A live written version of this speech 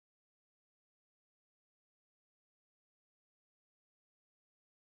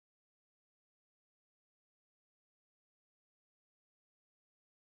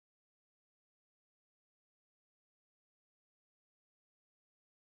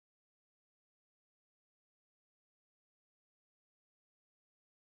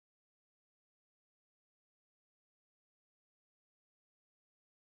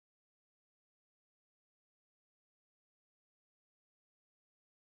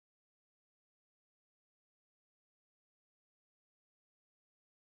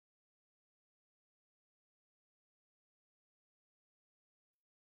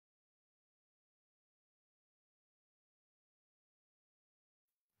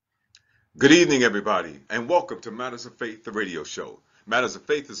Good evening, everybody, and welcome to Matters of Faith, the radio show. Matters of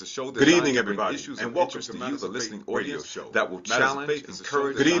Faith is a show designed to bring issues of interest to you, the listening audience, that will challenge,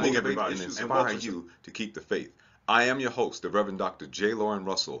 encourage, motivate, and inspire you to keep the faith. I am your host, the Reverend Dr. J. Lauren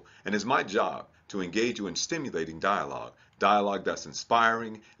Russell, and it's my job to engage you in stimulating dialogue that's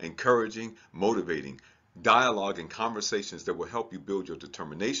inspiring, encouraging, motivating, dialogue and conversations that will help you build your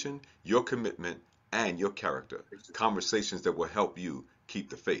determination, your commitment, and your character. Conversations that will help you keep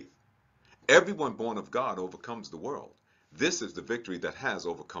the faith. Everyone born of God overcomes the world. This is the victory that has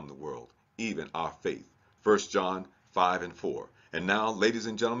overcome the world, even our faith. 1 John 5 and 4. And now, ladies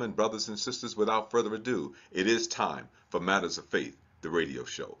and gentlemen, brothers and sisters, without further ado, it is time for Matters of Faith, the radio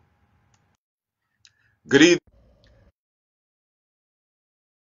show. Good evening.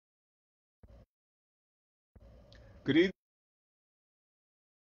 Good evening.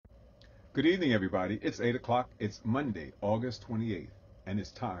 Good evening, everybody. It's 8 o'clock. It's Monday, August 28th, and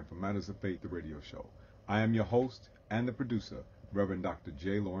it's time for Matters of Faith, the radio show. I am your host and the producer, Reverend Dr.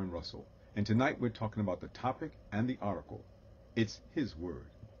 J. Lauren Russell. And tonight we're talking about the topic and the article. It's His Word.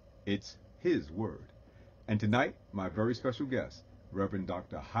 It's His Word. And tonight, my very special guest, Reverend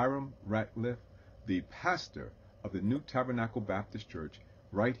Dr. Hiram Ratliff, the pastor of the New Tabernacle Baptist Church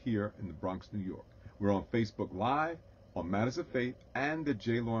right here in the Bronx, New York. We're on Facebook Live, on Matters of Faith, and the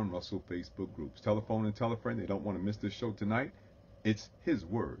J. Lauren Russell Facebook groups. Telephone and tell a friend they don't want to miss this show tonight. It's His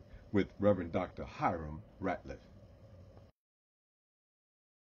Word with Reverend Dr. Hiram Ratliff.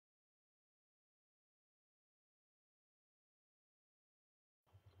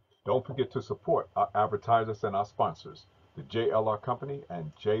 Don't forget to support our advertisers and our sponsors, the JLR Company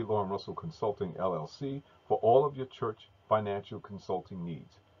and J. Lauren Russell Consulting LLC, for all of your church financial consulting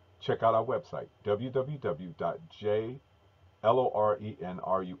needs. Check out our website,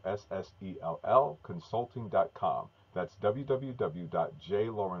 www.jlaurenrussellconsulting.com. That's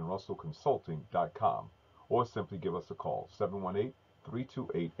www.jlaurenrussellconsulting.com. Or simply give us a call,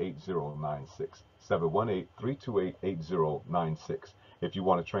 718-328-8096, 718-328-8096. If you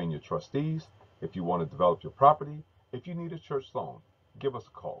want to train your trustees, if you want to develop your property, if you need a church loan, give us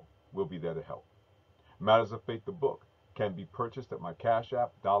a call. We'll be there to help. Matters of Faith, the book, can be purchased at my Cash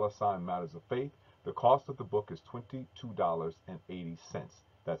App, $Matters of Faith. The cost of the book is $22.80.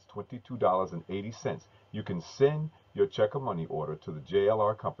 That's $22.80. You can send your check or money order to the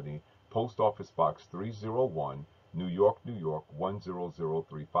JLR Company, Post Office Box 301, New York, New York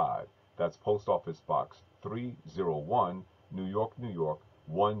 10035. That's Post Office Box 301, New York, New York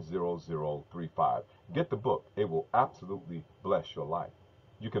 10035. Get the book. It will absolutely bless your life.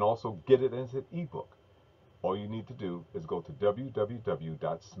 You can also get it as an ebook. All you need to do is go to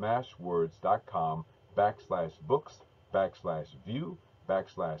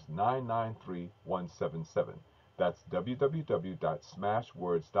www.smashwords.com/view/993177. That's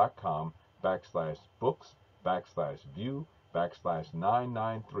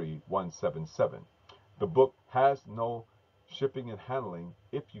www.smashwords.com/books/view/993177. The book has no shipping and handling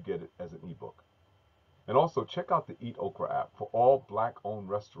if you get it as an ebook. And also check out the Eat Okra app for all black-owned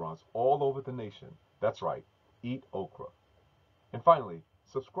restaurants all over the nation. That's right, Eat Okra. And finally,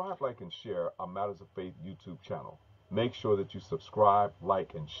 subscribe, like, and share our Matters of Faith YouTube channel. Make sure that you subscribe,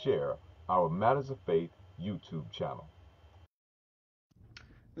 like, and share our Matters of Faith YouTube channel.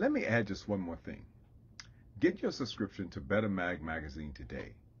 Let me add just one more thing. Get your subscription to Better Mag magazine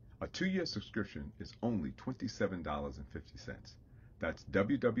today. A 2-year subscription is only $27.50. That's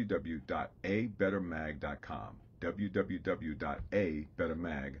www.abettermag.com.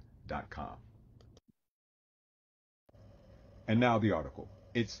 www.abettermag.com. And now the article.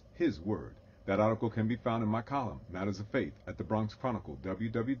 It's His Word. That article can be found in my column, Matters of Faith, at the Bronx Chronicle,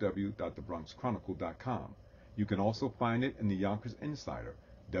 www.thebronxchronicle.com. You can also find it in the Yonkers Insider,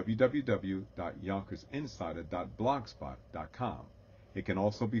 www.yonkersinsider.blogspot.com. It can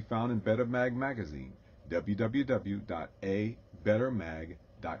also be found in Better Mag magazine,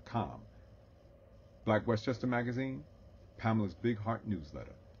 www.abettermag.com. Black Westchester magazine, Pamela's Big Heart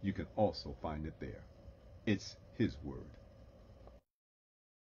newsletter. You can also find it there. It's His Word.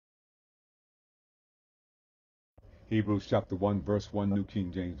 Hebrews chapter 1, verse 1, New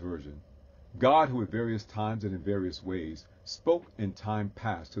King James Version. God, who at various times and in various ways spoke in time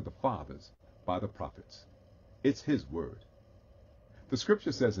past to the fathers by the prophets. It's His Word. The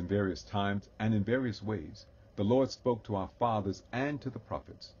scripture says in various times and in various ways, the Lord spoke to our fathers and to the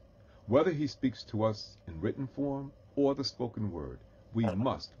prophets. Whether He speaks to us in written form or the spoken word, we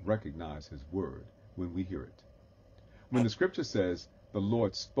must recognize His Word when we hear it. When the scripture says the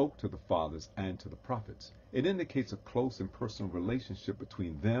Lord spoke to the fathers and to the prophets, it indicates a close and personal relationship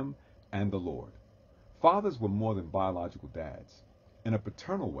between them and the Lord. Fathers were more than biological dads. In a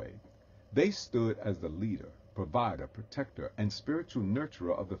paternal way, They stood as the leader, provider, protector, and spiritual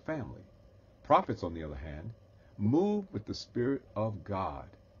nurturer of the family. Prophets, on the other hand, moved with the Spirit of God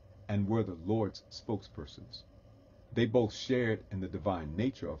and were the Lord's spokespersons. They both shared in the divine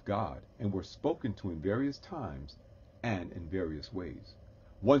nature of God and were spoken to in various times and in various ways.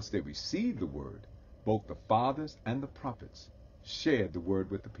 Once they received the word, both the fathers and the prophets shared the word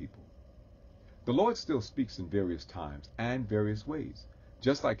with the people. The Lord still speaks in various times and various ways,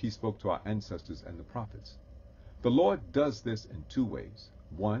 just like he spoke to our ancestors and the prophets. The Lord does this in two ways.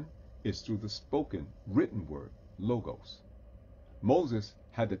 One is through the spoken, written word, logos. Moses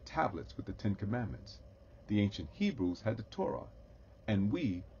had the tablets with the 10 Commandments. The ancient Hebrews had the Torah, and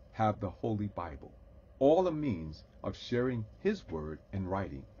we have the Holy Bible, all a means of sharing his word in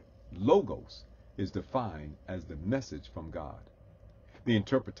writing. Logos is defined as the message from God. The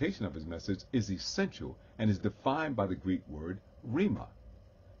interpretation of his message is essential and is defined by the Greek word rhema.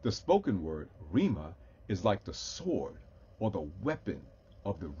 The spoken word rhema is like the sword or the weapon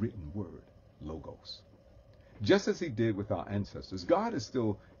of the written word, logos. Just as he did with our ancestors, God is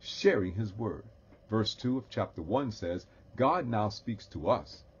still sharing his word. Verse 2 of chapter 1 says, God now speaks to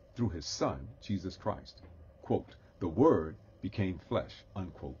us through his Son, Jesus Christ. Quote, the word became flesh,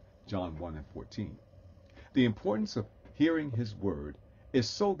 unquote, John 1:14. The importance of hearing his word is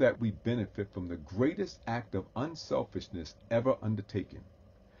so that we benefit from the greatest act of unselfishness ever undertaken,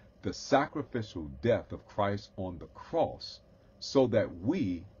 the sacrificial death of Christ on the cross, so that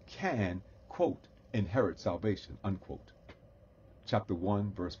we can, quote, inherit salvation, unquote. Chapter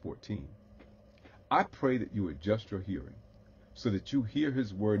 1, verse 14. I pray that you adjust your hearing so that you hear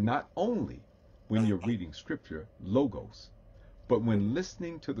his word not only when you're reading scripture, logos, but when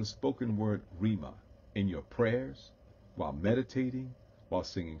listening to the spoken word rhema in your prayers, while meditating, while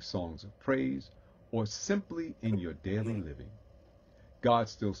singing songs of praise, or simply in your daily living. God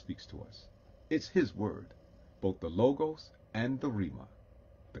still speaks to us. It's his word, both the logos and the rhema.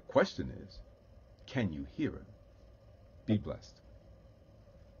 The question is, can you hear him? Be blessed.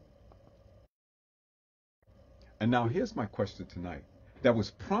 And now here's my question tonight that was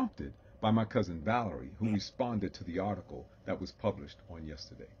prompted by my cousin Valerie, who responded to the article that was published on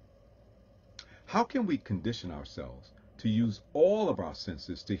yesterday. How can we condition ourselves to use all of our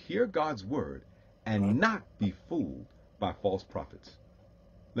senses to hear God's word and not be fooled by false prophets?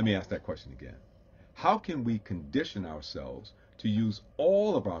 Let me ask that question again. How can we condition ourselves to use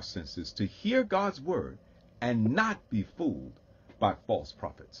all of our senses to hear God's word and not be fooled by false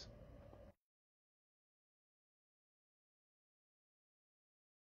prophets?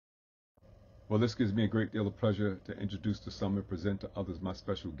 Well, this gives me a great deal of pleasure to introduce to some and present to others my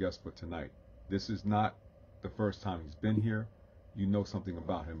special guest for tonight. This is not the first time he's been here. You know something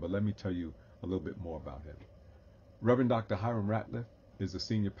about him, but let me tell you a little bit more about him. Reverend Dr. Hiram Ratliff is the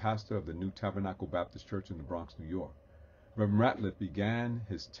senior pastor of the New Tabernacle Baptist Church in the Bronx, New York. Reverend Ratliff began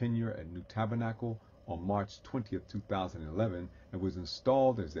his tenure at New Tabernacle on March 20th, 2011, and was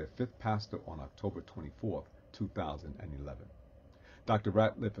installed as their 5th pastor on October 24th, 2011. Dr.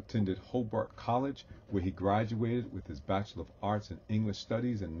 Ratliff attended Hobart College, where he graduated with his Bachelor of Arts in English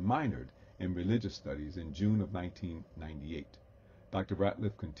Studies and minored in Religious Studies in June of 1998. Dr.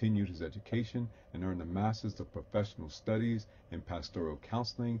 Ratliff continued his education and earned a Master's of Professional Studies in Pastoral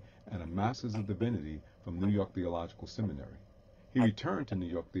Counseling and a Master's of Divinity from New York Theological Seminary. He returned to New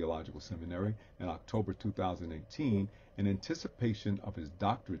York Theological Seminary in October 2018 in anticipation of his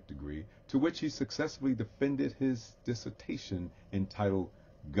doctorate degree, to which he successfully defended his dissertation entitled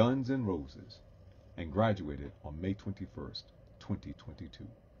Guns N' Roses, and graduated on May 21st, 2022.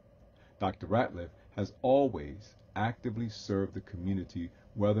 Dr. Ratliff has always actively served the community,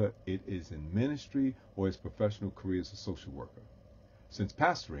 whether it is in ministry or his professional career as a social worker. Since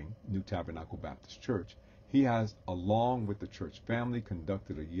pastoring New Tabernacle Baptist Church, he has, along with the church family,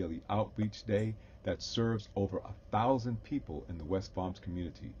 conducted a yearly outreach day that serves over 1,000 people in the West Bronx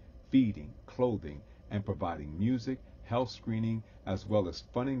community, feeding, clothing, and providing music, health screening, as well as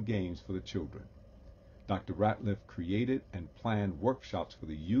fun and games for the children. Dr. Ratliff created and planned workshops for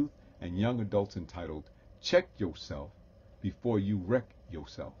the youth and young adults entitled Check Yourself Before You Wreck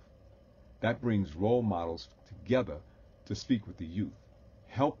Yourself. That brings role models together to speak with the youth,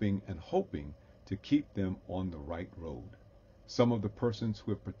 helping and hoping to keep them on the right road. Some of the persons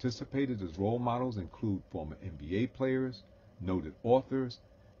who have participated as role models include former NBA players, noted authors,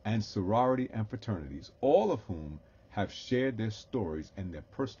 and sorority and fraternities, all of whom have shared their stories and their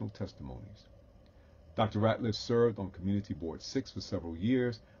personal testimonies. Dr. Ratliff served on Community Board 6 for several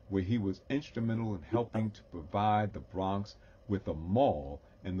years, where he was instrumental in helping to provide the Bronx with a mall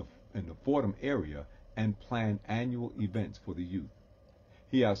in the Fordham area and plan annual events for the youth.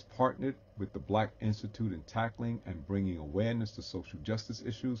 He has partnered with the Black Institute in tackling and bringing awareness to social justice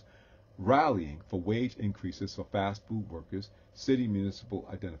issues, rallying for wage increases for fast food workers, city municipal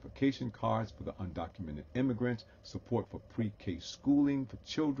identification cards for the undocumented immigrants, support for pre-K schooling for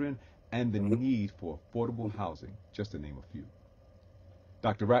children, and the need for affordable housing, just to name a few.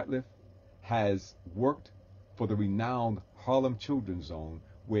 Dr. Ratliff has worked for the renowned Harlem Children's Zone,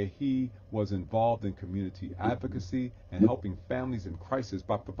 where he was involved in community advocacy and helping families in crisis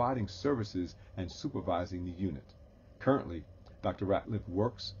by providing services and supervising the unit. Currently, Dr. Ratliff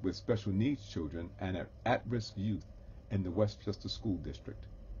works with special needs children and at-risk youth in the Westchester School District.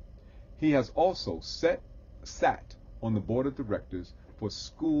 He has also sat on the board of directors for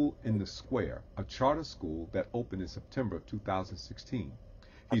School in the Square, a charter school that opened in September of 2016.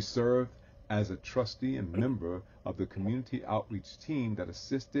 He served as a trustee and member of the community outreach team that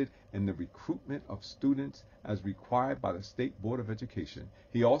assisted in the recruitment of students as required by the State Board of Education.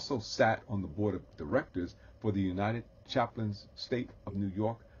 He also sat on the board of directors for the United Chaplains State of New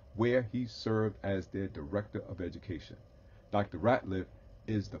York, where he served as their Director of Education. Dr. Ratliff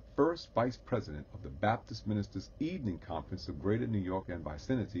is the first Vice President of the Baptist Ministers Evening Conference of Greater New York and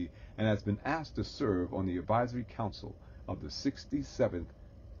vicinity, and has been asked to serve on the Advisory Council of the 67th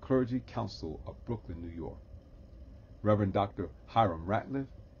Clergy Council of Brooklyn, New York. Reverend Dr. Hiram Ratliff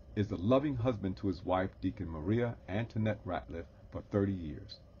is the loving husband to his wife, Deacon Maria Antoinette Ratliff, for 30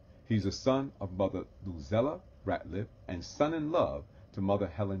 years. He's a son of Mother Luzella Ratliff and son-in-law to Mother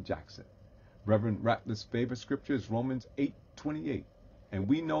Helen Jackson. Reverend Ratliff's favorite scripture is Romans 8:28, and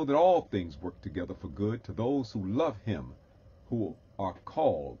we know that all things work together for good to those who love him, who are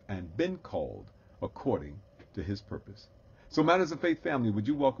called and been called according to his purpose. So, Matters of Faith family, would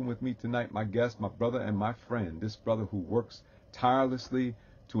you welcome with me tonight my guest, my brother and my friend, this brother who works tirelessly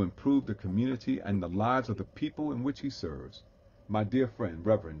to improve the community and the lives of the people in which he serves, my dear friend,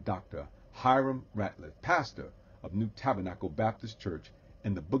 Reverend Dr. Hiram Ratliff, pastor of New Tabernacle Baptist Church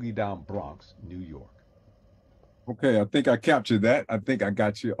in the Boogie Down Bronx, New York. Okay, I think I captured that. I think I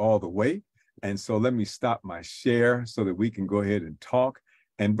got you all the way. And so let me stop my share so that we can go ahead and talk.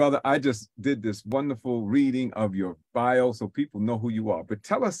 And brother, I just did this wonderful reading of your bio so people know who you are. But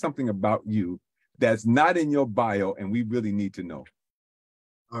tell us something about you that's not in your bio and we really need to know.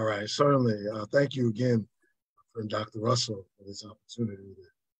 All right, certainly. Thank you again, friend Dr. Russell, for this opportunity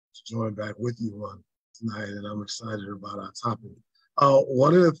to join back with you on tonight. And I'm excited about our topic.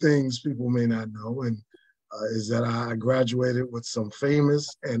 One of the things people may not know is that I graduated with some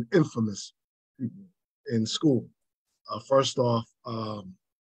famous and infamous people in school. First off,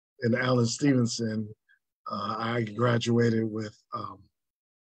 in Alan Stevenson, I graduated with,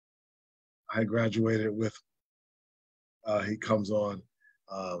 he comes on,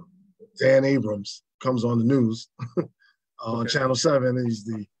 Dan Abrams comes on the news on Channel 7.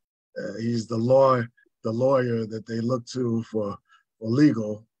 He's the lawyer that they look to for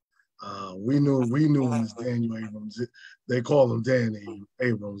legal. We knew him as Daniel Abrams. They call him Dan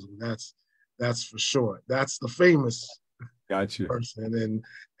Abrams. That's for sure. That's the famous person.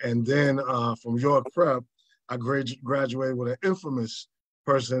 And then from York Prep, I graduated with an infamous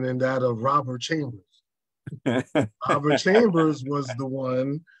person, in that of Robert Chambers. Robert Chambers was the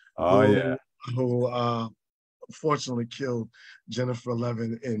one who unfortunately killed Jennifer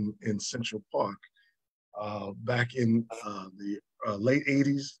Levin in Central Park back in the late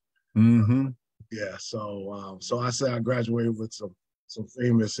 80s. Mm-hmm. So I say I graduated with some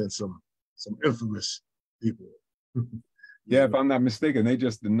famous and some infamous people. Yeah, if I'm not mistaken, they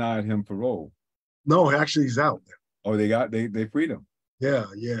just denied him parole. No, actually he's out now. Oh, they freed him. Yeah,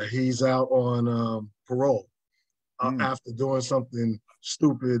 he's out on parole after doing something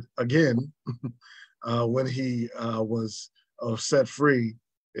stupid again when he was set free,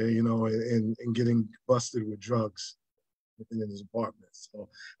 and getting busted with drugs in his apartment. So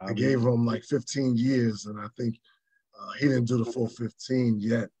I gave him like 15 years, and I think he didn't do the full 15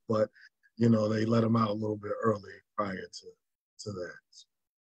 yet, but they let him out a little bit early prior to that.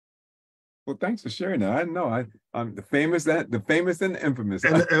 Well, thanks for sharing that. I didn't know. I'm the famous and the infamous.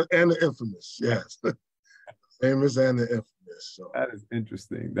 And the infamous, yes. Famous and the infamous. So. That is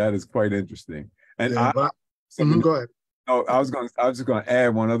interesting. That is quite interesting. And go ahead. Oh, I was just going to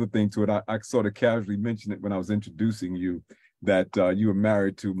add one other thing to it. I sort of casually mentioned it when I was introducing you, that you were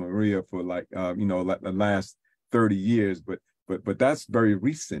married to Maria for like the last 30 years, but that's very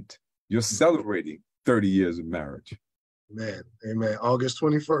recent. You're celebrating 30 years of marriage. Man, amen. August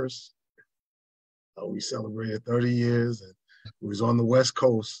 21st, we celebrated 30 years, and we was on the West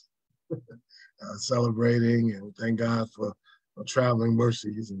Coast celebrating, and thank God for traveling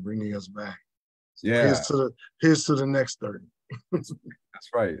mercies and bringing us back. So here's to the next 30. That's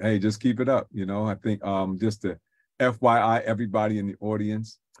right. Hey, just keep it up. I think just to FYI, everybody in the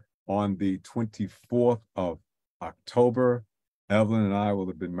audience, on the 24th of October, Evelyn and I will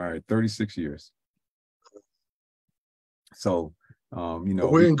have been married 36 years. So,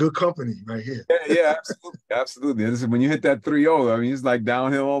 we're in good company right here. Yeah, absolutely. Absolutely. This is when you hit that 3-0, I mean, it's like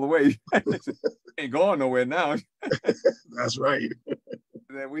downhill all the way. Ain't going nowhere now. That's right.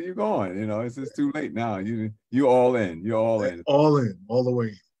 Where you going? It's just too late now. You all in. You're all in. All in, all the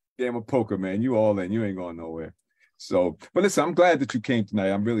way. Game of poker, man. You all in. You ain't going nowhere. So, but listen, I'm glad that you came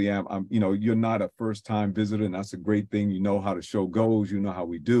tonight. I really am. You're not a first-time visitor, and that's a great thing. You know how the show goes. You know how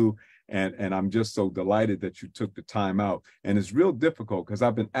we do. And I'm just so delighted that you took the time out. And it's real difficult because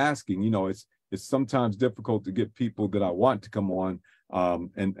I've been asking, it's sometimes difficult to get people that I want to come on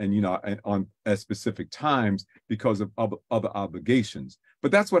and on at specific times because of other obligations.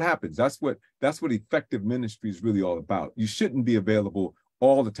 But that's what happens. That's what effective ministry is really all about. You shouldn't be available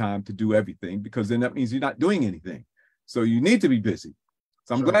all the time to do everything, because then that means you're not doing anything. So you need to be busy.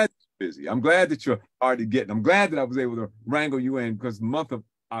 So I'm glad you're busy. I'm glad that you're already getting. I'm glad that I was able to wrangle you in, because the month of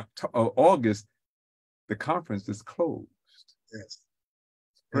August, the conference is closed. Yes.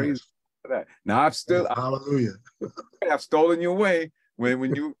 Praise for that. Now hallelujah. I've stolen you away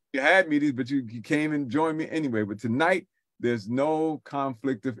when you had meetings, but you came and joined me anyway. But tonight, there's no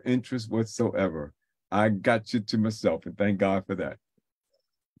conflict of interest whatsoever. I got you to myself, and thank God for that.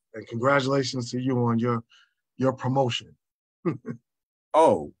 And congratulations to you on your promotion.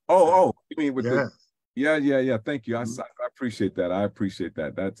 Oh, you mean with yeah. Thank you. I appreciate that. I appreciate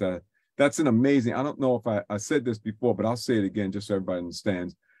that. That's an amazing. I don't know if I said this before, but I'll say it again just so everybody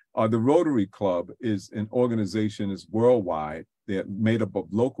understands. The Rotary Club is an organization, is worldwide. They're made up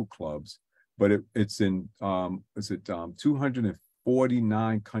of local clubs, but it's in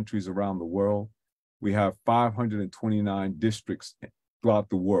 249 countries around the world. We have 529 districts throughout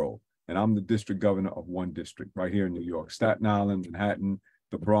the world. And I'm the district governor of one district right here in New York: Staten Island, Manhattan,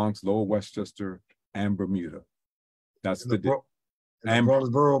 the Bronx, Lower Westchester, and Bermuda. That's the Bronx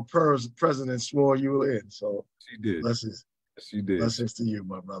Borough president swore you in. So she did. Blessings. She did. Blessings to you,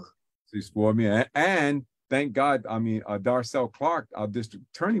 my brother. She swore me, and thank God. I mean, Darcel Clark, our district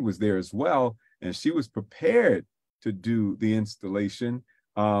attorney, was there as well, and she was prepared to do the installation.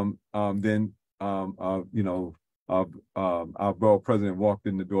 Our borough president walked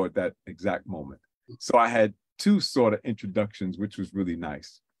in the door at that exact moment. So I had two sort of introductions, which was really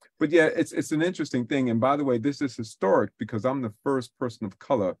nice. But yeah, it's an interesting thing. And by the way, this is historic because I'm the first person of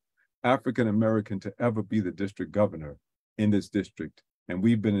color, African American, to ever be the district governor in this district. And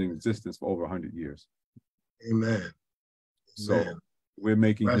we've been in existence for over 100 years. Amen. So we're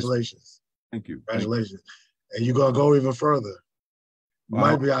making congratulations. Thank you. Congratulations. And you're going to go even further.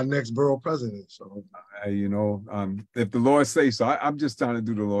 Might be our next borough president. So, if the Lord says so, I'm just trying to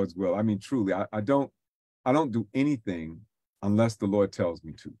do the Lord's will. I mean, truly, I don't do anything unless the Lord tells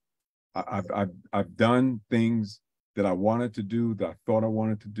me to. I've done things that I wanted to do, that I thought I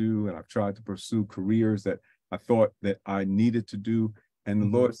wanted to do, and I've tried to pursue careers that I thought that I needed to do. And the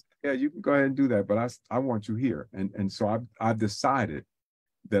Lord said, yeah, you can go ahead and do that, but I want you here. And so I've decided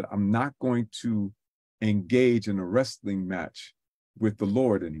that I'm not going to engage in a wrestling match with the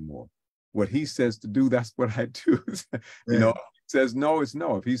Lord anymore. What he says to do, that's what I do. If he says no, it's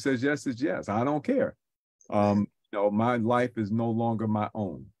no. If he says yes, it's yes. I don't care. My life is no longer my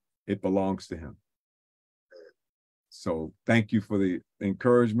own. It belongs to him. So thank you for the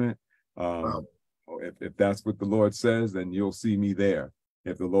encouragement. If that's what the Lord says, then you'll see me there.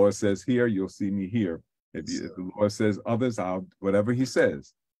 If the Lord says here, you'll see me here. If the Lord says others, whatever he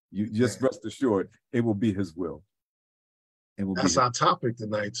says, you just rest assured it will be his will. That's our topic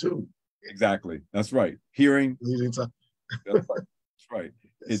tonight too. Exactly. That's right. Hearing. That's right.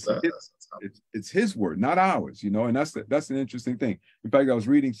 It's his word, not ours. And that's an interesting thing. In fact, I was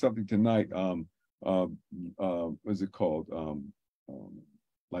reading something tonight. What's it called? Oh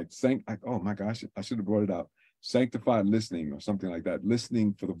my gosh, I should have brought it out. Sanctified listening or something like that.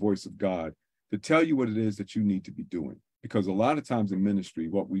 Listening for the voice of God to tell you what it is that you need to be doing. Because a lot of times in ministry,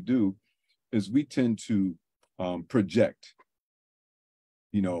 what we do is we tend to project.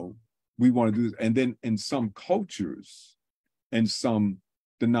 We want to do this. And then in some cultures and some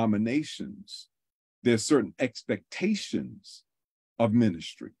denominations, there's certain expectations of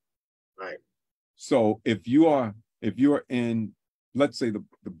ministry. Right. So if you're in, let's say, the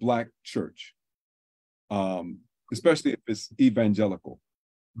Black church, especially if it's evangelical,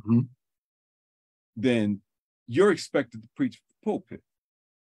 then you're expected to preach from the pulpit.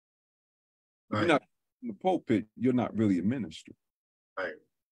 Right. If you're not in the pulpit, you're not really a minister. Right.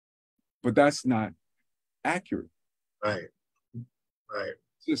 But that's not accurate. Right. Right.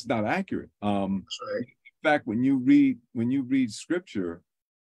 It's just not accurate. That's right. In fact, when you read scripture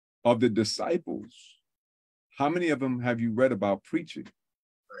of the disciples, how many of them have you read about preaching?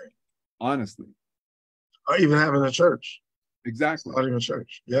 Right. Honestly. Or even having a church. Exactly. Starting a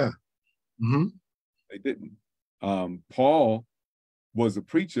church. Yeah. Mm-hmm. They didn't. Paul was a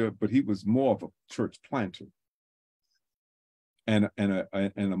preacher, but he was more of a church planter and a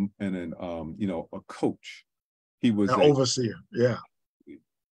coach. He was an overseer. Yeah.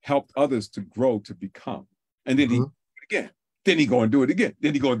 Helped others to grow to become. And then he again. Then he go and do it again.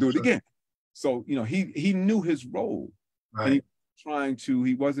 Then he go and do it again. So he knew his role. Right. And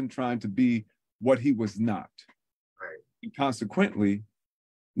he wasn't trying to be what he was not. Right. And consequently,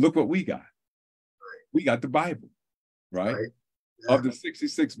 look what we got. Right. We got the Bible, right? Yeah. Of the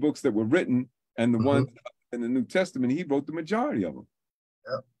 66 books that were written and the ones in the New Testament, he wrote the majority of them.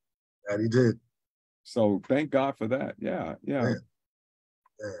 Yep. That he did. So thank God for that. Yeah. Yeah.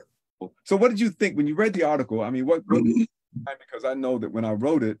 So what did you think when you read the article? I mean, what because I know that when I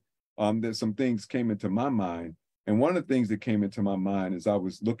wrote it, there's some things came into my mind. And one of the things that came into my mind as I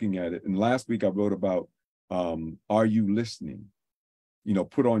was looking at it, and last week I wrote about, are you listening?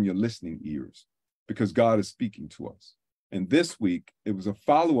 Put on your listening ears, because God is speaking to us. And this week, it was a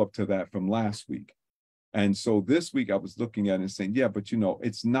follow-up to that from last week. And so this week I was looking at it and saying, yeah, but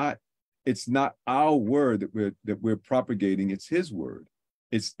it's not our word that we're propagating, it's his word.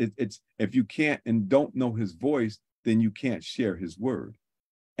 It's if you can't and don't know his voice, then you can't share his word.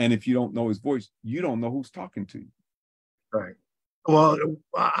 And if you don't know his voice, you don't know who's talking to you. Right. Well,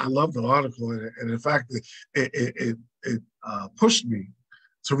 I love the article, and in fact, it pushed me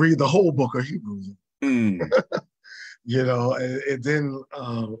to read the whole book of Hebrews. It didn't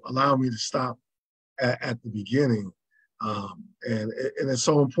allow me to stop at the beginning, and it's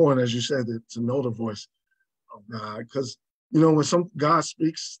so important, as you said, to know the voice of God, because when God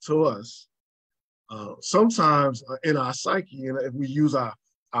speaks to us, sometimes in our psyche, and if we use our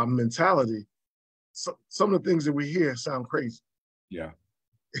mentality, some of the things that we hear sound crazy. Yeah.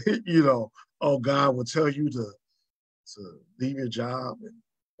 God will tell you to leave your job and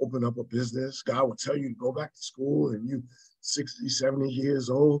open up a business. God will tell you to go back to school, and you 60, 70 years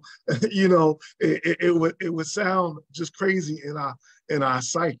old. It would sound just crazy in our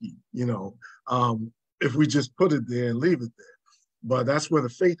psyche, if we just put it there and leave it there. But that's where the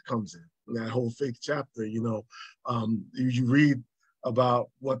faith comes in that whole faith chapter. You read about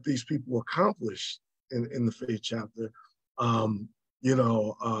what these people accomplished in the faith chapter.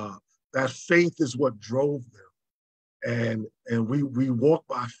 That faith is what drove them, and we walk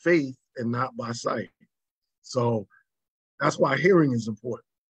by faith and not by sight. So that's why hearing is important.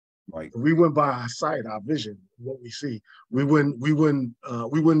 Right. If we went by our sight, our vision, what we see, we wouldn't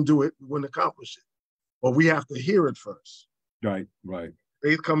do it. We wouldn't accomplish it. But we have to hear it first. Right.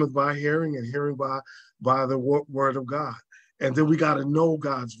 Faith cometh by hearing, and hearing by the word of God. And then we got to know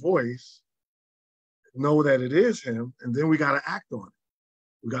God's voice, know that it is him, and then we got to act on it.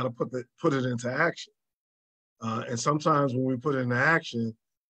 We got to put it into action. And sometimes when we put it into action,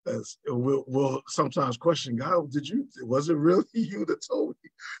 we'll sometimes question God. Was it really you that told me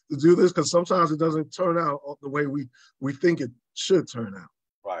to do this? Because sometimes it doesn't turn out the way we think it should turn out.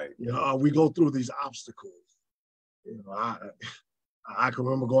 Right. We go through these obstacles. I can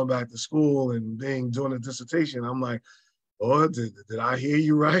remember going back to school and doing a dissertation. I'm like, oh, did I hear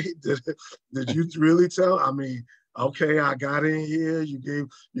you right? Did you really tell? I mean, okay, I got in here. You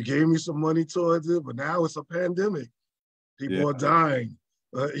gave me some money towards it, but now it's a pandemic. People are dying.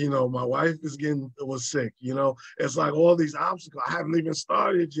 My wife was sick. It's like all these obstacles. I haven't even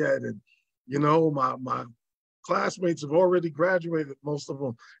started yet, and my classmates have already graduated, most of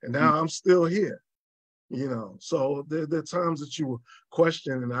them, and now I'm still here. So there are times that you will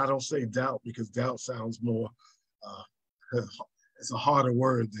question, and I don't say doubt because doubt sounds more. It's a harder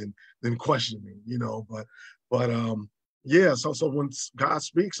word than questioning, So when God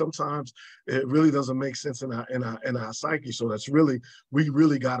speaks, sometimes it really doesn't make sense in our psyche. So we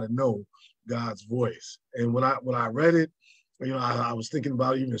really got to know God's voice. And when I read it, I was thinking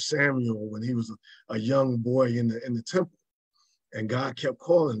about even Samuel when he was a young boy in the temple, and God kept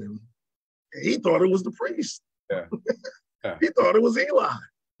calling him. And he thought it was the priest. Yeah. He thought it was Eli.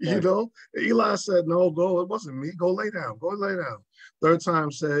 Eli said, no, it wasn't me. Go lay down. Third time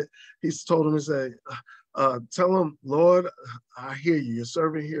he told him, tell him, Lord, I hear you. Your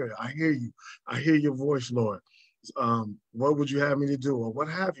servant here. I hear you. I hear your voice, Lord. What would you have me to do? Or what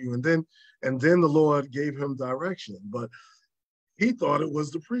have you? And then the Lord gave him direction. But he thought it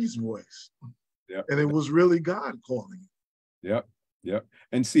was the priest's voice. Yep. And it was really God calling him. Yep. Yeah.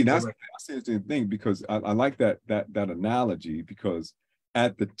 And see, that's the interesting thing, because I like that analogy, because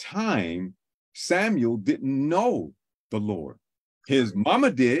at the time, Samuel didn't know the Lord. His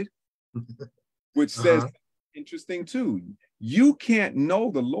mama did, which says interesting too. You can't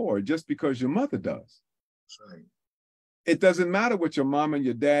know the Lord just because your mother does. That's right. It doesn't matter what your mom and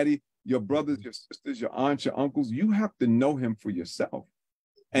your daddy, your brothers, your sisters, your aunts, your uncles, you have to know him for yourself.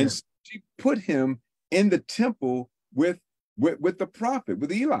 And so she put him in the temple with the prophet,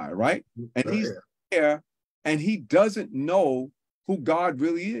 with Eli, right? And he's there, and he doesn't know who God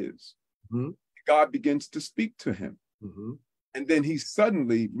really is. God begins to speak to him. And then he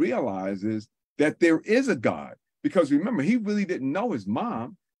suddenly realizes that there is a God. Because remember, he really didn't know his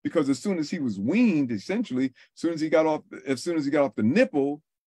mom, because as soon as he was weaned, essentially, as soon as he got off the nipple,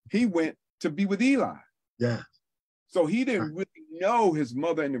 he went to be with Eli. Yeah. So he didn't really know his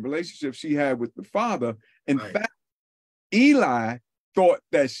mother and the relationship she had with the father. In fact, Eli thought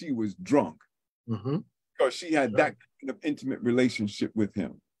that she was drunk because she had that kind of intimate relationship with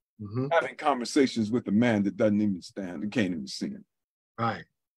him, having conversations with a man that doesn't even stand and can't even see him. Right.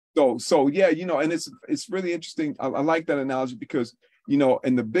 So yeah, you know, and it's really interesting. I like that analogy, because, you know,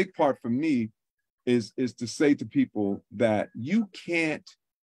 and the big part for me is to say to people that you can't,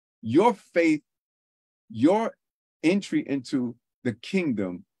 your faith, your entry into the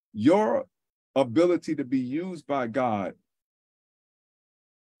kingdom, your ability to be used by God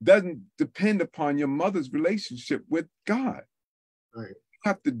doesn't depend upon your mother's relationship with God. Right. You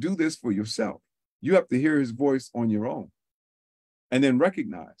have to do this for yourself. You have to hear his voice on your own and then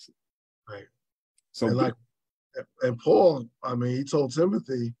recognize it. Right. So, and Paul, I mean, he told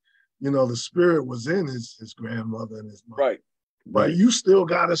Timothy, you know, the spirit was in his grandmother and his mother. Right. But you still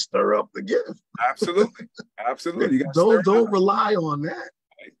got to stir up the gift. Absolutely. Absolutely. You don't rely on that.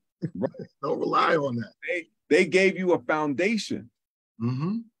 Right. Don't rely on that. They gave you a foundation,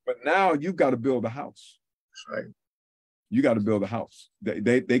 but now you've got to build a house. That's right. You got to build a house.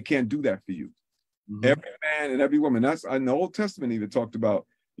 They can't do that for you. Every man and every woman. That's in the Old Testament even talked about,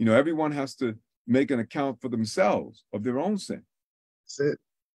 you know, everyone has to make an account for themselves of their own sin. That's it.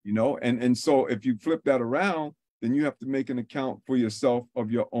 You know, and so if you flip that around, then you have to make an account for yourself of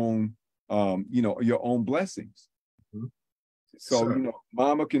your own, you know, your own blessings. So, you know,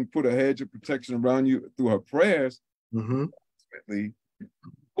 mama can put a hedge of protection around you through her prayers.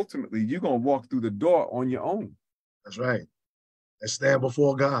 Ultimately, you're going to walk through the door on your own. That's right. And stand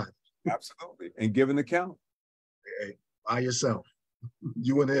before God. Absolutely. And give an account. By yourself.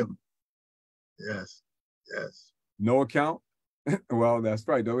 You and him. Yes. Yes. No account? Well, that's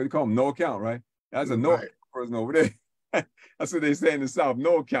right. They call them no account, right? That's a no person over there. That's what they say in the South,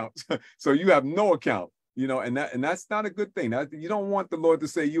 no account. So you have no account, you know, and that's not a good thing. You don't want the Lord to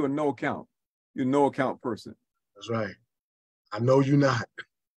say you're a no account. You're a no account person. That's right. I know you not.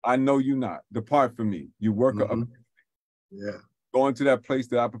 I know you not. Depart from me. You worker of yeah. Going to that place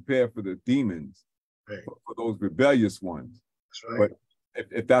that I prepared for the demons, for those rebellious ones. That's right. But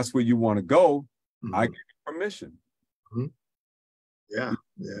if that's where you want to go, I give you permission. Yeah,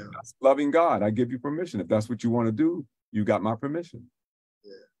 yeah. That's loving God. I give you permission. If that's what you want to do, you got my permission.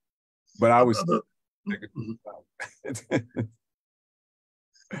 Yeah. But I was.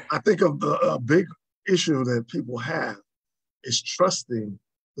 I think of the big issue that people have is trusting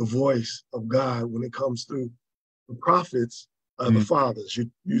the voice of God when it comes to the prophets, the fathers.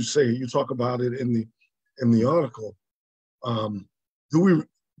 You talk about it in the article. Do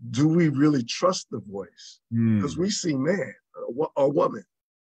we really trust the voice? Because we see man or woman.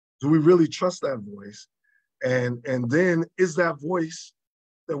 Do we really trust that voice? And then is that voice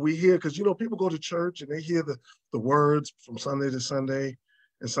that we hear? Because, you know, people go to church and they hear the words from Sunday to Sunday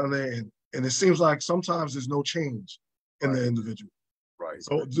and Sunday, and it seems like sometimes there's no change in the individual. Right.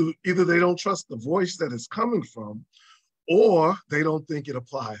 So either they don't trust the voice that it's coming from, or they don't think it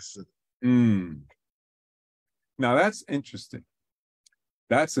applies to them. Now that's interesting.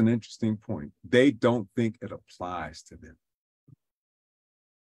 That's an interesting point. They don't think it applies to them.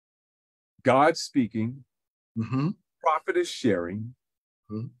 God's speaking, prophet is sharing,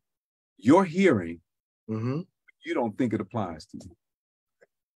 you're hearing, you don't think it applies to you.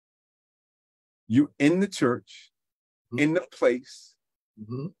 You in the church, in the place,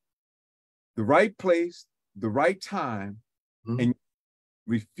 the right place, the right time, and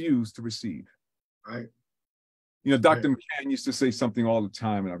refuse to receive. Right. You know, Dr. McCann used to say something all the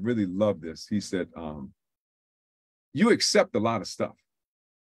time, and I really love this. He said, you accept a lot of stuff,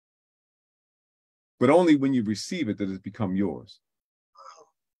 but only when you receive it does it become yours.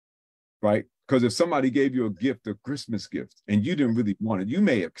 Right? Because if somebody gave you a gift, a Christmas gift, and you didn't really want it, you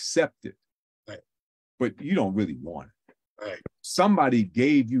may accept it, but you don't really want it. Right. Somebody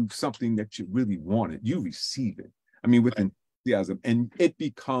gave you something that you really wanted. You receive it. I mean, with enthusiasm, and it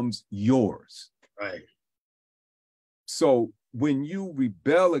becomes yours. Right. So when you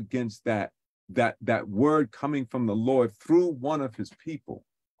rebel against that word coming from the Lord through one of his people,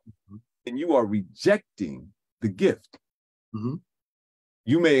 and you are rejecting the gift.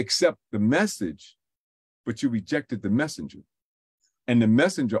 You may accept the message, but you rejected the messenger. And the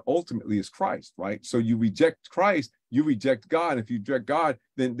messenger ultimately is Christ, right? So you reject Christ, you reject God. If you reject God,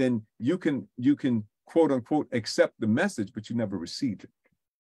 then you can quote unquote accept the message, but you never received it.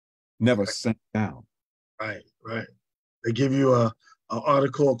 Never sat down. Right. They give you a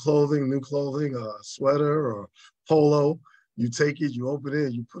article of clothing, new clothing, a sweater or polo. You take it, you open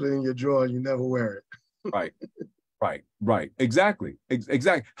it, you put it in your drawer, and you never wear it. Right. Exactly.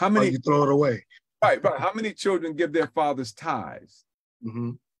 How many? Or you throw it away. Right. How many children give their fathers tithes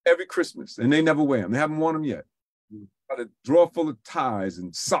every Christmas and they never wear them? They haven't worn them yet. Got a drawer full of ties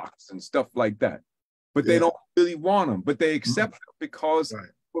and socks and stuff like that, but they don't really want them. But they accept them because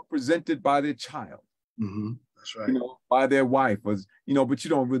were presented by their child. That's right. By their wife was, but you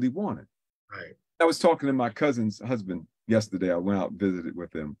don't really want it. Right. I was talking to my cousin's husband yesterday. I went out and visited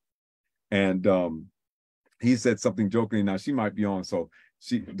with him, and he said something jokingly. Now she might be on, so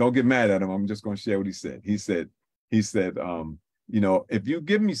she don't get mad at him. I'm just going to share what he said. He said, if you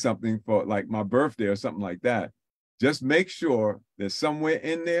give me something for like my birthday or something like that, just make sure that somewhere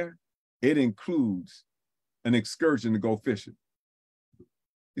in there it includes an excursion to go fishing.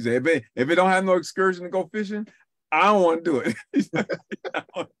 He said, if it don't have no excursion to go fishing, I don't want to do it.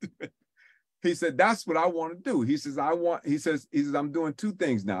 He said, that's what I want to do. He says, I'm doing two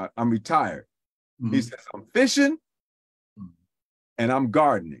things now. I'm retired. He says, I'm fishing and I'm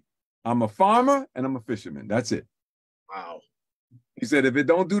gardening. I'm a farmer and I'm a fisherman. That's it. Wow. He said, if it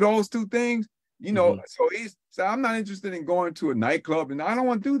don't do those two things, so he said, I'm not interested in going to a nightclub, and I don't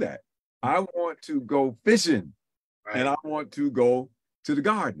want to do that. I want to go fishing and I want to go to the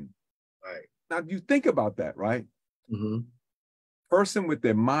garden. Right. Now, you think about that, right? Person with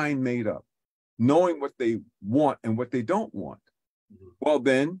their mind made up, knowing what they want and what they don't want. Well,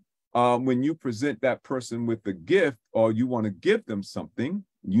 then, when you present that person with a gift or you want to give them something,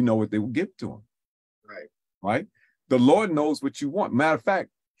 you know what they will give to them. Right? The Lord knows what you want. Matter of fact,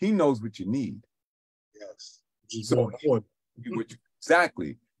 he knows what you need. Yes. So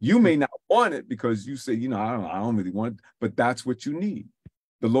exactly. You may not want it because you say, I don't really want it, but that's what you need.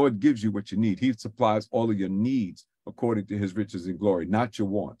 The Lord gives you what you need. He supplies all of your needs according to his riches and glory, not your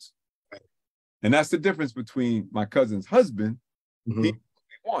wants. And that's the difference between my cousin's husband. He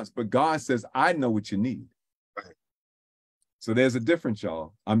wants, but God says, I know what you need. So there's a difference,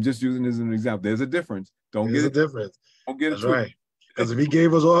 y'all. I'm just using this as an example. There's a difference. There's a difference. Don't get it right. Because if he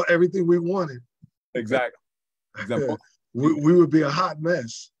gave us everything we wanted, exactly. we would be a hot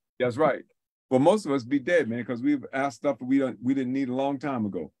mess. That's right. Well, most of us be dead, man, because we've asked stuff we didn't need a long time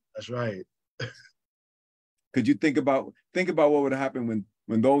ago. That's right. Could you think about what would happen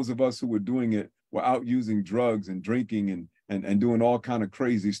when those of us who were doing it were out using drugs and drinking and doing all kind of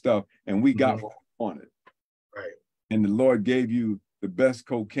crazy stuff, and we got what we wanted. Right. And the Lord gave you the best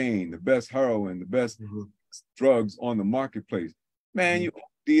cocaine, the best heroin, the best drugs on the marketplace. Man, you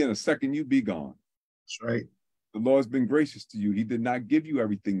OD in a second, you be gone. That's right. The Lord's been gracious to you. He did not give you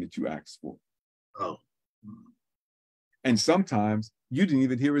everything that you asked for. Oh. And sometimes you didn't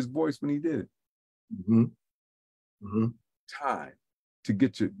even hear his voice when he did it. Time to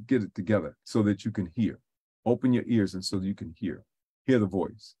get it together so that you can hear. Open your ears and so that you can hear. Hear the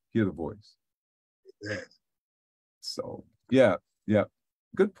voice. Hear the voice. Yeah. So yeah.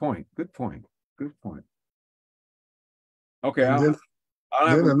 Good point. Okay,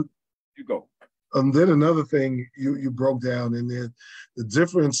 you go. And then another thing you broke down in there, the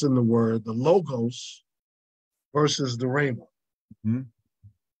difference in the word, the logos versus the rhema.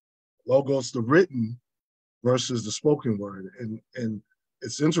 Logos, the written versus the spoken word. And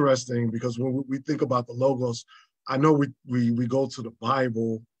it's interesting because when we think about the logos, I know we go to the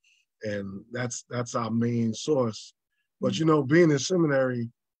Bible and that's our main source. But being in seminary,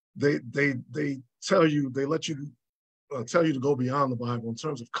 they let you tell you to go beyond the Bible in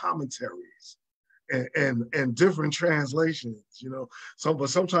terms of commentaries and different translations, but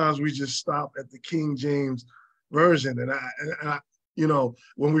sometimes we just stop at the King James version. And I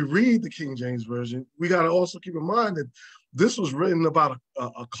when we read the King James version, we got to also keep in mind that this was written about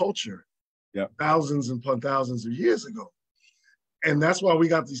a culture thousands and upon thousands of years ago. And that's why we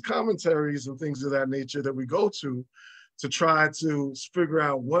got these commentaries and things of that nature that we go to try to figure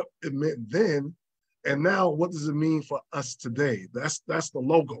out what it meant then. And now what does it mean for us today? That's the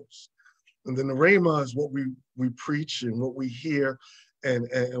logos. And then the rhema is what we preach and what we hear and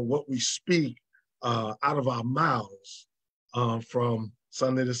what we speak out of our mouths from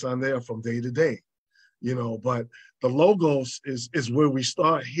Sunday to Sunday or from day to day, you know. But the logos is where we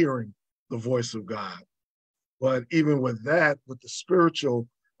start hearing the voice of God. But even with that, with the spiritual,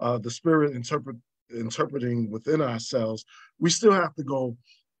 the spirit interpreting within ourselves, we still have to go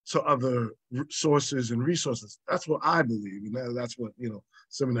to other sources and resources. That's what I believe, and that's what, you know,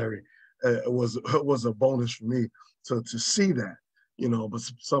 seminary was a bonus for me to see that, you know. But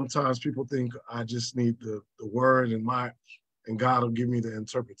sometimes people think I just need the word and God will give me the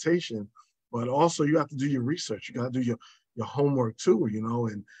interpretation. But also you have to do your research. You got to do your homework too, you know,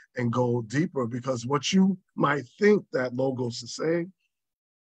 and go deeper, because what you might think that logos is saying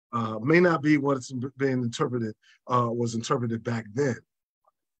may not be what it's been interpreted, was interpreted back then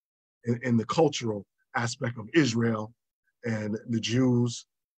in the cultural aspect of Israel and the Jews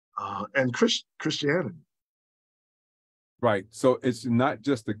and Christianity. Right. So it's not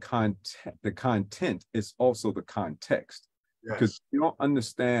just the content, it's also the context. Because Yes. you don't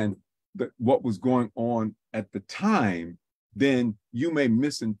understand what was going on at the time, then you may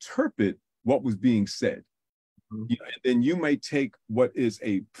misinterpret what was being said. Mm-hmm. You know, and then you may take what is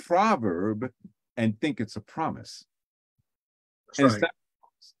a proverb and think it's a promise. That's and right. It's not,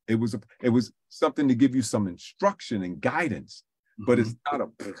 it was something to give you some instruction and guidance, but it's not a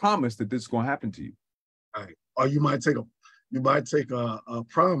promise that this is going to happen to you. Right. Or you might take a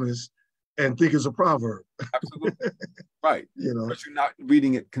promise and think it's a proverb. Absolutely. Right. You know, but you're not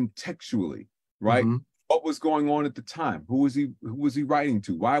reading it contextually, right? Mm-hmm. What was going on at the time? Who was he writing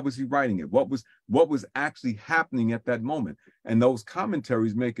to? Why was he writing it? What was actually happening at that moment? And those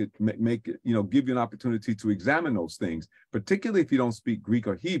commentaries make it, you know, give you an opportunity to examine those things, particularly if you don't speak Greek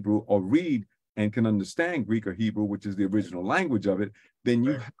or Hebrew or read and can understand Greek or Hebrew, which is the original language of it. Then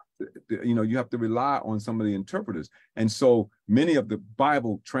you you have to rely on some of the interpreters. And so many of the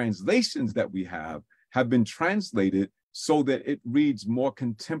Bible translations that we have been translated so that it reads more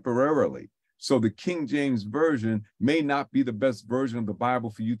contemporarily. So the King James Version may not be the best version of the Bible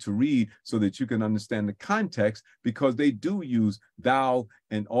for you to read so that you can understand the context, because they do use thou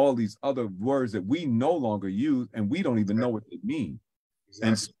and all these other words that we no longer use, and we don't even know what they mean. Exactly.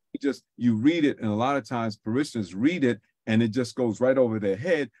 And so you read it, and a lot of times parishioners read it, and it just goes right over their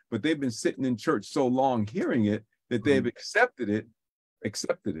head, but they've been sitting in church so long hearing it that they've accepted it,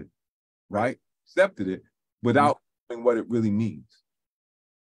 right? Accepted it without knowing what it really means.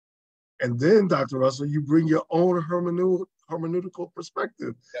 And then, Dr. Russell, you bring your own hermeneutical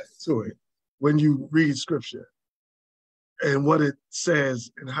perspective to it when you read scripture and what it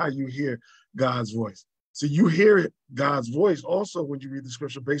says and how you hear God's voice. So you hear God's voice also when you read the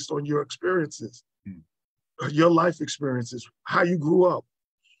scripture based on your experiences, your life experiences, how you grew up,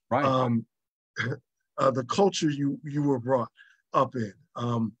 right? The culture you were brought up in.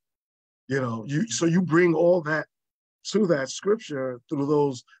 You know, so you bring all that to that scripture through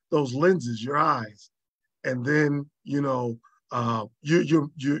those lenses, your eyes, and then you're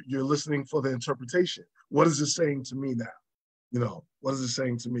listening for the interpretation. What is it saying to me now? You know, what is it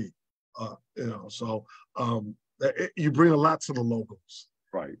saying to me? So you bring a lot to the logos,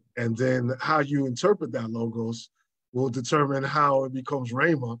 right? And then how you interpret that logos will determine how it becomes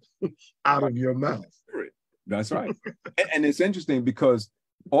rhema out of your mouth. That's right. And it's interesting because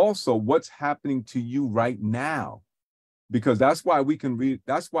also what's happening to you right now. Because that's why we can read,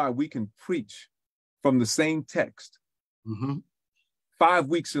 that's why we can preach from the same text 5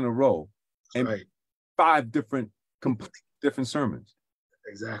 weeks in a row and 5 completely different sermons.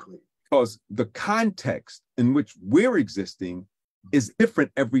 Exactly. Because the context in which we're existing is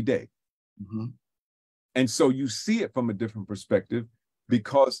different every day. And so you see it from a different perspective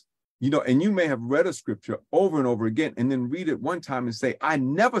because, and you may have read a scripture over and over again and then read it one time and say, I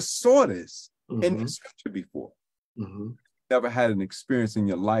never saw this in the scripture before. Never had an experience in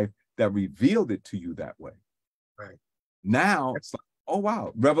your life that revealed it to you that way. Right. Now it's like, oh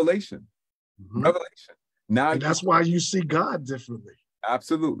wow, revelation. Revelation. Now and that's why you see God differently.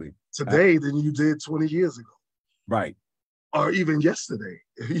 Absolutely. Today than you did 20 years ago. Right. Or even yesterday.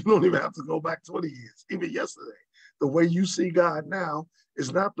 You don't even have to go back 20 years. Even yesterday. The way you see God now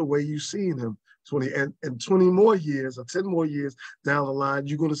is not the way you seen him 20 more years or 10 more years down the line,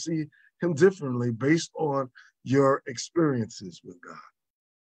 you're going to see him differently based on your experiences with God.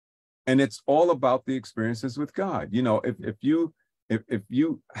 And it's all about the experiences with God. If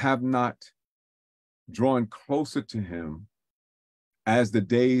you have not drawn closer to him as the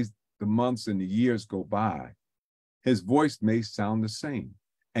days, the months, and the years go by, his voice may sound the same.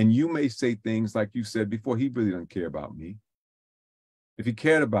 And you may say things like you said before, he really doesn't care about me. If he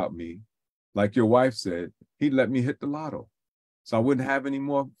cared about me, Like your wife said, he'd let me hit the lotto, so I wouldn't have any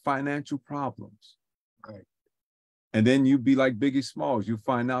more financial problems. Right. And then you'd be like Biggie Smalls. You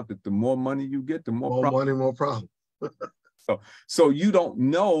find out that the more money you get, the more money, more problem. So you don't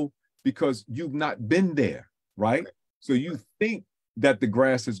know because you've not been there, right? So you think that the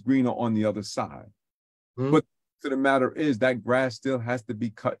grass is greener on the other side. Mm-hmm. But the matter is that grass still has to be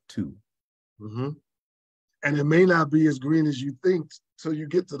cut too. Mm-hmm. And it may not be as green as you think till you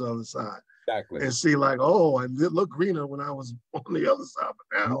get to the other side. Exactly. And see like, oh, it looked greener when I was on the other side,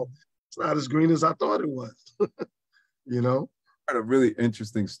 but now it's not as green as I thought it was. You know? I heard a really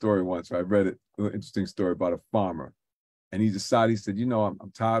interesting story once. I read it, an interesting story about a farmer. And he decided, he said, you know,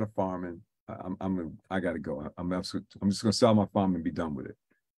 I'm tired of farming. I got to go. I'm just going to sell my farm and be done with it.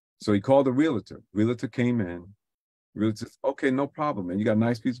 So he called a realtor. Realtor came in. Realtor said, okay, no problem, man. You got a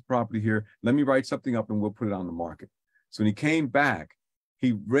nice piece of property here. Let me write something up and we'll put it on the market. So when he came back,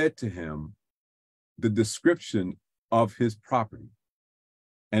 he read to him the description of his property.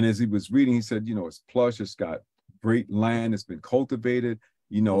 And as he was reading, he said, you know, it's plush. It's got great land. It's been cultivated.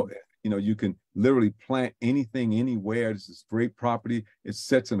 You know, you can literally plant anything, anywhere. This is great property. It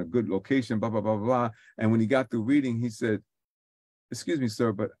sits in a good location, blah, blah, blah, blah. And when he got through reading, he said, excuse me,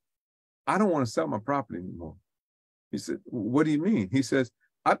 sir, but I don't want to sell my property anymore. He said, what do you mean? He says,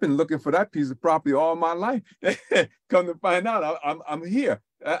 I've been looking for that piece of property all my life. Come to find out, I'm here.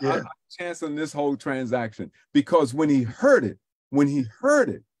 I'm chancing this whole transaction. Because when he heard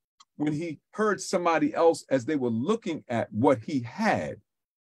somebody else as they were looking at what he had,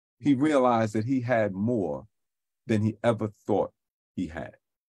 he realized that he had more than he ever thought he had.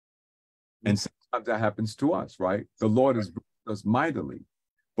 And sometimes that happens to us, right? The Lord has blessed us mightily,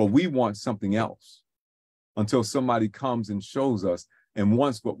 but we want something else until somebody comes and shows us and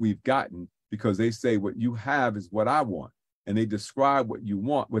wants what we've gotten, because they say what you have is what I want. And they describe what you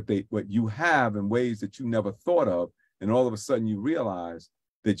want, what you have in ways that you never thought of. And all of a sudden you realize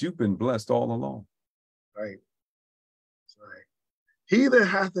that you've been blessed all along. Right. That's right. He that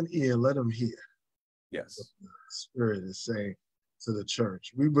hath an ear, let him hear. Yes. What the Spirit is saying to the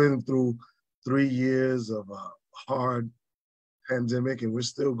church. We've been through 3 years of a hard pandemic, and we're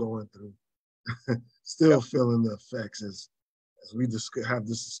still going through, still feeling the effects as we have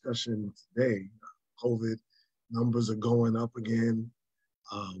this discussion today. COVID numbers are going up again.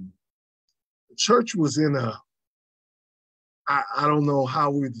 The church was in I don't know how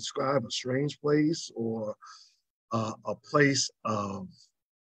we would describe a strange place, or a place of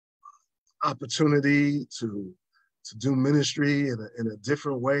opportunity to do ministry in a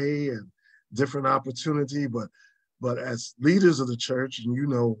different way and different opportunity. But as leaders of the church, and you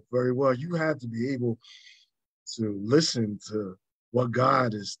know very well, you have to be able to listen to what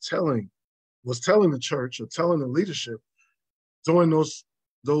God was telling the church or telling the leadership during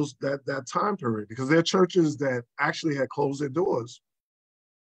that time period, because there are churches that actually had closed their doors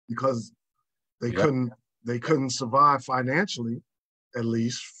because they couldn't survive financially, at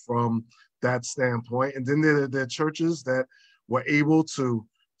least from that standpoint. And then there are churches that were able to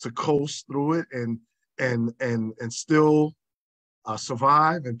coast through it and still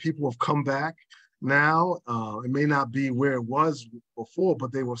survive, and people have come back now. It may not be where it was before,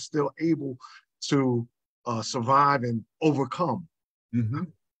 but they were still able to survive and overcome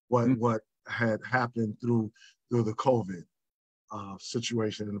what had happened through the COVID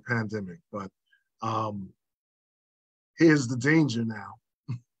situation and the pandemic. But here's the danger now,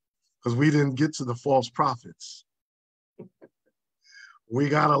 because we didn't get to the false prophets. We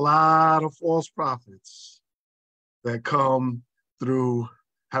got a lot of false prophets that have come through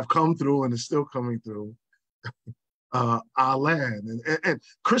and is still coming through our land. And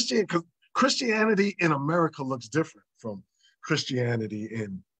Christianity in America looks different from Christianity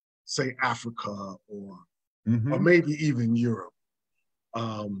in, say, Africa or maybe even Europe.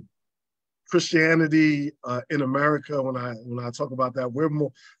 Christianity in America, when I talk about that,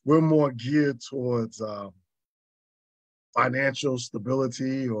 we're more geared towards financial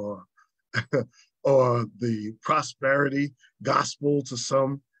stability or or the prosperity gospel to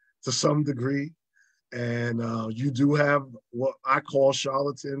some degree. And you do have what I call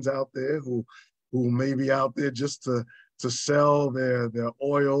charlatans out there who may be out there just to sell their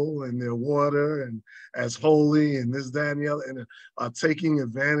oil and their water and as holy and this, that, and the other, and are taking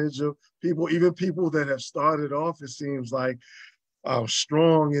advantage of people, even people that have started off, it seems like,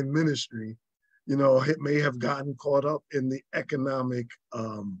 strong in ministry. You know, it may have gotten caught up in the economic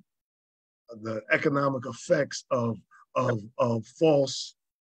effects of false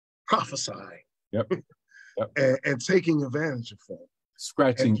prophesying. Yep. and taking advantage of folk.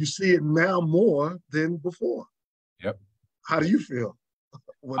 Scratching. And you see it now more than before. Yep. How do you feel?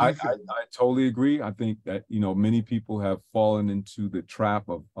 What do you think? I totally agree. I think that, many people have fallen into the trap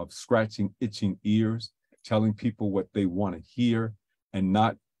of scratching itching ears, telling people what they want to hear and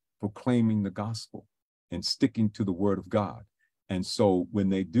not proclaiming the gospel and sticking to the word of God. And so when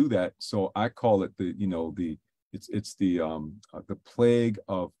they do that, so I call it the plague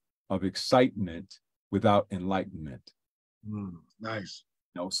of excitement without enlightenment. Nice.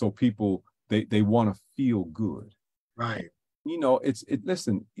 So people they want to feel good. Right.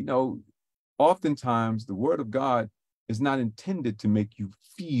 Listen, oftentimes the word of God is not intended to make you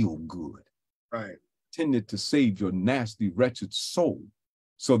feel good. Right. Intended to save your nasty, wretched soul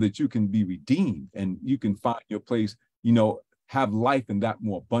so that you can be redeemed and you can find your place, have life and that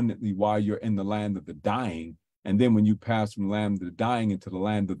more abundantly while you're in the land of the dying. And then when you pass from the land of the dying into the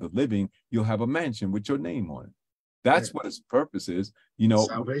land of the living, you'll have a mansion with your name on it. That's what its purpose is.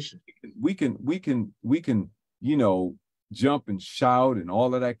 Salvation. We can, jump and shout and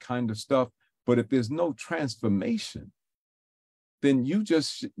all of that kind of stuff. But if there's no transformation, then you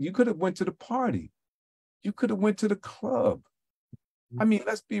could have went to the party. You could have went to the club. I mean,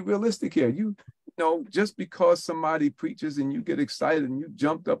 let's be realistic here. Just because somebody preaches and you get excited and you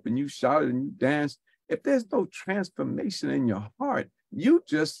jumped up and you shouted and you danced, if there's no transformation in your heart, you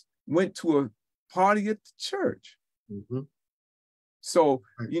just went to a party at the church. Mm-hmm. So,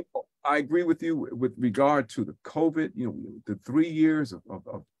 I agree with you with regard to the COVID, the 3 years of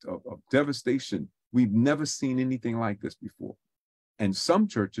devastation. We've never seen anything like this before. And some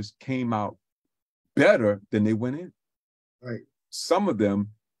churches came out better than they went in. Right. Some of them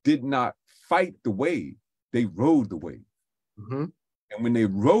did not fight the wave. They rode the wave. Mm-hmm. And when they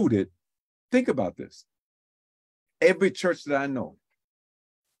rode it, think about this. Every church that I know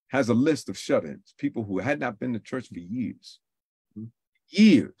has a list of shut-ins, people who had not been to church for years. Mm-hmm.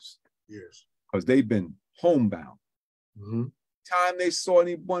 Years. Because they've been homebound. Mm-hmm. Time they saw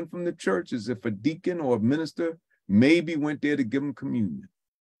anyone from the church is if a deacon or a minister maybe went there to give them communion.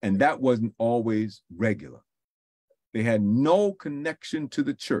 And that wasn't always regular. They had no connection to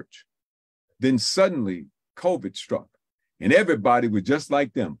the church. Then suddenly COVID struck and everybody was just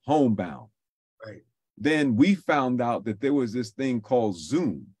like them, homebound. Right. Then we found out that there was this thing called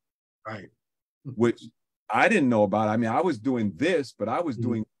Zoom. Right. Which I didn't know about. I mean, I was doing this, but I was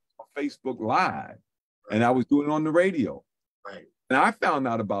doing Facebook Live and I was doing it on the radio. Right. And I found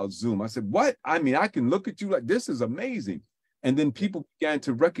out about Zoom. I said, what? I mean, I can look at you like this is amazing. And then people began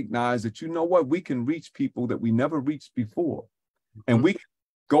to recognize that, we can reach people that we never reached before. And we can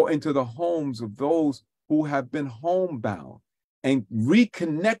go into the homes of those who have been homebound and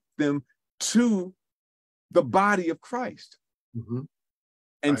reconnect them to the body of Christ. Mm-hmm.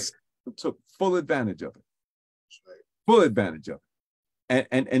 And took full advantage of it. Full advantage of it.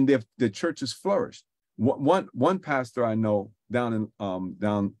 And the churches flourished. One pastor I know down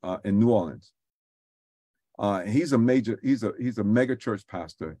in New Orleans, he's a mega church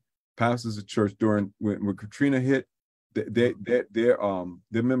pastor, pastors a church when Katrina hit. Their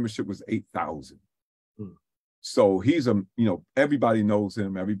membership was 8,000. So he's everybody knows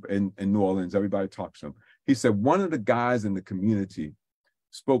him. In New Orleans, everybody talks to him. He said one of the guys in the community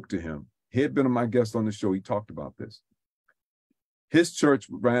spoke to him. He had been my guest on the show. He talked about this. His church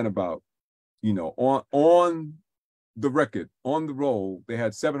ran about, on the record, on the roll, they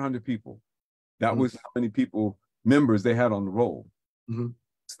had 700 people. That was how many members they had on the roll. Mm-hmm.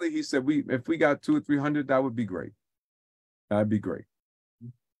 He said, if we got 200 or 300, that would be great. That'd be great.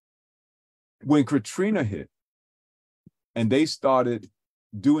 When Katrina hit and they started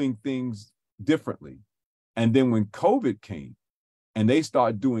doing things differently, and then when COVID came and they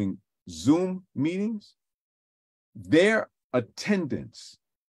started doing Zoom meetings, their attendance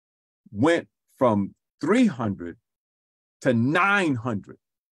went from 300 to 900.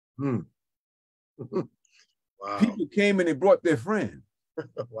 Wow. People came and they brought their friend.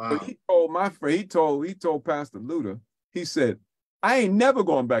 Wow. So he told my friend, he told Pastor Luda, he said, I ain't never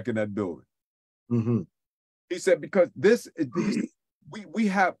going back in that building. Mm-hmm. He said, because it's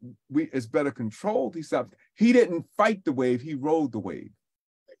better controlled. He said, he didn't fight the wave, he rode the wave.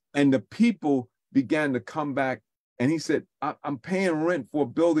 And the people began to come back. And he said, I'm paying rent for a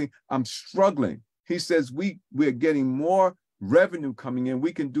building. I'm struggling. He says, we're getting more revenue coming in.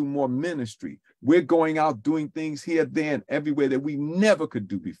 We can do more ministry. We're going out doing things here, there, and everywhere that we never could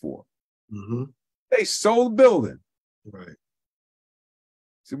do before. Mm-hmm. They sold the building. Right.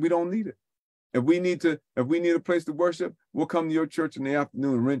 So we don't need it. If we need a place to worship, we'll come to your church in the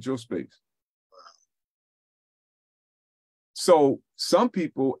afternoon and rent your space. Wow. So some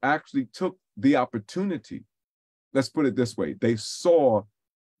people actually took the opportunity. Let's put it this way. They saw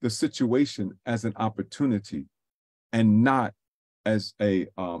the situation as an opportunity and not as a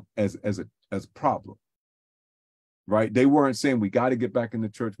problem, right? They weren't saying we got to get back in the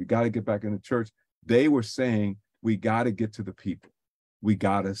church. We got to get back in the church. They were saying we got to get to the people. We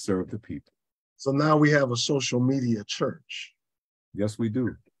got to serve the people. So now we have a social media church. Yes, we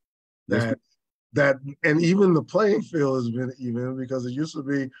do. That and even the playing field has been even, because it used to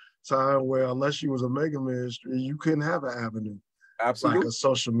be time where unless you was a mega ministry, you couldn't have an avenue. Absolutely. Like a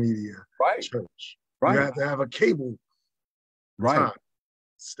social media church. Right. You had to have a cable time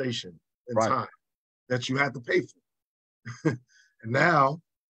station and time that you had to pay for. And now,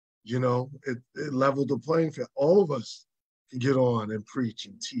 you know, it leveled the playing field. All of us can get on and preach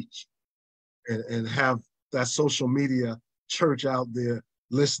and teach and have that social media church out there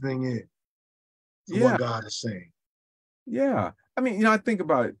listening in to what God is saying. Yeah. I mean, you know, I think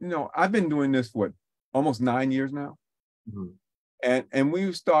about it. You know, I've been doing this for almost 9 years now. Mm-hmm. And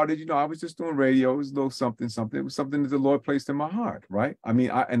we started, you know, I was just doing radio. It was a little something. It was something that the Lord placed in my heart, right? I mean,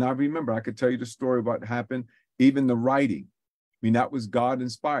 I remember, I could tell you the story of what happened, even the writing. I mean, that was God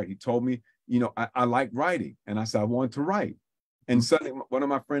inspired. He told me, you know, I like writing. And I said, I wanted to write. And suddenly one of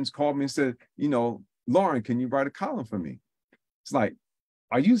my friends called me and said, you know, Lauren, can you write a column for me? It's like,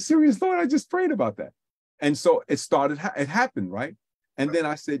 are you serious, Lord? I just prayed about that. And so it started, it happened, right? And then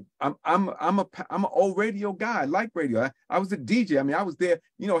I said, I'm an old radio guy. I like radio. I was a DJ. I mean, I was there,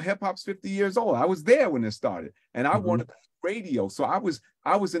 you know, hip hop's 50 years old. I was there when it started, and I wanted radio. So I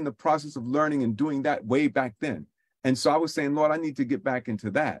was in the process of learning and doing that way back then. And so I was saying, Lord, I need to get back into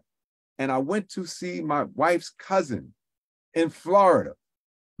that. And I went to see my wife's cousin in Florida.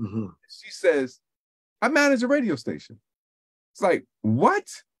 She says, I manage a radio station. It's like, what?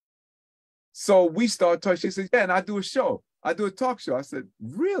 So we started talking. She said, yeah, and I do a show. I do a talk show. I said,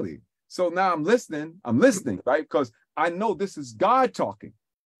 really? So now I'm listening, right? Because I know this is God talking.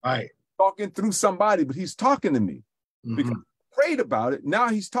 Right. Talking through somebody, but he's talking to me. Because I prayed about it. Now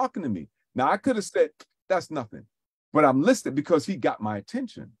he's talking to me. Now I could have said, that's nothing. But I'm listening because he got my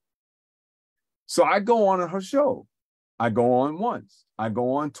attention. So I go on her show. I go on once. I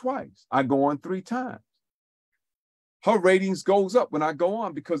go on twice. I go on 3 times. Her ratings goes up when I go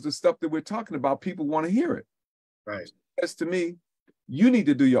on because the stuff that we're talking about, people want to hear it. Right. She says to me, you need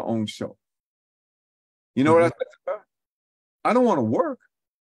to do your own show. You know what I said to her? I don't want to work.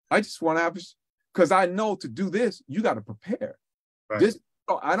 I just want to have, because I know to do this, you got to prepare. Right.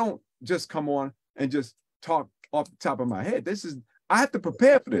 I don't just come on and just talk off the top of my head. I have to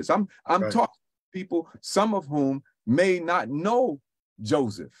prepare for this. I'm talking to people, some of whom may not know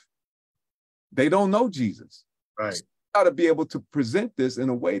Joseph. They don't know Jesus. Right. So I got to be able to present this in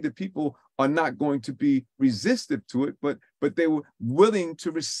a way that people are not going to be resistive to it, but they were willing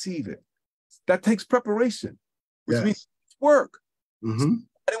to receive it. That takes preparation, which means work. So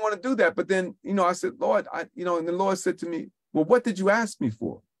I didn't want to do that, but then, you know, I said, Lord, and the Lord said to me, well, what did you ask me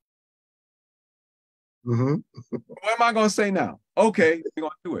for? What am I going to say now? Okay, you're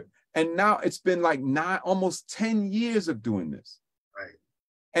going to do it. And now it's been like almost 10 years of doing this. Right.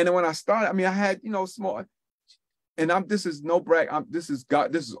 And then when I started, I mean, I had, you know, small, and this is no brag. This is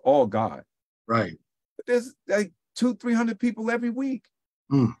God. This is all God. Right. But there's like 200-300 people every week.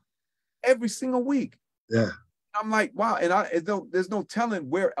 Every single week. Yeah. I'm like, wow. And there's no telling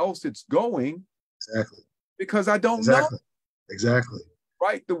where else it's going. Exactly. Because I don't know. Exactly.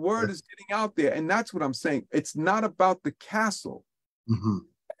 Right. The word is getting out there. And that's what I'm saying. It's not about the castle.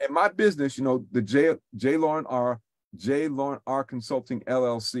 In my business, you know, the J. Lauren R Consulting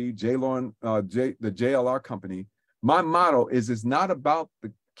LLC, the JLR company. My motto is, it's not about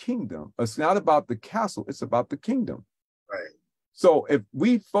the kingdom. It's not about the castle. It's about the kingdom. Right. So if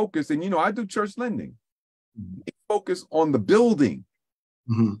we focus, and, you know, I do church lending. We focus on the building.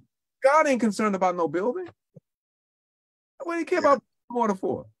 God ain't concerned about no building. What do he care about water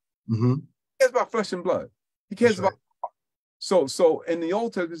for? He cares about flesh and blood. He cares about heart. So in the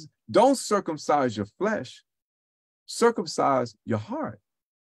Old Testament, don't circumcise your flesh, circumcise your heart.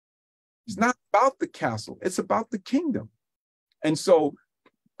 It's not about the castle, it's about the kingdom. And so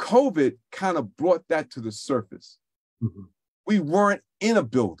COVID kind of brought that to the surface. We weren't in a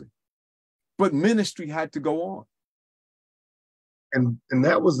building, but ministry had to go on. And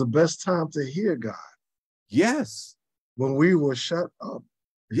that was the best time to hear God. Yes. When we were shut up.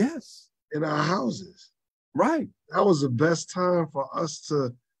 Yes. In our houses. Right. That was the best time for us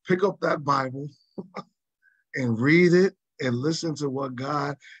to pick up that Bible and read it and listen to what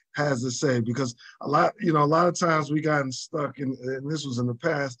God has to say. Because a lot of times we gotten stuck in, and this was in the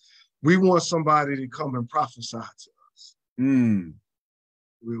past, we want somebody to come and prophesy to us.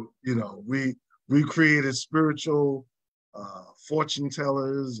 We created spiritual fortune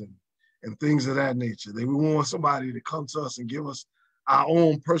tellers and things of that nature. We want somebody to come to us and give us our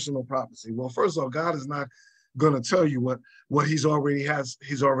own personal prophecy. Well, first of all, God is not going to tell you what he's already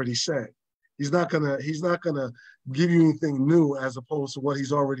said. He's not gonna give you anything new as opposed to what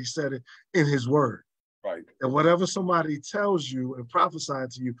he's already said in his word. Right. And whatever somebody tells you and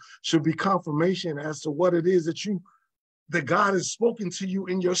prophesied to you should be confirmation as to what it is that God has spoken to you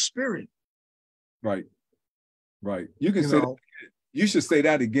in your spirit. Right. You can say you should say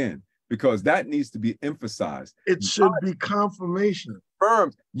that again, because that needs to be emphasized. It should be confirmation.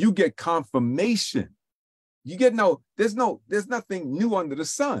 Confirmed. You get confirmation. You get there's nothing new under the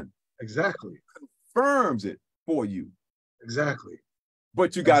sun. Exactly. It confirms it for you. Exactly.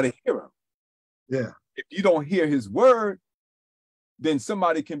 But you got to hear him. Yeah. If you don't hear his word, then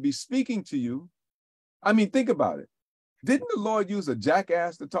somebody can be speaking to you. I mean, think about it. Didn't the Lord use a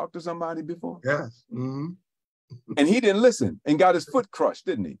jackass to talk to somebody before? Yes. Mm-hmm. And he didn't listen and got his foot crushed,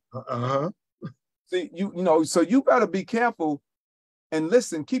 didn't he? Uh-huh. See, so you better be careful and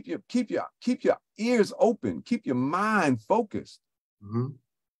listen. Keep your ears open. Keep your mind focused.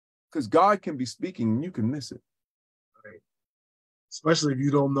 Because God can be speaking and you can miss it. Right. Especially if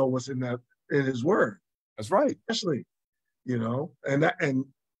you don't know what's in his word. That's right. Especially, and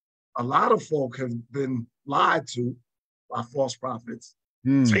a lot of folk have been lied to by false prophets,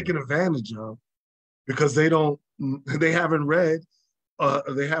 taken advantage of, because they haven't read,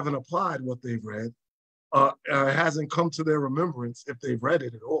 they haven't applied what they've read, it hasn't come to their remembrance if they've read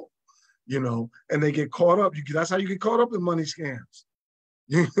it at all, and they get caught up. That's how you get caught up in money scams.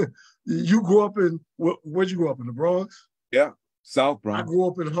 You grew up where'd you grow up, in the Bronx? Yeah, South Bronx. I grew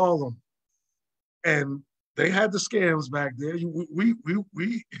up in Harlem, and they had the scams back there.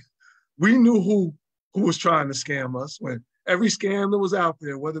 We knew who was trying to scam us. When every scam that was out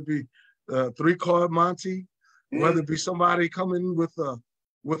there, whether it be 3-card Monty, whether it be somebody coming with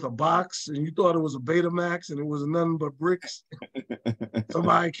a box and you thought it was a Betamax and it was nothing but bricks.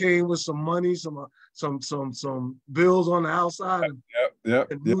 Somebody came with some money, some bills on the outside,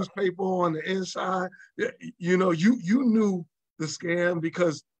 and newspaper on the inside. You knew the scam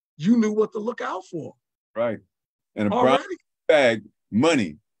because you knew what to look out for. Right. And a brown bag,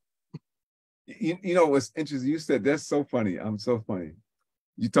 money. You know what's interesting? You said that's so funny. I'm so funny.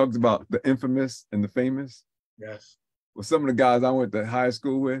 You talked about the infamous and the famous. Yes. Well, some of the guys I went to high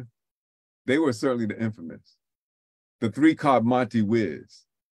school with, they were certainly the infamous. The 3-card Monty Whiz.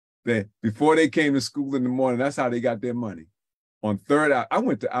 Before they came to school in the morning, that's how they got their money. On 3rd, I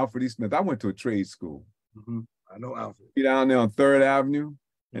went to Alfred E. Smith. I went to a trade school. I know Alfred. Down there on 3rd Avenue,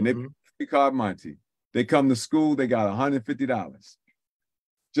 and they 3-card Monty. They come to school, they got $150.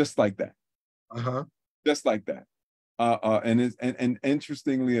 Just like that. Just like that. And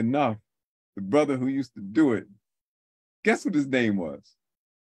interestingly enough, the brother who used to do it, guess what his name was?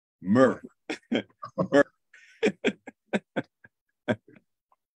 Murph. Murph.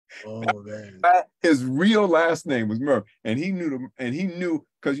 Oh man! His real last name was Murph, and he knew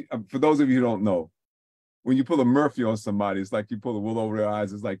because for those of you who don't know, when you pull a Murphy on somebody, it's like you pull a wool over their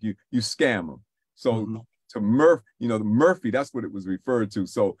eyes. It's like you scam them. So to Murph, the Murphy, that's what it was referred to.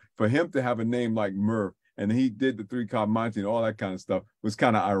 So for him to have a name like Murph, and he did the 3-card Monty and all that kind of stuff, was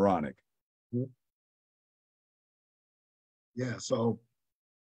kind of ironic. Yeah. So,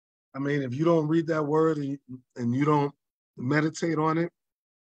 I mean, if you don't read that word and you don't meditate on it,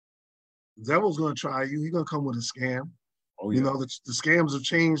 the devil's going to try you. He's going to come with a scam. Oh, yeah. The scams have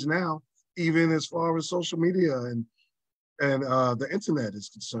changed now, even as far as social media and the internet is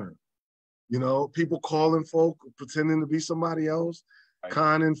concerned. People calling folk, pretending to be somebody else,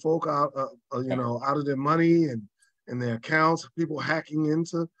 conning folk out, out of their money and their accounts. People hacking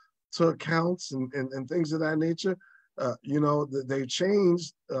into accounts and things of that nature. They've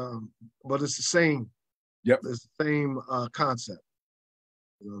changed, but it's the same. Yep, it's the same concept.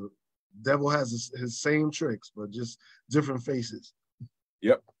 The devil has his same tricks, but just different faces.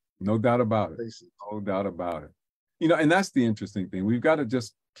 Yep, no doubt about it. No doubt about it. And that's the interesting thing. We've got to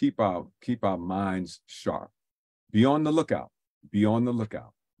just keep our minds sharp. Be on the lookout,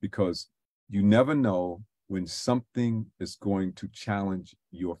 because you never know when something is going to challenge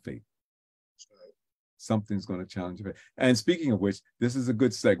your faith. Right. Something's going to challenge your faith. And speaking of which, this is a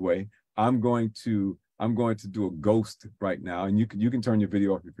good segue. I'm going to do a ghost right now, and you can turn your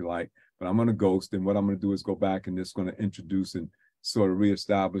video off if you like, but I'm going to ghost, and what I'm going to do is go back and just going to introduce and sort of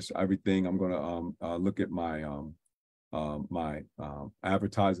reestablish everything. I'm going to look at my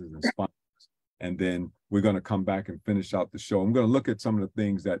advertisers and sponsors, and then we're going to come back and finish out the show. I'm going to look at some of the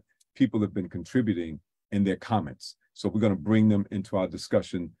things that people have been contributing in their comments. So we're going to bring them into our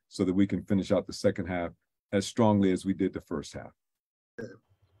discussion so that we can finish out the second half as strongly as we did the first half.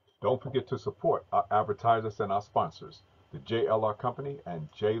 Don't forget to support our advertisers and our sponsors, the JLR Company and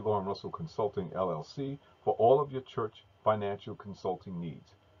J. Lauren Russell Consulting, LLC, for all of your church financial consulting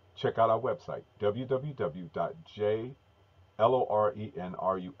needs. Check out our website,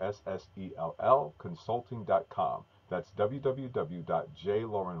 www.jlaurenrussell.consulting.com. That's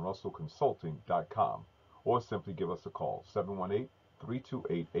www.jlaurenrussellconsulting.com. Or simply give us a call,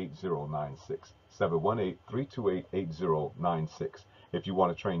 718-328-8096, 718-328-8096. If you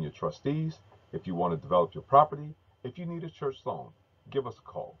want to train your trustees, if you want to develop your property, if you need a church loan, give us a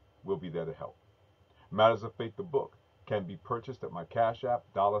call. We'll be there to help. Matters of Faith, the book, can be purchased at my Cash App,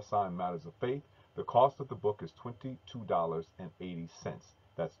 $Matters of Faith. The cost of the book is $22.80.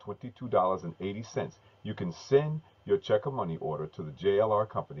 That's $22.80. You can send your check or money order to the JLR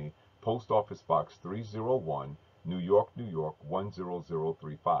Company, Post Office Box 301, New York, New York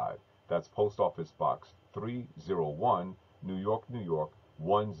 10035. That's Post Office Box 301, New York, New York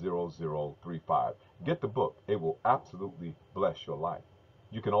 10035. Get the book. It will absolutely bless your life.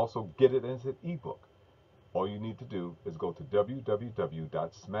 You can also get it as an ebook. All you need to do is go to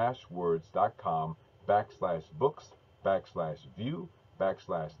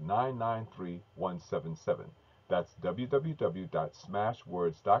www.smashwords.com/books/view/993177. That's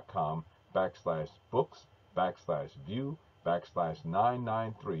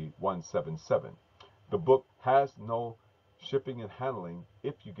www.smashwords.com/books/view/993177. The book has no shipping and handling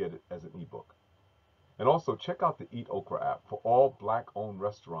if you get it as an ebook. And also check out the Eat Okra app for all black-owned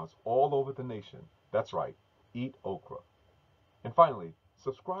restaurants all over the nation. That's right, Eat Okra. And finally,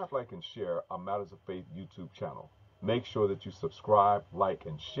 subscribe, like, and share our Matters of Faith YouTube channel. Make sure that you subscribe, like,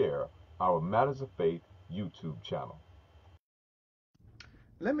 and share our Matters of Faith YouTube channel.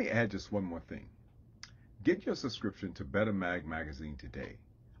 Let me add just one more thing. Get your subscription to Better Mag magazine today.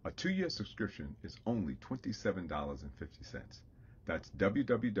 A 2-year subscription is only $27.50. That's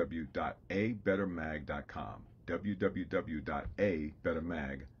www.abettermag.com.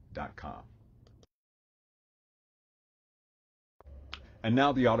 www.abettermag.com. And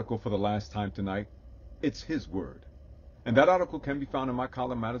now the article for the last time tonight. It's His Word. And that article can be found in my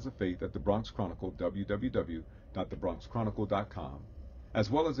column Matters of Faith at the Bronx Chronicle, www.thebronxchronicle.com,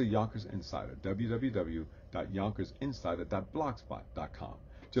 as well as the Yonkers Insider, www.yonkersinsider.blogspot.com.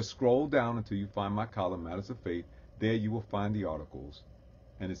 Just scroll down until you find my column Matters of Faith. There you will find the articles,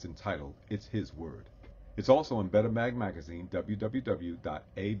 and it's entitled It's His Word. It's also in Better Mag magazine,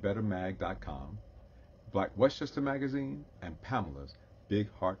 www.abettermag.com, Black Westchester magazine, and Pamela's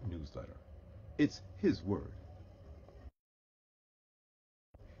Big Heart newsletter. It's His Word.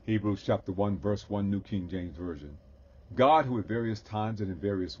 Hebrews chapter 1, verse 1, New King James Version. God, who at various times and in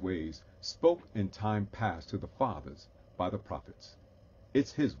various ways spoke in time past to the fathers by the prophets.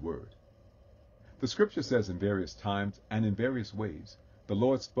 It's His Word. The scripture says in various times and in various ways, the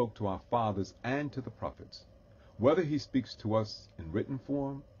Lord spoke to our fathers and to the prophets. Whether He speaks to us in written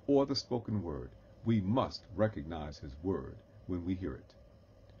form or the spoken word, we must recognize His word when we hear it.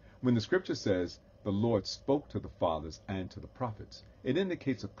 When the scripture says the Lord spoke to the fathers and to the prophets, it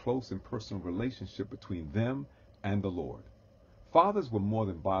indicates a close and personal relationship between them and the Lord. Fathers were more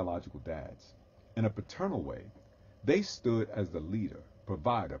than biological dads. In a paternal way, they stood as the leader,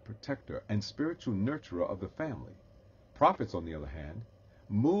 provider, protector, and spiritual nurturer of the family. Prophets, on the other hand,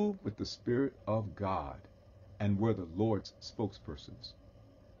 moved with the Spirit of God and were the Lord's spokespersons.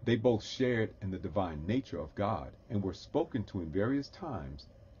 They both shared in the divine nature of God and were spoken to in various times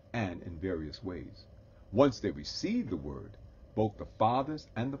and in various ways. Once they received the word, both the fathers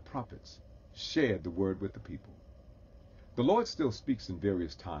and the prophets shared the word with the people. The Lord still speaks in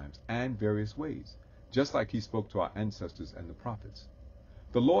various times and various ways, just like He spoke to our ancestors and the prophets.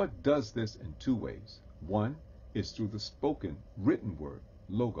 The Lord does this in 2 ways. One is through the spoken, written word,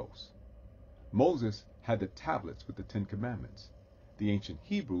 logos. Moses had the tablets with the 10 Commandments. The ancient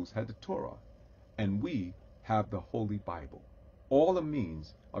Hebrews had the Torah, and we have the Holy Bible, all a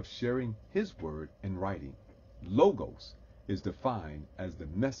means of sharing His word in writing. Logos is defined as the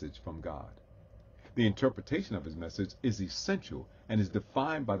message from God. The interpretation of His message is essential and is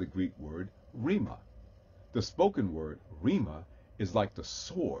defined by the Greek word rhema. The spoken word, rhema, is like the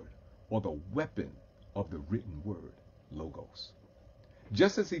sword or the weapon of the written word, logos.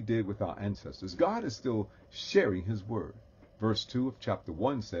 Just as He did with our ancestors, God is still sharing His word. Verse 2 of chapter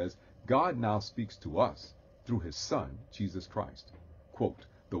 1 says, God now speaks to us through His Son, Jesus Christ. Quote,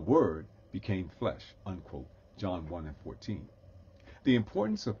 the Word became flesh, unquote, John 1:14. The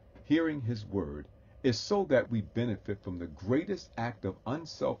importance of hearing His word is so that we benefit from the greatest act of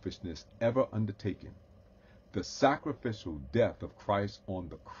unselfishness ever undertaken, the sacrificial death of Christ on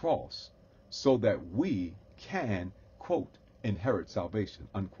the cross, so that we can, quote, inherit salvation,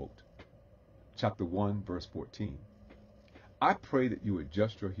 unquote. Chapter 1, verse 14. I pray that you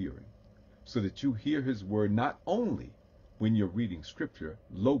adjust your hearing so that you hear his word not only when you're reading scripture,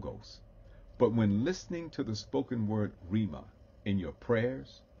 logos, but when listening to the spoken word, rhema, in your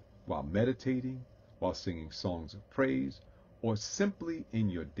prayers, while meditating, while singing songs of praise, or simply in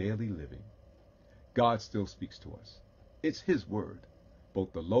your daily living. God still speaks to us. It's his word,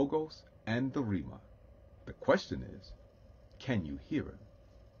 both the logos and the rhema. The question is, can you hear him?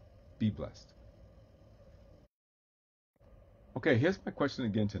 Be blessed. Okay, here's my question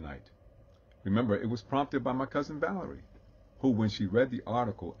again tonight. Remember, it was prompted by my cousin Valerie, who, when she read the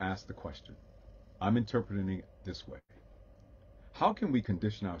article, asked the question. I'm interpreting it this way. How can we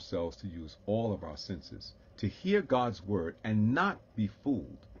condition ourselves to use all of our senses to hear God's word and not be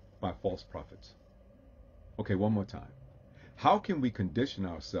fooled by false prophets? Okay, one more time. How can we condition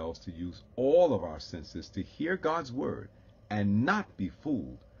ourselves to use all of our senses to hear God's word and not be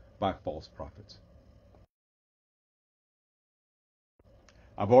fooled by false prophets?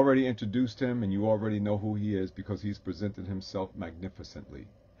 I've already introduced him, and you already know who he is because he's presented himself magnificently.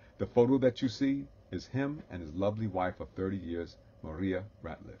 The photo that you see is him and his lovely wife of 30 years, Maria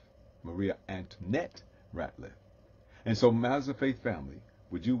Antoinette Ratliff. And so, Matters of Faith family,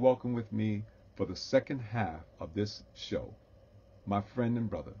 would you welcome with me for the second half of this show, my friend and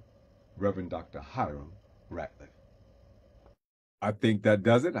brother, Reverend Dr. Hiram Ratliff. I think that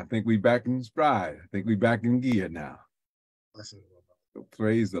does it. I think we back in stride. I think we back in gear now. So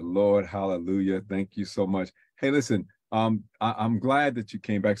praise the Lord. Hallelujah. Thank you so much. Hey, listen, I'm glad that you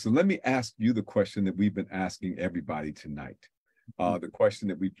came back. So let me ask you the question that we've been asking everybody tonight. The question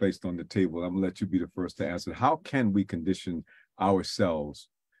that we placed on the table. I'm going to let you be the first to answer. How can we condition ourselves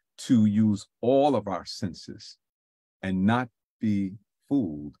to use all of our senses and not be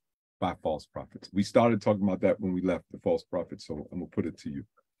fooled by false prophets? We started talking about that when we left the false prophets, so I'm going to put it to you.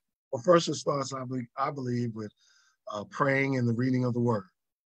 Well, first it starts, I believe, with praying and the reading of the word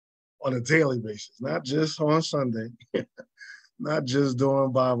on a daily basis, not just on Sunday, not just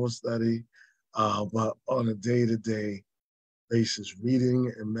doing Bible study, but on a day-to-day basis,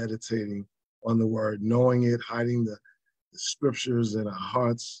 reading and meditating on the word, knowing it, hiding the scriptures in our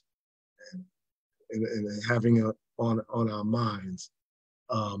hearts, and having it on our minds.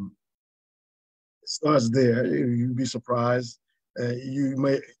 It starts there. You'd be surprised. You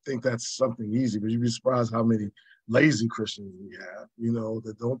may think that's something easy, but you'd be surprised how many lazy Christians we have,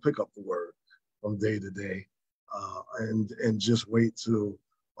 that don't pick up the word from day to day, and just wait till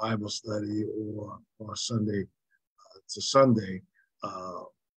Bible study or Sunday to Sunday, our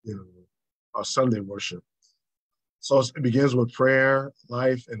Sunday worship. So it begins with prayer,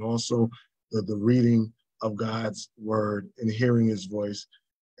 life, and also the reading of God's word and hearing his voice.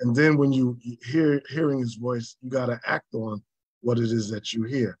 And then when you hearing his voice, you got to act on what it is that you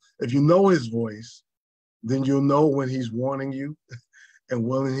hear. If you know his voice, then you'll know when he's warning you and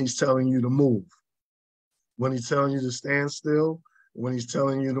when he's telling you to move. When he's telling you to stand still, when he's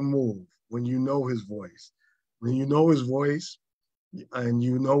telling you to move, when you know his voice. When you know his voice and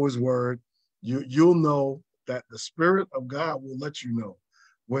you know his word, you'll know that the Spirit of God will let you know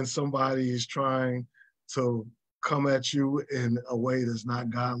when somebody is trying to come at you in a way that's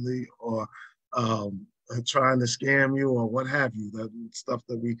not godly, or trying to scam you, or what have you, that stuff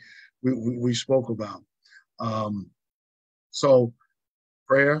that we spoke about. So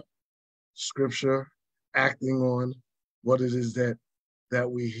prayer, scripture, acting on what it is that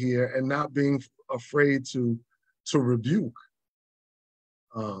we hear, and not being afraid to rebuke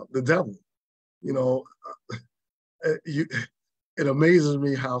the devil. It amazes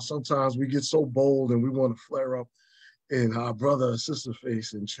me how sometimes we get so bold and we want to flare up in our brother or sister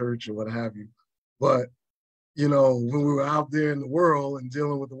face in church or what have you. But, when we were out there in the world and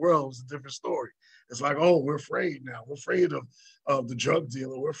dealing with the world, it was a different story. It's like, oh, we're afraid now. We're afraid of the drug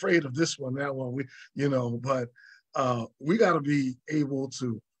dealer. We're afraid of this one, that one. But we got to be able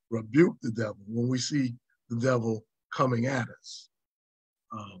to rebuke the devil when we see the devil coming at us.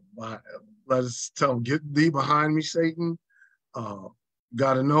 Let us tell him, get thee behind me, Satan.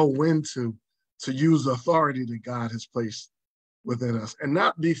 Got to know when to use the authority that God has placed within us, and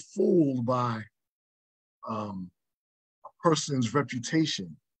not be fooled by a person's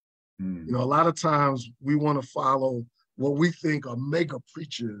reputation. A lot of times we want to follow what we think are mega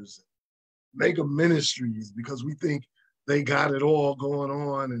preachers, mega ministries, because we think they got it all going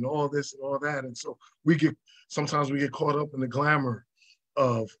on and all this and all that. And so sometimes we get caught up in the glamour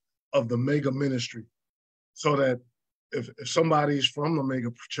of the mega ministry, so that if somebody's from the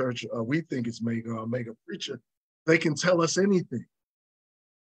mega church, we think it's mega, or mega preacher, they can tell us anything.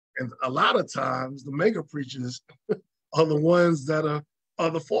 And a lot of times the mega preachers are the ones that are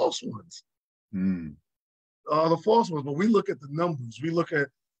the false ones. Are the false ones. But we look at the numbers. We look at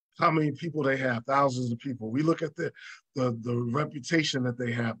how many people they have, thousands of people. We look at the reputation that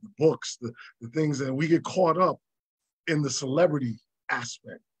they have, the books, the things, and we get caught up in the celebrity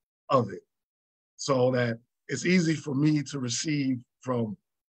aspect of it. So that it's easy for me to receive from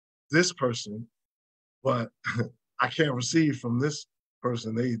this person, but I can't receive from this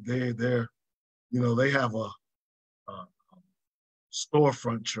person. They're they have a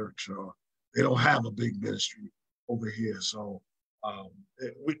storefront church, or they don't have a big ministry over here. So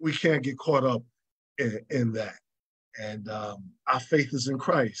we can't get caught up in that. And our faith is in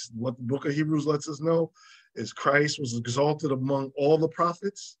Christ. What the book of Hebrews lets us know is Christ was exalted among all the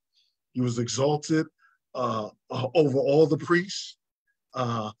prophets. He was exalted over all the priests.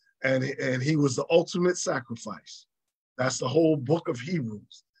 And he was the ultimate sacrifice. That's the whole book of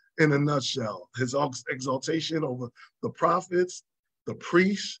Hebrews in a nutshell. His exaltation over the prophets, the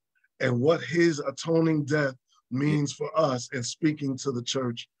priests, and what his atoning death means for us and speaking to the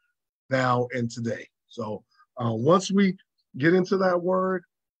church now and today. So once we get into that word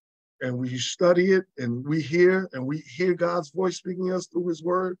and we study it and we hear God's voice speaking us through his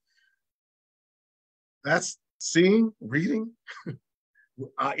word, that's seeing, reading.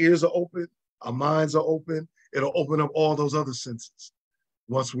 Our ears are open, our minds are open. It'll open up all those other senses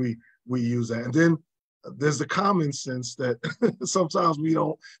once we use that. And then there's the common sense that sometimes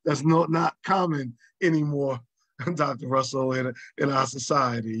that's not common anymore, Dr. Russell, in our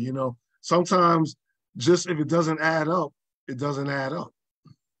society. Sometimes just if it doesn't add up, it doesn't add up.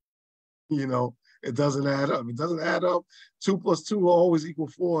 It doesn't add up. It doesn't add up. 2 + 2 will always equal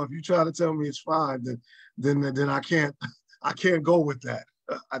 4. If you try to tell me it's 5, then I can't go with that.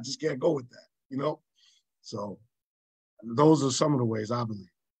 I just can't go with that, So those are some of the ways I believe.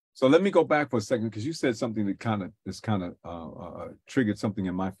 So let me go back for a second, because you said something that kind of triggered something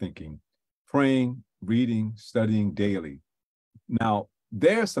in my thinking. Praying, reading, studying daily. Now,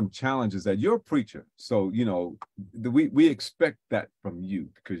 there are some challenges that you're a preacher. So, we expect that from you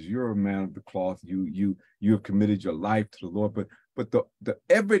because you're a man of the cloth. You have committed your life to the Lord. But the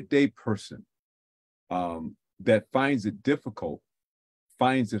everyday person that finds it difficult,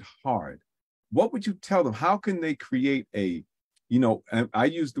 finds it hard, what would you tell them? How can they create and I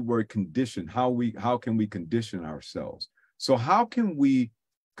use the word condition, how can we condition ourselves? So how can we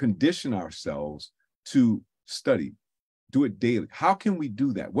condition ourselves to study, do it daily? How can we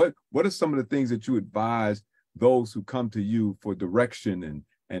do that? What are some of the things that you advise those who come to you for direction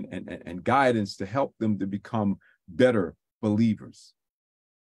and guidance to help them to become better believers?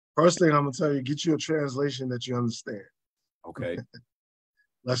 First thing I'm gonna tell you, get you a translation that you understand. Okay.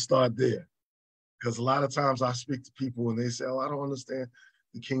 Let's start there. Because a lot of times I speak to people and they say, "Oh, I don't understand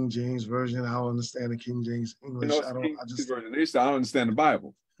the King James Version. I don't understand the King James English. They say, I don't understand the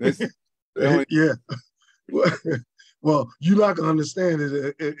Bible." Yeah. Well, you're not gonna understand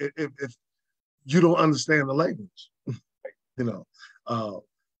it if you don't understand the language.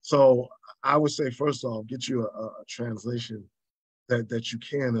 So I would say, first off, get you a translation that you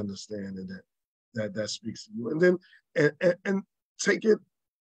can understand and that speaks to you, and then and take it.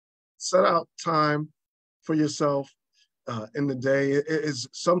 Set out time for yourself in the day. It is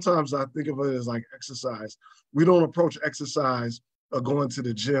sometimes I think of it as like exercise. We don't approach exercise or going to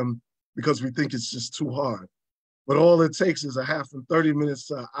the gym because we think it's just too hard. But all it takes is a half and 30 minutes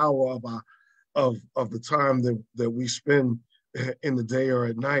to an hour of the time that we spend in the day or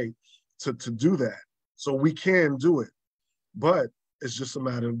at night to do that. So we can do it, but it's just a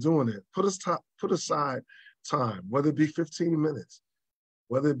matter of doing it. Put aside time, whether it be 15 minutes,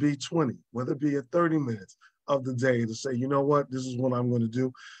 whether it be 20, whether it be 30 minutes of the day to say, you know what, this is what I'm going to do.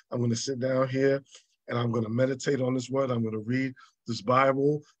 I'm going to sit down here and I'm going to meditate on this word. I'm going to read this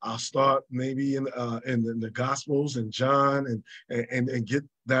Bible. I'll start maybe in the Gospels and John and get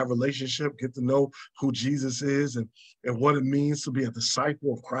that relationship, get to know who Jesus is and what it means to be a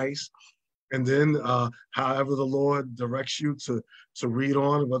disciple of Christ. And then however the Lord directs you to read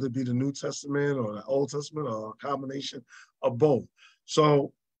on, whether it be the New Testament or the Old Testament or a combination of both.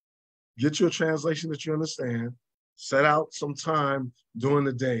 So get your translation that you understand, set out some time during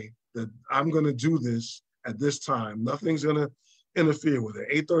the day that I'm going to do this at this time. Nothing's going to interfere with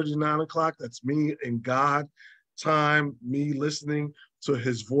it. 8:30, 9 o'clock, that's me and God time, me listening to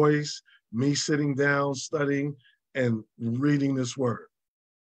his voice, me sitting down, studying and reading this word.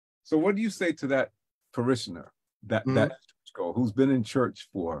 So what do you say to that parishioner, that churchgoer who's been in church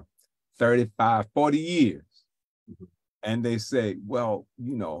for 35, 40 years? Mm-hmm. And they say, well,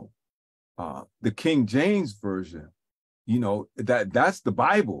 the King James Version, that's the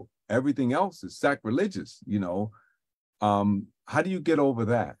Bible. Everything else is sacrilegious, how do you get over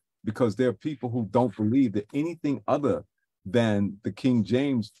that? Because there are people who don't believe that anything other than the King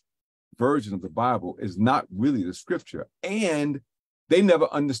James version of the Bible is not really the scripture. And they never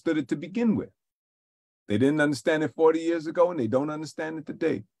understood it to begin with. They didn't understand it 40 years ago, and they don't understand it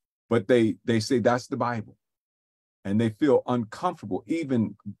today. But they say that's the Bible. And they feel uncomfortable.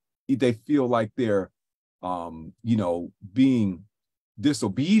 Even they feel like they're, being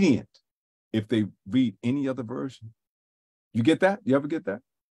disobedient if they read any other version. You get that? You ever get that?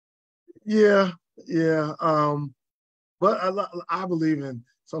 Yeah. But I believe in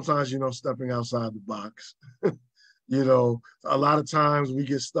sometimes, stepping outside the box. A lot of times we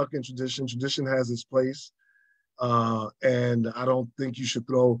get stuck in tradition. Tradition has its place. And I don't think you should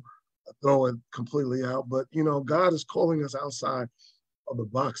throw it completely out. But, God is calling us outside of the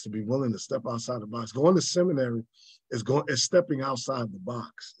box, to be willing to step outside the box. Going to seminary is stepping outside the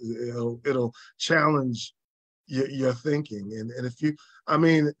box. It'll challenge your thinking. And if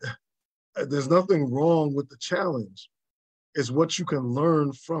there's nothing wrong with the challenge. It's what you can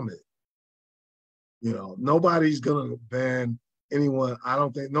learn from it. Nobody's going to ban anyone. I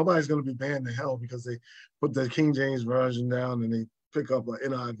don't think nobody's going to be banned to hell because they put the King James version down and they pick up an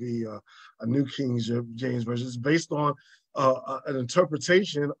NIV, a New King James version. It's based on an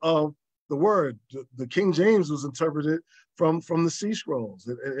interpretation of the word. The King James was interpreted from the Sea Scrolls.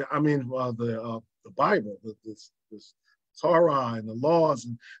 The Bible, this Torah and the laws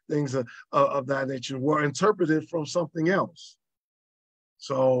and things of that nature were interpreted from something else.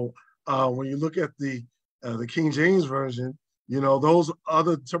 So when you look at the King James version, those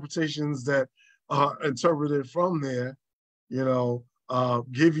other interpretations that are interpreted from there,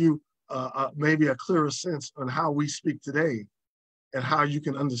 give you maybe a clearer sense on how we speak today and how you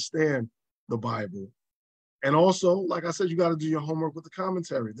can understand the Bible. And also, like I said, you got to do your homework with the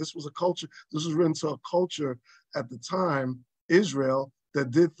commentary. This was a culture, this was written to a culture at the time, Israel,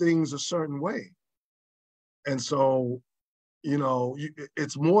 that did things a certain way. And so,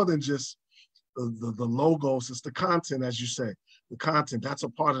 it's more than just the logos, it's the content, as you say. The content, that's a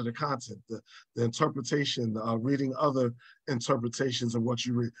part of the content, the interpretation, reading other interpretations of what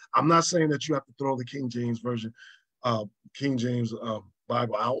you read. I'm not saying that you have to throw the King James version, King James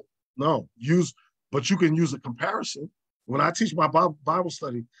Bible out. No, but you can use a comparison. When I teach my Bible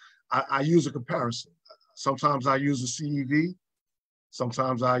study, I use a comparison. Sometimes I use the CEV,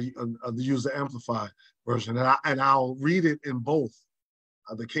 sometimes I use the Amplified version, and I'll read it in both,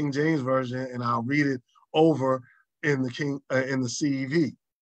 the King James version, and I'll read it over in the CEV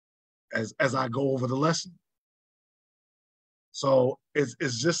as I go over the lesson. So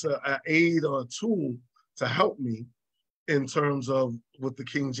it's just an aid or a tool to help me in terms of with the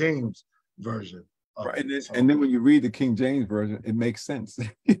King James version. Right. And then when you read the King James version, it makes sense.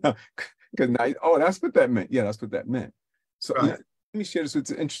 Because now, that's what that meant. Yeah, that's what that meant. So right. Let me share this.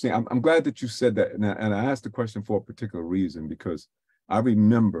 It's interesting. I'm glad that you said that. And I asked the question for a particular reason, because I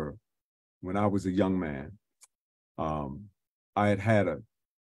remember when I was a young man, I had a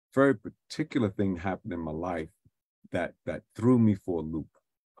very particular thing happen in my life that threw me for a loop.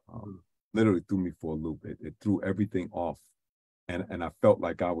 Literally threw me for a loop. It threw everything off. And I felt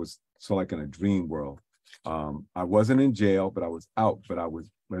like I was like in a dream world. I wasn't in jail, but I was out, but I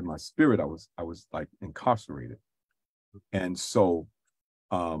was in my spirit, I was like incarcerated. And so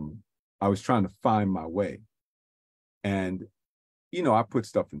I was trying to find my way. And I put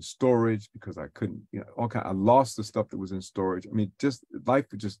stuff in storage because I couldn't, I lost the stuff that was in storage. I mean, just life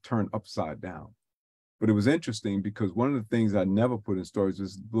would just turn upside down. But it was interesting because one of the things I never put in storage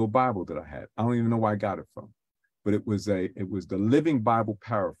was the little Bible that I had. I don't even know where I got it from, but it was the Living Bible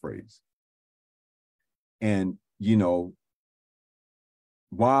Paraphrase. And,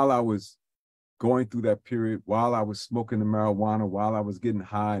 while I was going through that period, while I was smoking the marijuana, while I was getting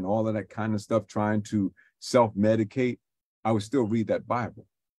high and all of that kind of stuff, trying to self-medicate, I would still read that Bible.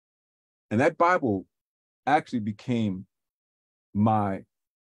 And that Bible actually became my,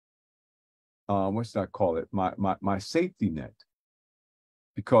 what should I call it? My safety net,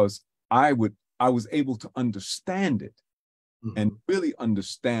 because I was able to understand it and really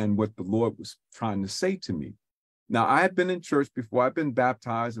understand what the Lord was trying to say to me. Now, I had been in church before, I've been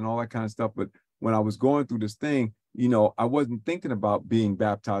baptized and all that kind of stuff, but when I was going through this thing, I wasn't thinking about being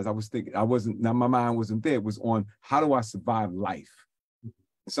baptized. My mind wasn't there. It was on, how do I survive life?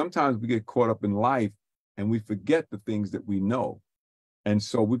 Sometimes we get caught up in life and we forget the things that we know. And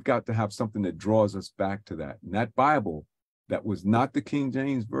so we've got to have something that draws us back to that. And that Bible that was not the King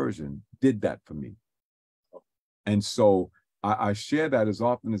James Version did that for me. And so I share that as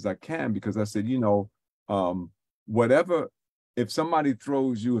often as I can, because I said, whatever, if somebody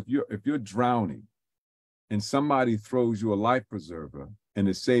throws you, if you're drowning and somebody throws you a life preserver and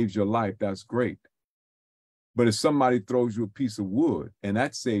it saves your life, that's great. But if somebody throws you a piece of wood and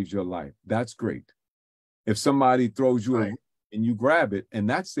that saves your life, that's great. If somebody throws you a and you grab it and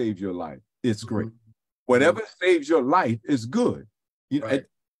that saves your life, it's great. Whatever saves your life is good. You know, it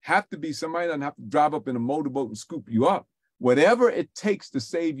have to be somebody doesn't have to drive up in a motorboat and scoop you up. Whatever it takes to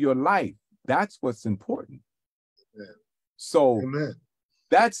save your life, that's what's important. Amen. So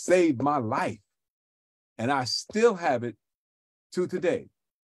that saved my life. And I still have it to today.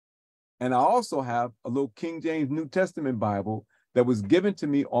 And I also have a little King James New Testament Bible that was given to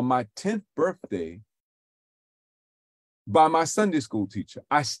me on my 10th birthday by my Sunday school teacher.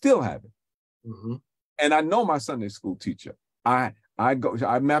 I still have it. And I know my Sunday school teacher. Matter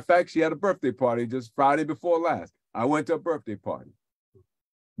of fact, she had a birthday party just Friday before last. I went to a birthday party.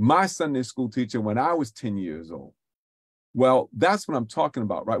 My Sunday school teacher when I was 10 years old. Well, that's what I'm talking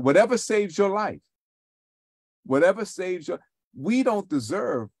about, right? Whatever saves your life, whatever saves your, we don't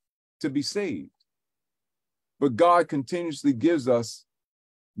deserve to be saved. But God continuously gives us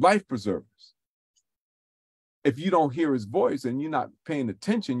life preservers. If you don't hear his voice and you're not paying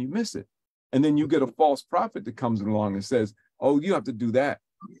attention, you miss it. And then you get a false prophet that comes along and says, oh, you have to do that.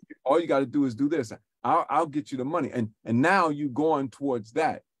 All you got to do is do this. I'll get you the money. And now you're going towards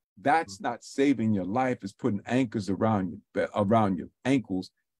that. That's not saving your life. It's putting anchors around your ankles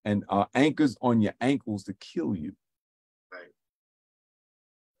and anchors on your ankles to kill you.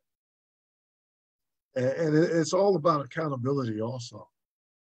 And it's all about accountability also.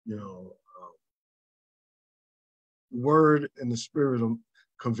 You know, word and the spirit will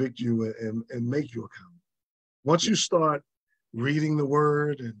convict you and make you accountable. Once you start reading the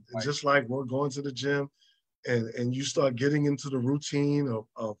word and just like we're going to the gym and you start getting into the routine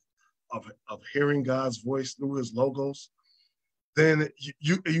of hearing God's voice through his logos, then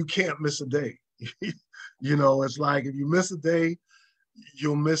you can't miss a day. You know, it's like if you miss a day,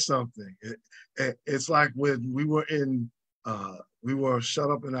 you'll miss something. It's like when we were shut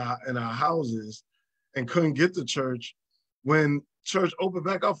up in our houses and couldn't get to church. When church opened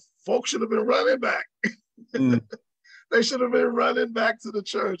back up, folks should have been running back. They should have been running back to the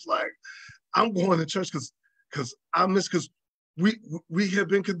church. Like, I'm going to church because we have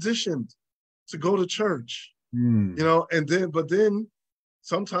been conditioned to go to church. You know, but then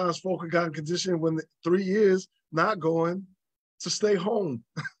sometimes folk have gotten conditioned when 3 years not going to stay home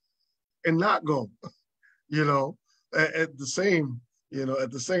and not go, you know, at the same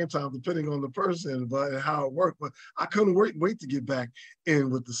time, depending on the person, but how it worked. But I couldn't wait to get back in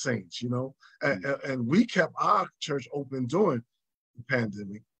with the saints, you know, and we kept our church open during the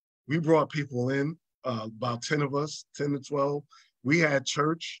pandemic. We brought people in, about 10 of us, 10 to 12. We had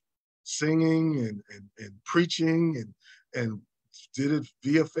church singing and preaching and did it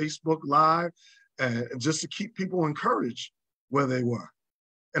via Facebook Live, and just to keep people encouraged where they were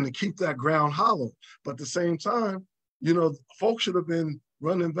and to keep that ground hollow. But at the same time, you know, folks should have been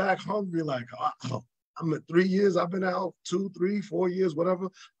running back hungry, like, oh, I'm at 3 years, I've been out 2, 3, 4 years, whatever.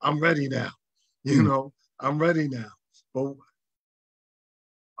 I'm ready now. You know, I'm ready now. But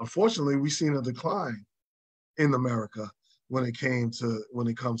unfortunately, we've seen a decline in America when it comes to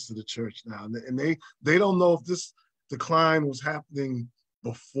the church now. And they don't know if this decline was happening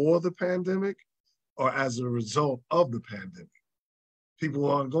before the pandemic or as a result of the pandemic.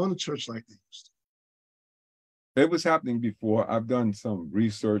 People aren't going to church like they used to. It was happening before. I've done some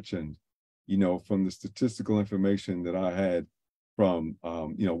research and, you know, from the statistical information that I had from,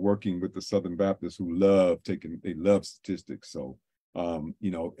 you know, working with the Southern Baptists who they love statistics. So,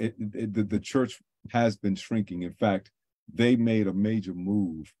 you know, the church has been shrinking. In fact, they made a major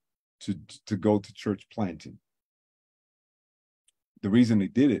move to go to church planting. The reason they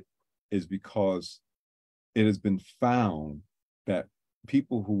did it is because it has been found that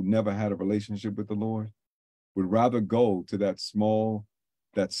people who never had a relationship with the Lord would rather go to that small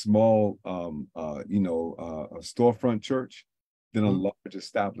storefront church than a large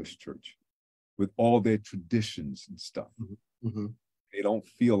established church with all their traditions and stuff. They don't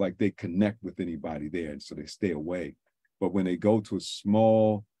feel like they connect with anybody there, and so they stay away. But when they go to a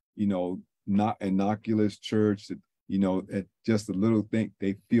small, you know, not innocuous church that, you know, at just a little thing,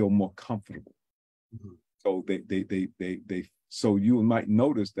 they feel more comfortable. So so you might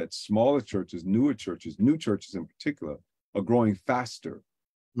notice that smaller churches, new churches in particular, are growing faster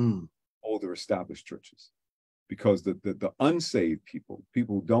than older established churches, because the unsaved people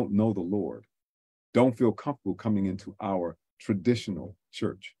who don't know the Lord, don't feel comfortable coming into our traditional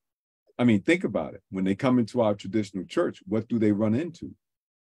church. I mean, think about it. When they come into our traditional church, what do they run into?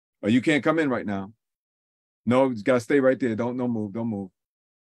 Oh, you can't come in right now. No, you got to stay right there. Don't move.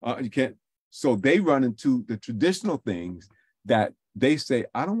 You can't. So they run into the traditional things that they say,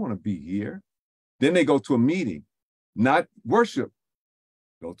 I don't want to be here. Then they go to a meeting, not worship,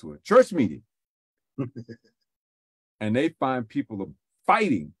 go to a church meeting. And they find people are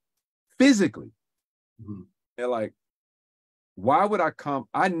fighting physically. Mm-hmm. They're like, why would I come?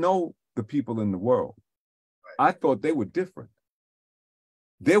 I know the people in the world. Right. I thought they were different.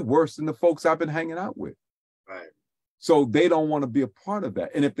 They're worse than the folks I've been hanging out with. Right. So they don't want to be a part of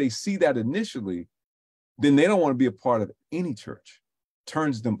that. And if they see that initially, then they don't want to be a part of any church.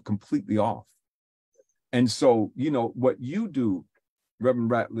 Turns them completely off. And so, you know, what you do, Reverend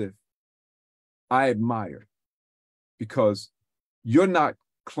Ratliff, I admire, because you're not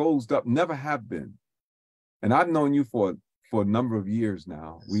closed up, never have been. And I've known you for a number of years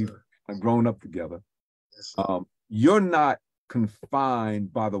now. Yes, we've grown up together. Yes, you're not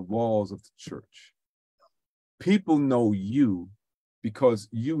confined by the walls of the church. People know you because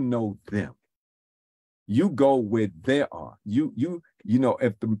you know them. You go where they are. You know,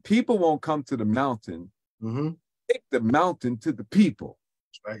 if the people won't come to the mountain, mm-hmm. take the mountain to the people.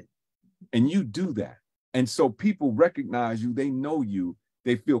 That's right. And you do that. And so people recognize you, they know you,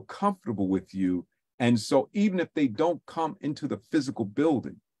 they feel comfortable with you. And so even if they don't come into the physical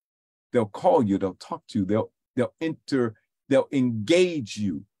building, they'll call you, they'll talk to you, they'll engage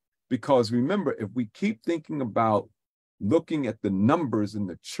you. Because remember, if we keep thinking about looking at the numbers in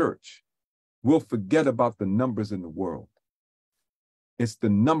the church, we'll forget about the numbers in the world. It's the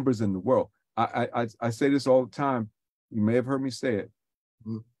numbers in the world. I say this all the time. You may have heard me say it.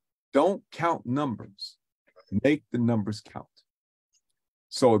 Mm-hmm. Don't count numbers. Make the numbers count.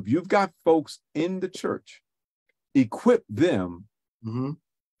 So if you've got folks in the church, equip them, mm-hmm.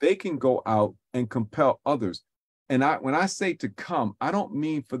 they can go out and compel others. And when I say to come, I don't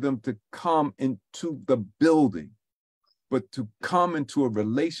mean for them to come into the building, but to come into a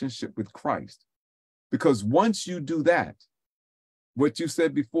relationship with Christ. Because once you do that, what you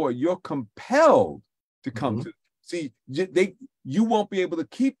said before, you're compelled to come mm-hmm. to. See, you won't be able to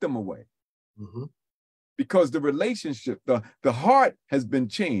keep them away. Mm-hmm. Because the relationship, the heart has been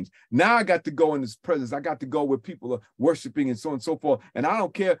changed. Now I got to go in his presence. I got to go where people are worshiping and so on and so forth. And I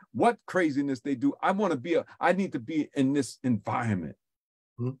don't care what craziness they do. I need to be in this environment.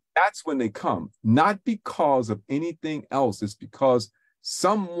 Mm-hmm. That's when they come. Not because of anything else. It's because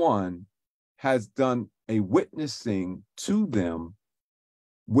someone has done a witnessing to them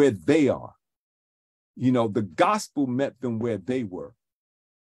where they are. You know, the gospel met them where they were.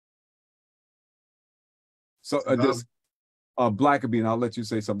 So this Blackaby, and I'll let you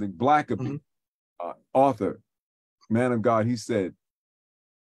say something. Blackaby, mm-hmm. Author, man of God, he said,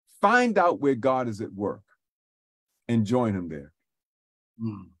 find out where God is at work and join him there.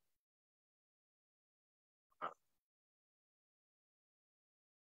 Mm.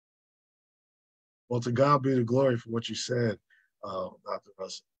 Well, to God be the glory for what you said, Dr.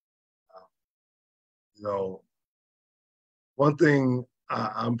 Russell. You know, one thing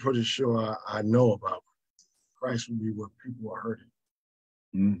I'm pretty sure I know about Christ will be where people are hurting.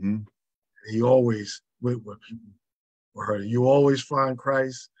 Mm-hmm. He always went where people were hurting. You always find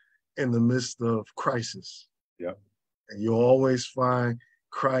Christ in the midst of crisis. Yeah. And you always find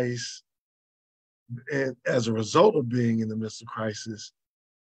Christ, and as a result of being in the midst of crisis,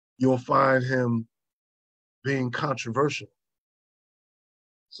 you'll find him being controversial.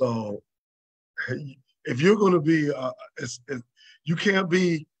 So if you're going to be, you can't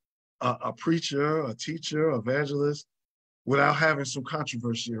be a preacher, a teacher, evangelist, without having some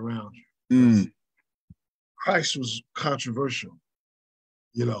controversy around you. Mm. Christ was controversial.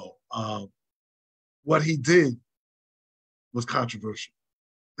 You know, what he did was controversial.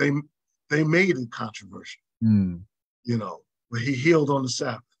 They made it controversial. Mm. You know, but he healed on the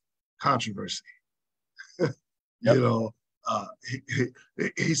Sabbath, controversy. Yep. You know,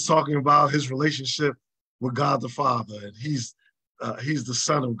 he's talking about his relationship with God the Father, and he's the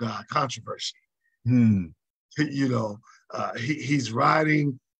Son of God, controversy. Hmm. You know, he's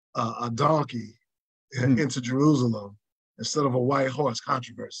riding a donkey into Jerusalem instead of a white horse,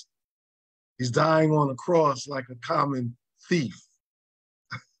 controversy. He's dying on a cross like a common thief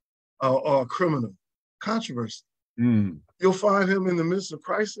or a criminal, controversy. Hmm. You'll find him in the midst of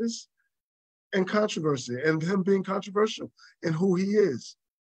crisis and controversy, and him being controversial in who he is.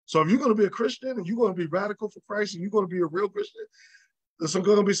 So if you're going to be a Christian and you're going to be radical for Christ and you're going to be a real Christian, there's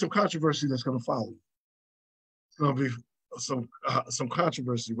going to be some controversy that's going to follow you. It's going to be some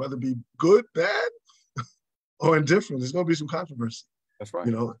controversy, whether it be good, bad, or indifferent. There's going to be some controversy. That's right.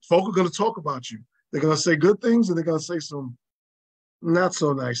 You know, folk are going to talk about you. They're going to say good things and they're going to say some not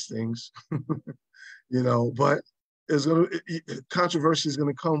so nice things. You know, but controversy is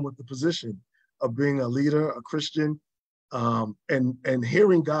going to come with the position of being a leader, a Christian, and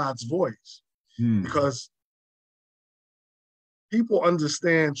hearing God's voice, because people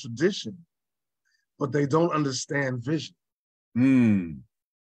understand tradition, but they don't understand vision.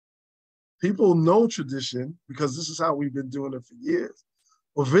 People know tradition because this is how we've been doing it for years.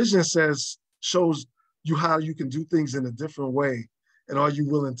 But vision shows you how you can do things in a different way, and are you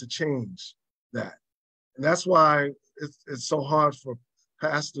willing to change that? And that's why it's so hard for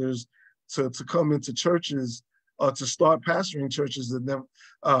pastors to come into churches or to start pastoring churches that never,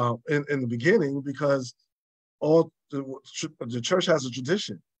 in the beginning, because the church has a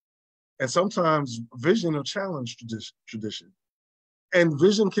tradition. And sometimes vision will challenge tradition. And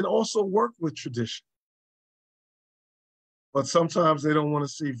vision can also work with tradition. But sometimes they don't want to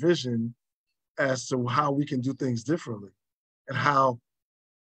see vision as to how we can do things differently, and how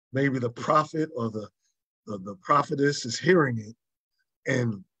maybe the prophet or the prophetess is hearing it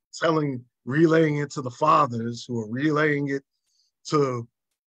and relaying it to the fathers, who are relaying it to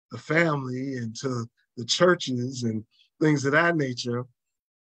the family and to the churches and things of that nature,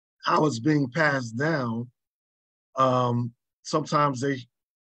 how it's being passed down. Sometimes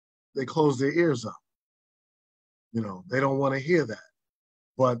they close their ears up. They don't want to hear that.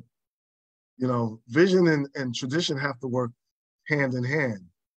 But, vision and tradition have to work hand in hand.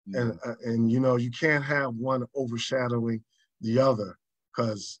 And you can't have one overshadowing the other,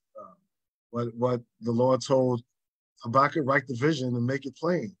 because what the Lord told Habakkuk, write the vision and make it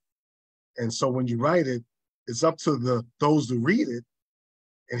plain. And so when you write it, it's up to those who read it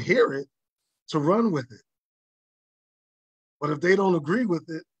and hear it to run with it. But if they don't agree with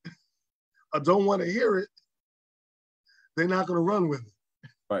it or don't want to hear it, they're not going to run with it.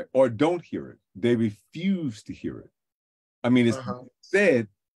 Right. Or don't hear it. They refuse to hear it. I mean, it's said,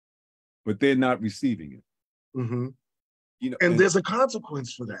 but they're not receiving it. And there's a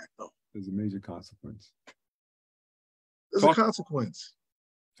consequence for that, though. There's a major consequence. There's a consequence.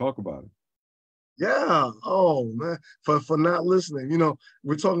 Talk about it. Yeah. Oh, man. For not listening.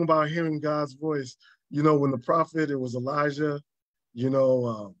 We're talking about hearing God's voice. When the prophet, it was Elijah,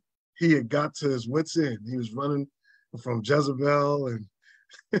 he had got to his wits' end. He was running from Jezebel and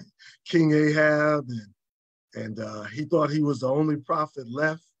King Ahab, and he thought he was the only prophet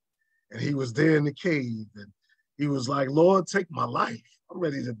left, and he was there in the cave, and he was like, Lord, take my life. I'm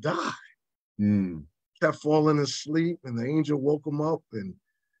ready to die. Kept falling asleep, and the angel woke him up and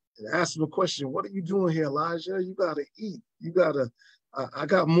asked him a question. What are you doing here, Elijah? You got to eat. I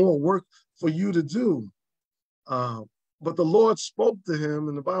got more work for you to do. But the Lord spoke to him,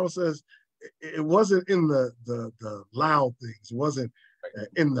 and the Bible says it wasn't in the loud things. It wasn't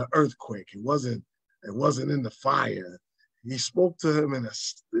in the earthquake. It wasn't in the fire. He spoke to him in a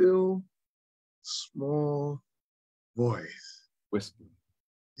still, small voice. Whisper.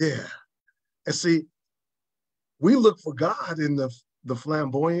 Yeah. And see, we look for God in the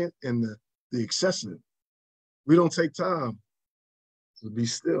flamboyant and the excessive. We don't take time to be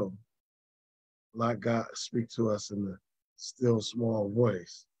still, let God speak to us in the still, small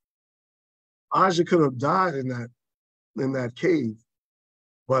voice. Isaac could have died in that cave,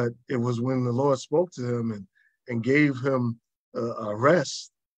 but it was when the Lord spoke to him and gave him a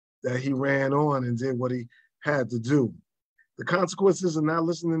rest that he ran on and did what he had to do. The consequences of not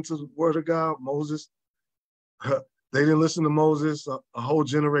listening to the word of God, Moses, they didn't listen to Moses. A whole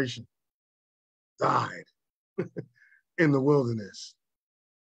generation died in the wilderness.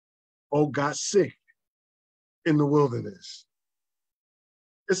 Got sick in the wilderness.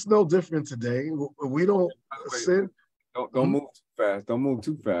 It's no different today. We don't sin. Don't move too fast. Don't move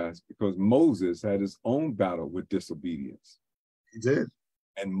too fast, because Moses had his own battle with disobedience. He did.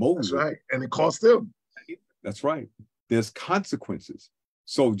 And Moses. That's right. And it cost him. That's right. There's consequences.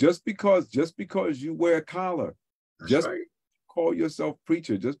 So just because you wear a collar, just right. Call yourself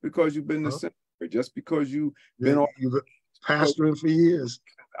preacher, just because you've been the seminary, just because you've been pastoring for years.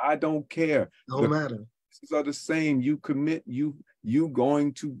 I don't care. Don't matter. These are the same. You commit, you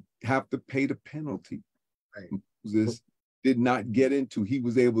going to have to pay the penalty. Right. Moses did not get into. He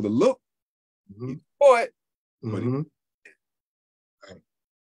was able to look. He saw it, but right.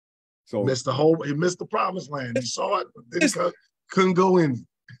 So he missed the promised land. He saw it, but then couldn't go in.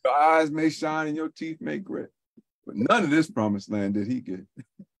 Your eyes may shine and your teeth may grit, but none of this promised land did he get.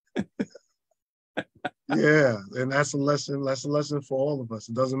 Yeah, and that's a lesson. That's a lesson for all of us.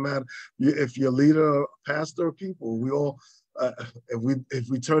 It doesn't matter if you're a leader, pastor, or people. We all, if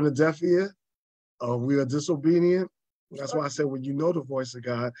we turn a deaf ear, we are disobedient. That's why I said when you know the voice of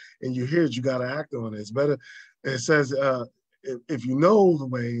God and you hear it, you got to act on it. It's better. It says if you know the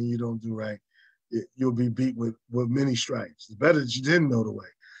way and you don't do right, you'll be beat with many stripes. It's better that you didn't know the way.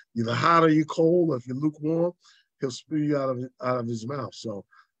 Either hot or you cold, or if you're lukewarm, he'll spew you out of his mouth. So,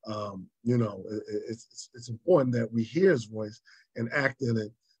 you know, it's important that we hear his voice and act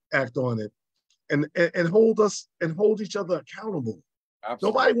on it, and hold each other accountable. Absolutely.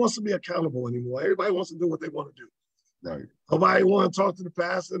 Nobody wants to be accountable anymore. Everybody wants to do what they want to do. Right. Nobody want to talk to the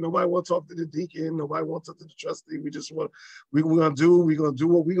pastor. Nobody want to talk to the deacon. Nobody wants to talk to the trustee. We just want, we're gonna do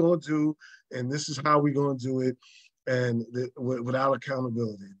what we're gonna do, and this is how we're gonna do it, and without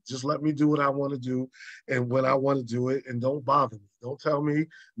accountability. Just let me do what I want to do, and when I want to do it, and don't bother me. Don't tell me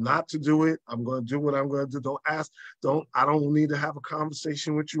not to do it. I'm gonna do what I'm gonna do. Don't ask. I don't need to have a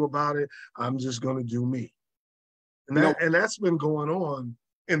conversation with you about it. I'm just gonna do me. And that's been going on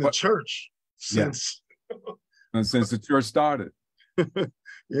in the church since. Yeah. And since the church started.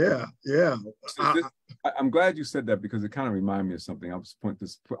 Yeah. I'm glad you said that, because it kind of reminded me of something. I'm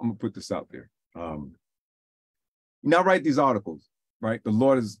gonna put this out there. Now I write these articles, right? The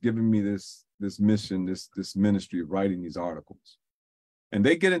Lord has given me this mission, this ministry of writing these articles. And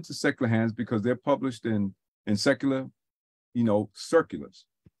they get into secular hands because they're published in secular, circulars.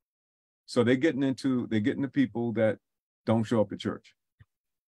 So they're getting into people that don't show up at church.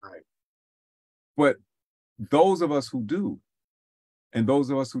 Right. But those of us who do, and those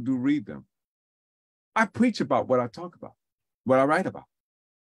of us who do read them, I preach about what I talk about, what I write about.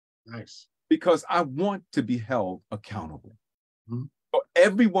 Nice. Because I want to be held accountable. Mm-hmm. For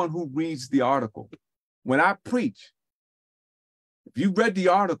everyone who reads the article, when I preach, if you read the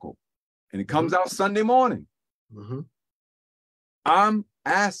article and it comes out Sunday morning, I'm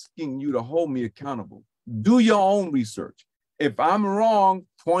asking you to hold me accountable. Do your own research. If I'm wrong,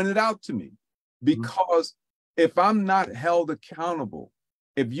 point it out to me. Because if I'm not held accountable,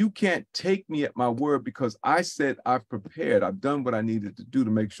 if you can't take me at my word, because I said I've prepared, I've done what I needed to do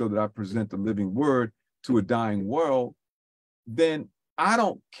to make sure that I present the living word to a dying world, then I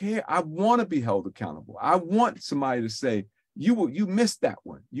don't care. I want to be held accountable. I want somebody to say, you missed that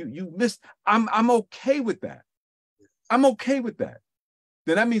one. You missed. I'm okay with that. I'm okay with that.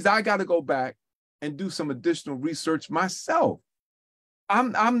 Then that means I got to go back and do some additional research myself.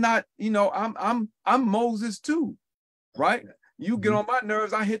 I'm not, I'm Moses too, right? You get on my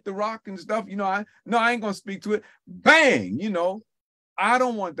nerves, I hit the rock and stuff, I ain't gonna speak to it. Bang, I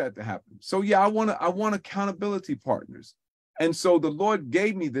don't want that to happen. So yeah, I want accountability partners. And so the Lord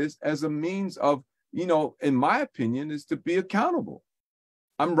gave me this as a means of, in my opinion, is to be accountable.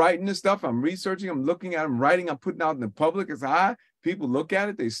 I'm writing this stuff, I'm researching, I'm looking at it, I'm writing, I'm putting out in the public. It's high. People look at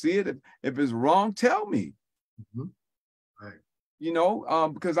it, they see it. If it's wrong, tell me. Right.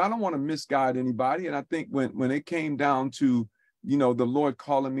 Because I don't want to misguide anybody. And I think when it came down to, the Lord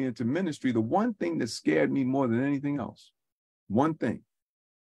calling me into ministry, the one thing that scared me more than anything else, one thing,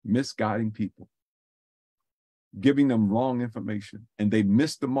 misguiding people, giving them wrong information, and they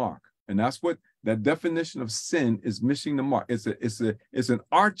missed the mark. And that's what that definition of sin is, missing the mark. It's an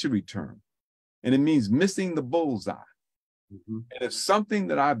archery term, and it means missing the bullseye. And if something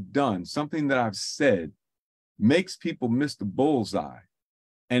that I've done, something that I've said makes people miss the bullseye,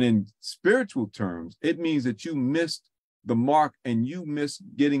 and in spiritual terms, it means that you missed the mark and you miss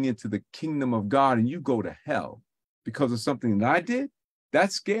getting into the kingdom of God, and you go to hell because of something that I did,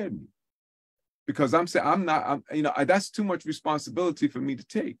 that scared me. Because I'm saying that's too much responsibility for me to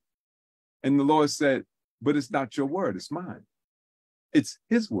take. And the Lord said, but it's not your word, it's mine. It's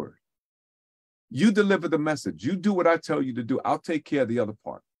his word. You deliver the message. You do what I tell you to do. I'll take care of the other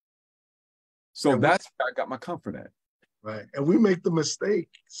part. So that's where I got my comfort at. Right. And we make the mistake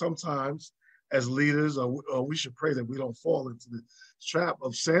sometimes as leaders, or we should pray that we don't fall into the trap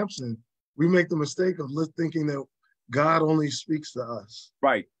of Samson. We make the mistake of thinking that God only speaks to us.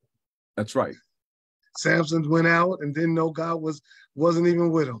 Right. That's right. Samson went out and didn't know God wasn't even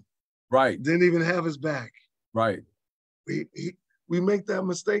with him. Right. Didn't even have his back. Right. We make that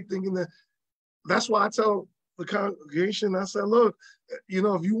mistake thinking that. That's why I tell the congregation, I said, look, if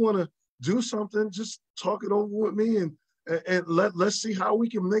you want to do something, just talk it over with me and let's see how we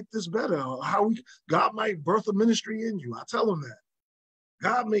can make this better. God might birth a ministry in you. I tell them that.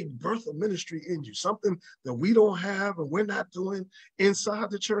 God may birth a ministry in you, something that we don't have and we're not doing inside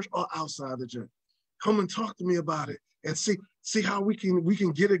the church or outside the church. Come and talk to me about it and see how we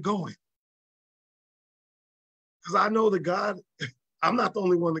can get it going. Because I know that God, I'm not the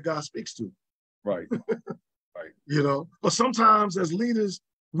only one that God speaks to. Right. Right. But sometimes as leaders,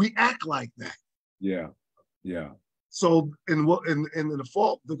 we act like that. Yeah. Yeah. So, and the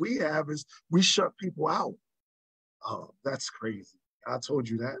fault that we have is we shut people out. Oh, that's crazy. I told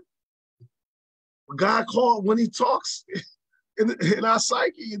you that. God called, when he talks, in our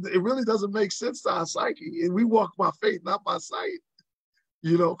psyche, it really doesn't make sense to our psyche. And we walk by faith, not by sight,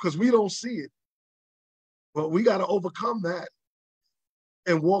 because we don't see it. But we got to overcome that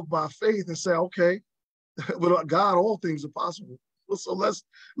and walk by faith and say, okay, with God, all things are possible. So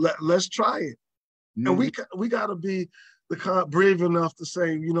let's try it. Mm-hmm. And we got to be the kind brave enough to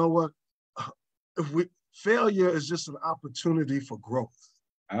say, you know what, failure is just an opportunity for growth.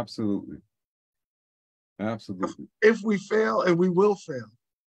 Absolutely. Absolutely. If we fail, and we will fail,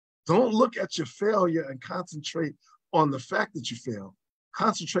 don't look at your failure and concentrate on the fact that you failed.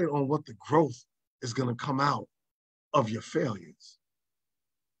 Concentrate on what the growth is going to come out of your failures.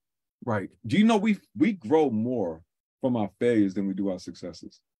 Right. Do you know we grow more from our failures than we do our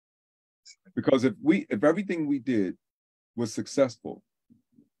successes? Because if everything we did was successful,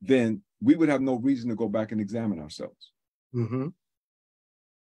 then we would have no reason to go back and examine ourselves. Mm-hmm.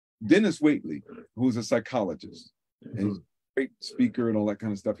 Dennis Waitley, who's a psychologist, mm-hmm. and he's a great speaker and all that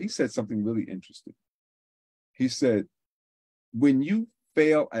kind of stuff, he said something really interesting. He said, when you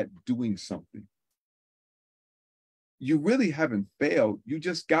fail at doing something, you really haven't failed. You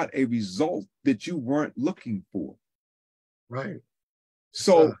just got a result that you weren't looking for. Right.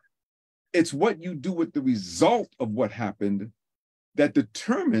 So it's what you do with the result of what happened that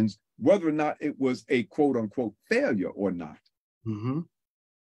determines whether or not it was a quote unquote failure or not. Mm-hmm.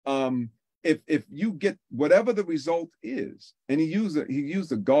 If you get whatever the result is, and he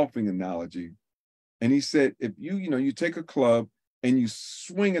used a golfing analogy, and he said, if you take a club and you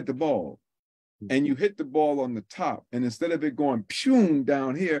swing at the ball, and you hit the ball on the top, and instead of it going pshum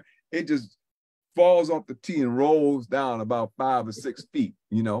down here, it just falls off the tee and rolls down about 5 or 6 feet,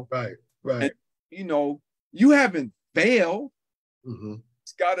 Right. And, you haven't failed. Mm-hmm.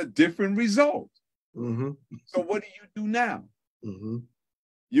 It's got a different result. Mm-hmm. So what do you do now? Mm-hmm.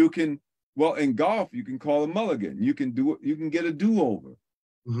 You can, in golf, you can call a mulligan. You can do it. You can get a do-over.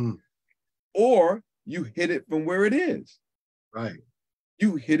 Mm-hmm. Or you hit it from where it is. Right.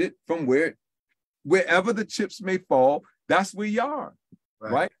 You hit it from wherever the chips may fall, that's where you are.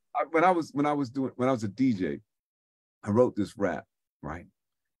 Right? When I was a DJ, I wrote this rap, right?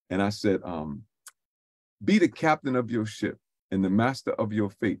 And I said, be the captain of your ship and the master of your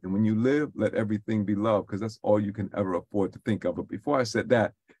fate. And when you live, let everything be love, because that's all you can ever afford to think of. But before I said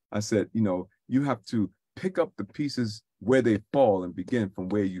that, I said, you have to pick up the pieces where they fall and begin from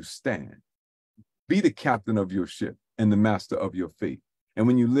where you stand. Be the captain of your ship and the master of your fate. And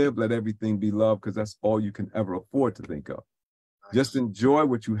when you live, let everything be love, because that's all you can ever afford to think of. Nice. Just enjoy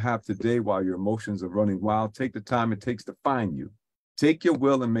what you have today while your emotions are running wild. Take the time it takes to find you. Take your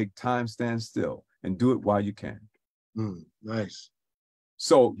will and make time stand still, and do it while you can. Nice.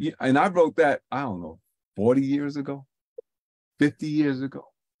 So, and I wrote that, I don't know, 40 years ago, 50 years ago.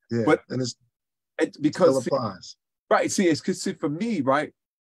 Yeah, but and it's because still applies. Right. See, it's because for me, right,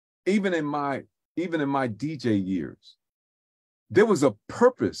 even in my DJ years, there was a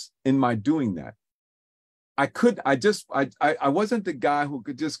purpose in my doing that. I wasn't the guy who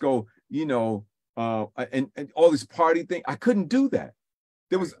could just go, and all this party thing. I couldn't do that.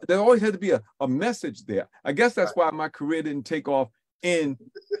 There always had to be a message there. I guess that's why my career didn't take off in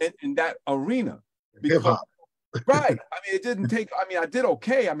that arena. Hip-hop. Right. It didn't take, I did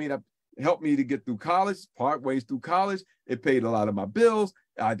okay. It helped me to get through college, part ways through college. It paid a lot of my bills.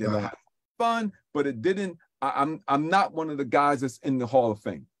 I did a lot of fun, but it didn't, I'm not one of the guys that's in the Hall of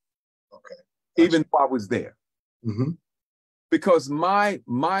Fame. Okay. Even if I was there. Mm-hmm. Because my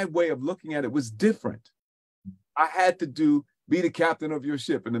way of looking at it was different. I had to be the captain of your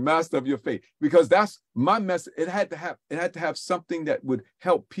ship and the master of your fate, because that's my message. It had to have something that would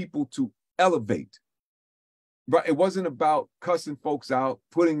help people to elevate. Right? It wasn't about cussing folks out,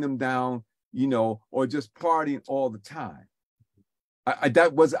 putting them down, or just partying all the time.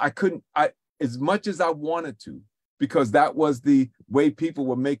 I couldn't, as much as I wanted to, because that was the way people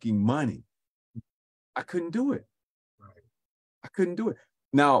were making money. I couldn't do it. Right. I couldn't do it.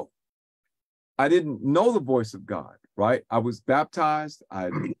 Now, I didn't know the voice of God, right? I was baptized. I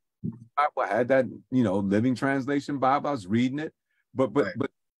had that, Living Translation Bible. I was reading it, but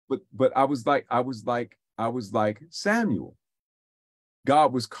I was like Samuel.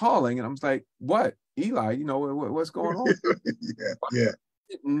 God was calling, and I was like, "What, Eli? What's going on?" Yeah. I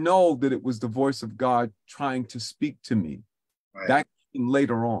didn't know that it was the voice of God trying to speak to me. Right. That came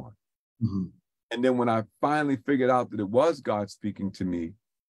later on. Mm-hmm. And then when I finally figured out that it was God speaking to me,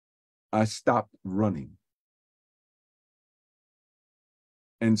 I stopped running.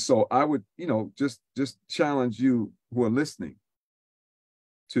 And so I would, just challenge you who are listening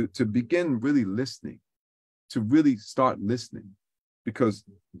to begin really listening, to really start listening, because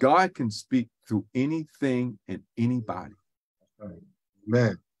God can speak through anything and anybody. Right.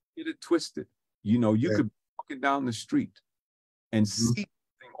 Man. Get it twisted. You know, you could be walking down the street and see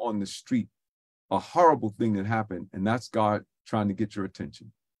something on the street, a horrible thing that happened, and that's God trying to get your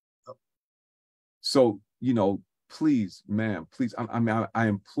attention. So, you know, please, ma'am, please, I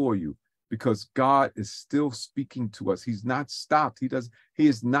implore you, because God is still speaking to us. He's not stopped. He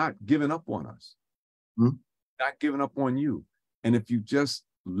is not giving up on us. Not giving up on you. And if you just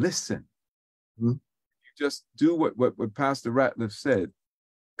listen, you just do what Pastor Ratliff said,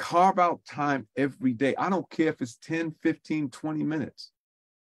 carve out time every day. I don't care if it's 10, 15, 20 minutes,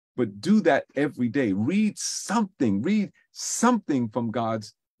 but do that every day. Read something from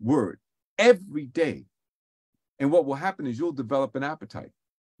God's word every day. And what will happen is you'll develop an appetite.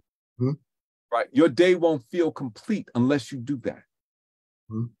 Right? Your day won't feel complete unless you do that.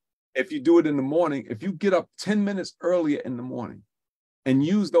 If you do it in the morning, if you get up 10 minutes earlier in the morning and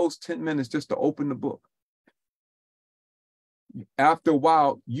use those 10 minutes just to open the book, after a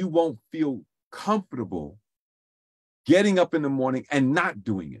while, you won't feel comfortable getting up in the morning and not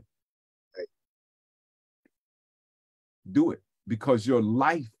doing it. Do it, because your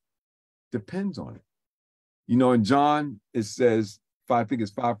life depends on it. You know, in John, it says, I think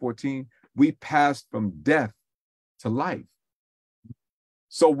it's 5:14, we passed from death to life.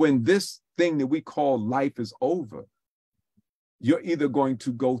 So when this thing that we call life is over, you're either going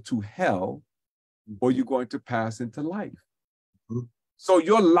to go to hell or you're going to pass into life. So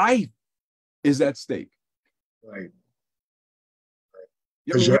your life is at stake. Right.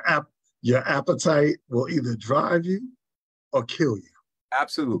 Because your appetite will either drive you or kill you.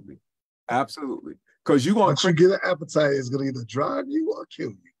 Absolutely. Absolutely. Because you're going once you get an appetite, it's going to either drive you or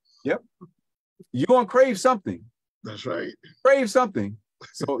kill you. Yep. You're going to crave something. That's right. Crave something.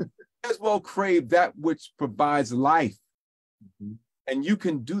 So you as well crave that which provides life. And you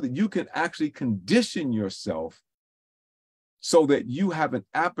can do that. You can actually condition yourself so that you have an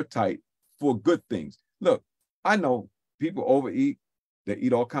appetite for good things. Look, I know people overeat. They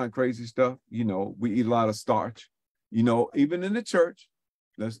eat all kind of crazy stuff. You know, we eat a lot of starch. You know, even in the church,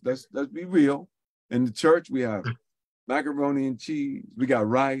 let's be real. In the church, we have macaroni and cheese. We got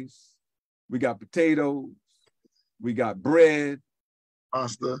rice. We got potatoes. We got bread.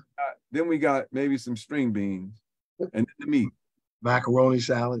 Pasta. Then we got maybe some string beans and then the meat. Macaroni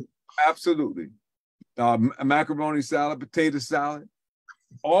salad. Absolutely. Macaroni salad, potato salad,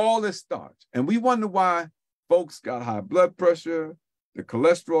 all this starch. And we wonder why folks got high blood pressure, the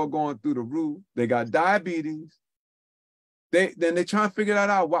cholesterol going through the roof, they got diabetes. Then they try to figure that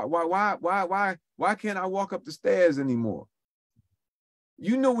out. Why can't I walk up the stairs anymore?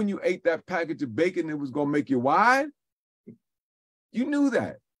 You know, when you ate that package of bacon, it was going to make you wide. You knew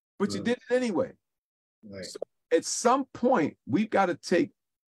that, but you did it anyway. Right. So at some point, we've got to take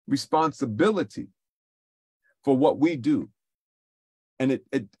responsibility for what we do. And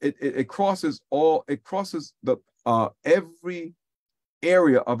it crosses the every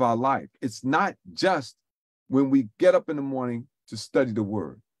area of our life. It's not just when we get up in the morning to study the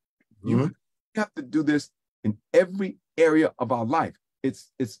word. You have to do this in every area of our life.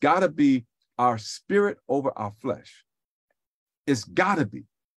 It's got to be our spirit over our flesh. It's got to be.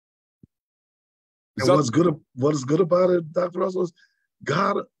 And what is good about it, Dr. Russell, is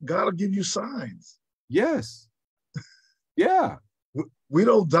God will give you signs. Yes. Yeah. We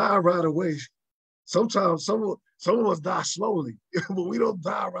don't die right away. Sometimes some of us die slowly, but we don't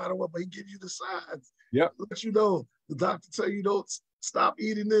die right away. But he gives you the signs. Yep. Let you know. The doctor tell you, don't stop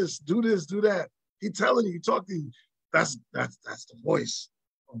eating this, do that. He telling you, talk to you. That's the voice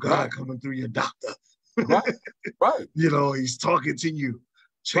of God coming through your doctor. Right. You know, he's talking to you.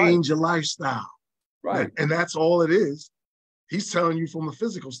 Change your lifestyle. Right. And that's all it is. He's telling you from a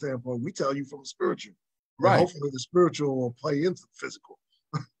physical standpoint. We tell you from a spiritual. Right. And hopefully the spiritual will play into the physical.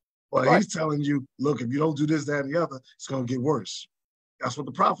 But he's telling you, look, if you don't do this, that, and the other, it's going to get worse. That's what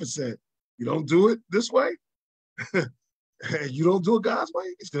the prophet said. You don't do it this way, and you don't do it God's way,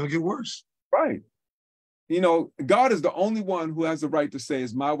 it's going to get worse. Right. You know, God is the only one who has the right to say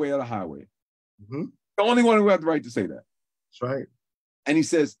it's my way or the highway. The only one who has the right to say that. That's right. And he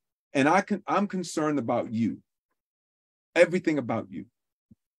says, and I'm concerned about you. Everything about you.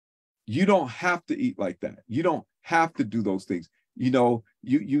 You don't have to eat like that. You don't have to do those things. You know,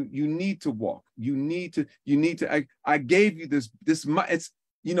 you need to walk. You need to. I gave you this. It's,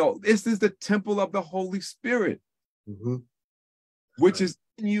 you know, this is the temple of the Holy Spirit, which is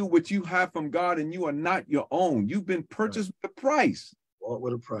in you, which you have from God, and you are not your own. You've been purchased with a price. Bought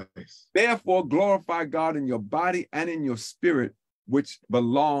with a price. Therefore, glorify God in your body and in your spirit, which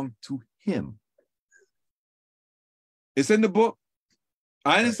belong to Him. It's in the book.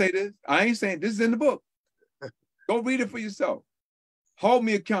 I didn't say this. I ain't saying this is in the book. Go read it for yourself. Hold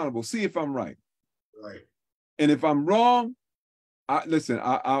me accountable. See if I'm right. Right. And if I'm wrong, I'll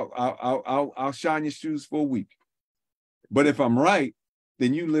shine your shoes for a week. But if I'm right,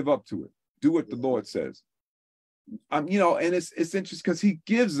 then you live up to it. Do what the Lord says. And it's interesting because he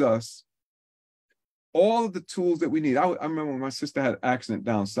gives us all of the tools that we need. I remember when my sister had an accident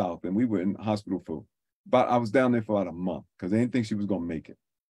down south and we were in the hospital I was down there for about a month because they didn't think she was going to make it.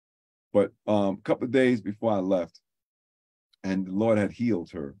 But a couple of days before I left, and the Lord had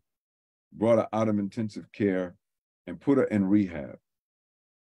healed her, brought her out of intensive care and put her in rehab.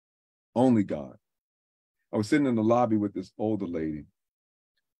 Only God. I was sitting in the lobby with this older lady.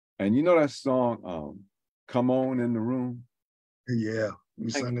 And you know that song, Come On in the Room? Yeah, we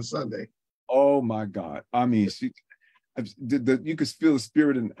sang it Sunday. Oh my God. I mean, you could feel the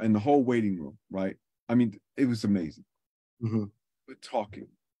spirit in the whole waiting room, right? I mean, it was amazing. Mm-hmm. We're talking.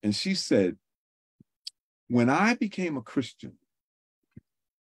 And she said, when I became a Christian,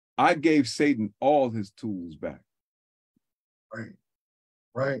 I gave Satan all his tools back. Right.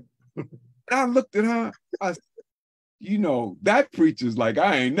 Right. And I looked at her, I said, that preacher's like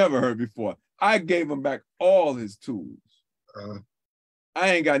I ain't never heard before. I gave him back all his tools.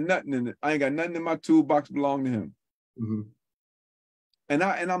 I ain't got nothing in it. I ain't got nothing in my toolbox belong to him. Mm-hmm.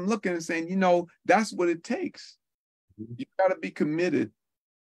 And I'm looking and saying, that's what it takes. Mm-hmm. You got to be committed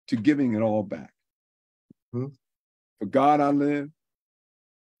to giving it all back. Mm-hmm. For God I live.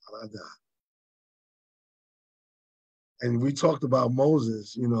 I die. And we talked about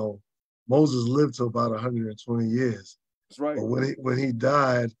Moses. Moses lived to about 120 years. That's right. But when he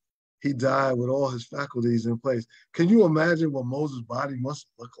died with all his faculties in place. Can you imagine what Moses' body must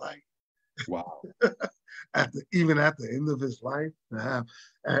look like? Wow. Even at the end of his life,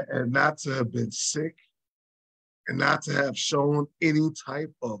 and not to have been sick, and not to have shown any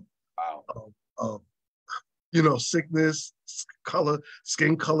type of sickness,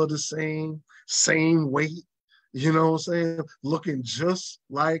 skin color the same weight. You know what I'm saying? Looking just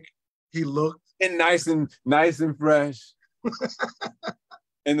like he looked. And nice and fresh.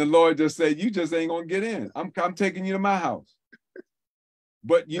 And the Lord just said, you just ain't gonna get in. I'm taking you to my house.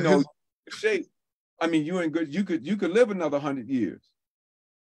 But shape. I mean, you in good, you could live another 100 years.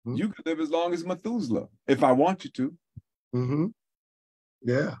 Mm-hmm. You could live as long as Methuselah, if I want you to. Mm-hmm.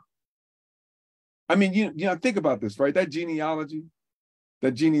 Yeah. I mean, think about this, right? That genealogy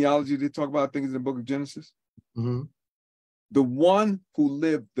they talk about things in the book of Genesis. Mm-hmm. The one who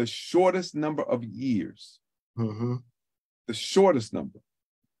lived the shortest number of years, mm-hmm. the shortest number,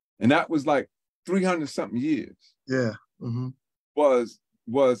 and that was like 300 something years. Yeah. Mm-hmm. Was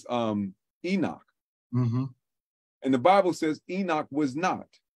Enoch. Mm-hmm. And the Bible says Enoch was not,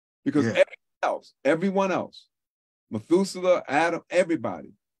 because everyone else, Methuselah, Adam,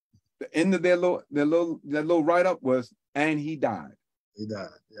 everybody, the end of their little write-up was, and he died. He died.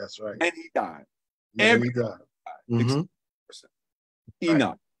 That's right. And he died. Yeah, he died. Mm-hmm.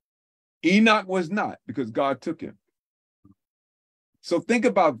 Enoch. Right. Enoch was not, because God took him. So think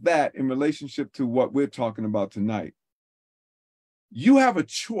about that in relationship to what we're talking about tonight. You have a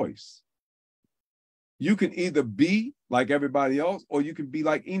choice. You can either be like everybody else, or you can be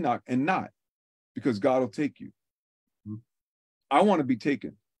like Enoch and not, because God will take you. Mm-hmm. I want to be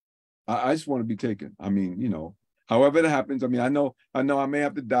taken. I just want to be taken. I mean, however it happens. I mean, I know I may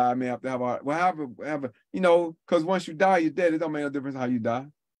have to die. I may have to have because once you die, you're dead. It don't make no difference how you die.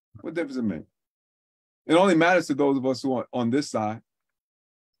 What difference it make? It only matters to those of us who are on this side.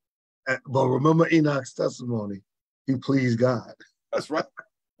 But remember Enoch's testimony. He pleased God. That's right.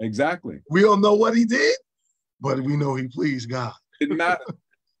 Exactly. We don't know what he did, but we know he pleased God. Didn't matter.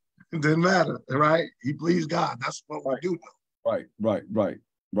 It didn't matter, right? He pleased God. That's what we do know.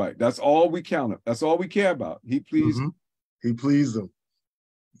 Right. That's all we count. That's all we care about. He pleased. Mm-hmm. He pleased him.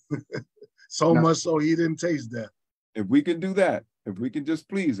 So much so he didn't taste death. If we can do that, if we can just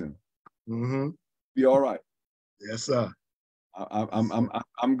please him, mm-hmm. be all right. Yes, sir.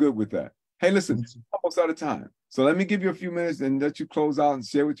 I'm good with that. Hey, listen, almost out of time. So let me give you a few minutes and let you close out and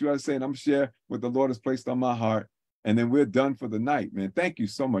share what you are saying. I'm share what the Lord has placed on my heart, and then we're done for the night, man. Thank you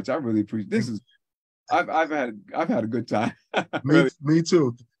so much. I really appreciate this. I've had a good time. Me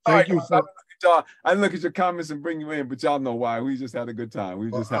too. Thank you for. I look at your comments and bring you in, but y'all know why. We just had a good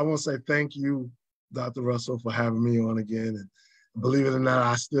time. I want to say thank you, Dr. Russell, for having me on again. And believe it or not,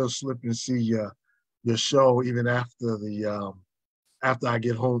 I still slip and see your show even after after I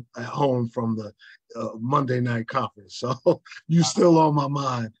get home from the Monday night conference. So you still on my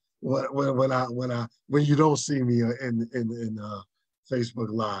mind when you don't see me in Facebook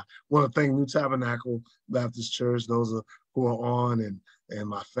Live. I want to thank New Tabernacle Baptist Church, those who are on, and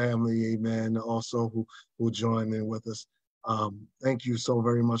my family, amen, also who joined in with us. Thank you so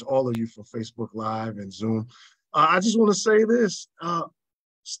very much, all of you, for Facebook Live and Zoom. I just want to say this.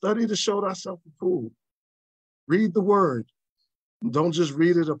 Study to show thyself approved. Read the word. Don't just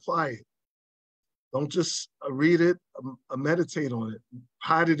read it, apply it. Don't just read it, meditate on it.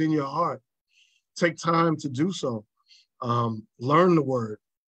 Hide it in your heart. Take time to do so. Learn the word.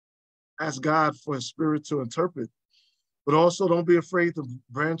 Ask God for his spirit to interpret. But also don't be afraid to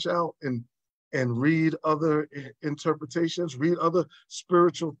branch out and read other interpretations, read other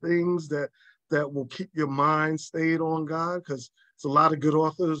spiritual things that will keep your mind stayed on God, because it's a lot of good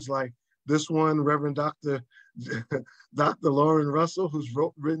authors like this one, Reverend Dr. Lauren Russell, who's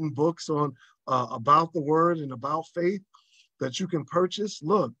written books on about the word and about faith that you can purchase.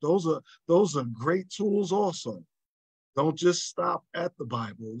 Look, those are great tools also. Don't just stop at the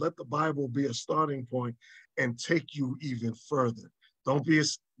Bible. Let the Bible be a starting point and take you even further. Don't be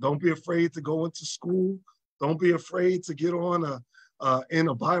afraid to go into school. Don't be afraid to get on in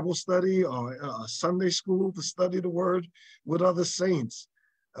a Bible study or a Sunday school to study the word with other saints.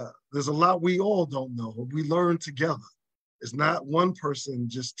 There's a lot we all don't know. We learn together. It's not one person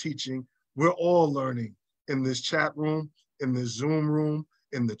just teaching. We're all learning in this chat room, in this Zoom room,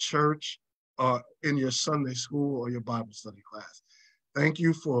 in the church, in your Sunday school or your Bible study class. Thank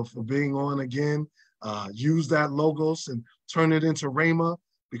you for being on again. Use that logos and turn it into Rhema,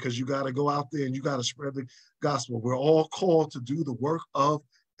 because you got to go out there and you got to spread the gospel. We're all called to do the work of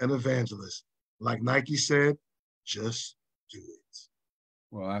an evangelist. Like Nike said, just do it.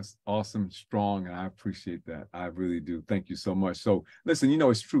 Well, that's awesome, strong, and I appreciate that. I really do. Thank you so much. So listen,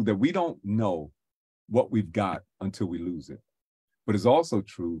 it's true that we don't know what we've got until we lose it. But it's also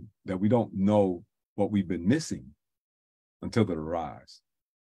true that we don't know what we've been missing until it arrives.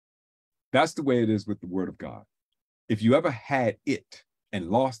 That's the way it is with the word of God. If you ever had it and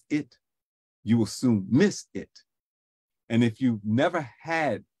lost it, you will soon miss it. And if you've never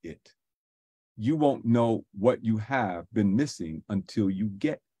had it, you won't know what you have been missing until you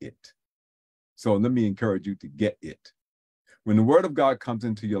get it. So let me encourage you to get it. When the word of God comes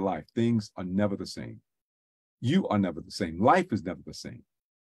into your life, things are never the same. You are never the same. Life is never the same.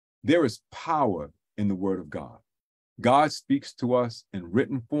 There is power in the word of God. God speaks to us in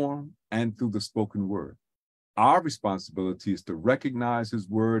written form and through the spoken word. Our responsibility is to recognize his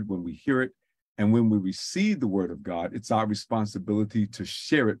word when we hear it, and when we receive the word of God, it's our responsibility to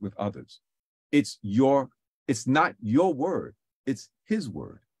share it with others. It's not your word, it's his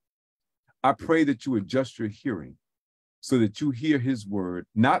word. I pray that you adjust your hearing so that you hear his word,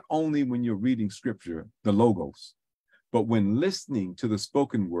 not only when you're reading scripture, the logos, but when listening to the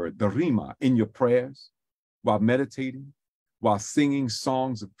spoken word, the rhema, in your prayers, while meditating, while singing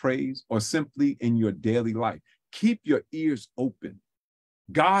songs of praise, or simply in your daily life. Keep your ears open.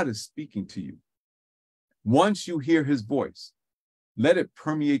 God is speaking to you. Once you hear his voice, let it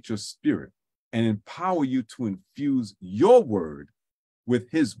permeate your spirit and empower you to infuse your word with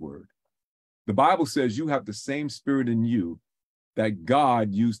his word. The Bible says you have the same spirit in you that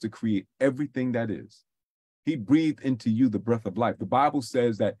God used to create everything that is. He breathed into you the breath of life. The Bible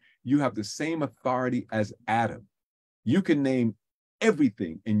says that you have the same authority as Adam. You can name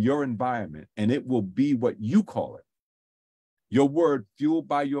everything in your environment and it will be what you call it. Your word, fueled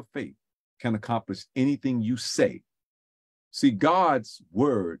by your faith, can accomplish anything you say. See, God's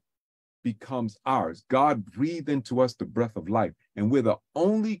word becomes ours. God breathed into us the breath of life, and we're the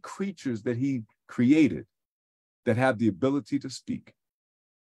only creatures that he created that have the ability to speak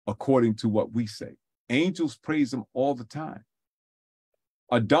according to what we say. Angels praise him all the time.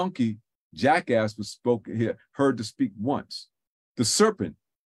 A donkey, jackass, was heard to speak once. The serpent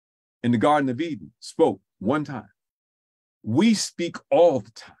in the Garden of Eden spoke one time. We speak all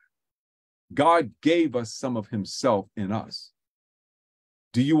the time. God gave us some of himself in us.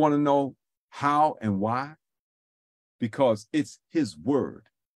 Do you want to know how and why? Because it's his word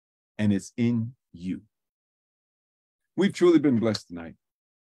and it's in you. We've truly been blessed tonight.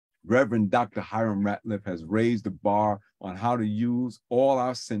 Reverend Dr. Hiram Ratliff has raised the bar on how to use all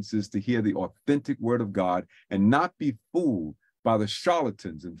our senses to hear the authentic word of God and not be fooled by the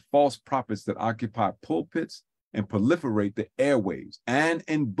charlatans and false prophets that occupy pulpits and proliferate the airwaves and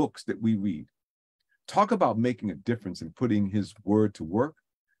in books that we read. Talk about making a difference in putting his word to work.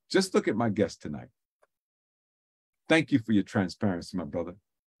 Just look at my guest tonight. Thank you for your transparency, my brother,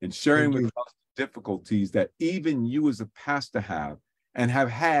 in sharing with us the difficulties that even you as a pastor have and have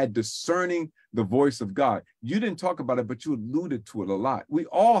had discerning the voice of God. You didn't talk about it, but you alluded to it a lot. We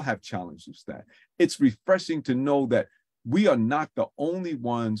all have challenges with that. It's refreshing to know that we are not the only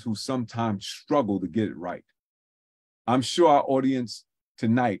ones who sometimes struggle to get it right. I'm sure our audience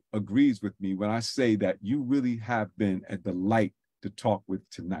tonight agrees with me when I say that you really have been a delight to talk with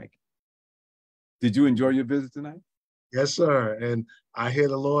tonight. Did you enjoy your visit tonight? Yes, sir. And I hear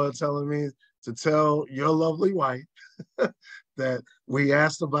the Lord telling me to tell your lovely wife that we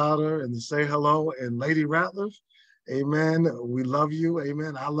asked about her and to say hello. And Lady Ratliff, amen. We love you.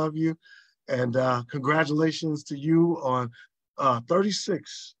 Amen. I love you. And congratulations to you on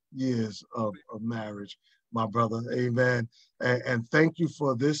 36 years of marriage, my brother. Amen. And thank you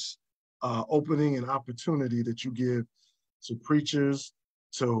for this opening and opportunity that you give to preachers,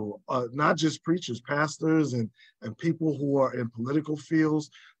 to not just preachers, pastors and people who are in political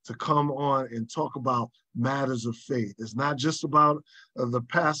fields to come on and talk about matters of faith. It's not just about the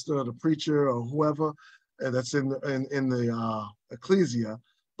pastor or the preacher or whoever that's in the ecclesia,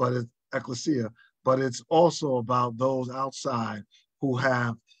 but it's also about those outside who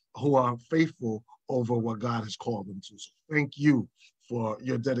are faithful over what God has called them to. So thank you for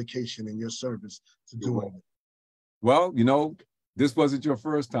your dedication and your service to doing it. Well, you know, this wasn't your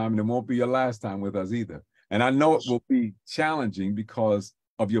first time and it won't be your last time with us either. And I know it will be challenging because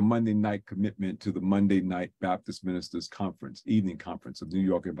of your Monday night commitment to the Monday Night Baptist Ministers Conference, evening conference of New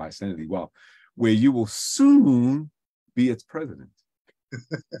York and Vicinity, well, where you will soon be its president.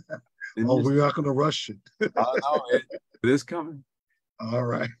 Oh, we're not going to rush it. I know it is coming. All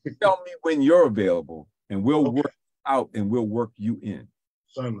right. Tell me when you're available and we'll work out and we'll work you in.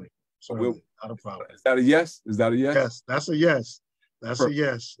 Certainly. Not a problem. Is that a yes? Is that a yes? Yes, that's a yes. That's Perfect. A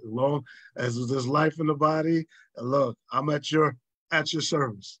yes. As long as there's life in the body, and look, I'm at your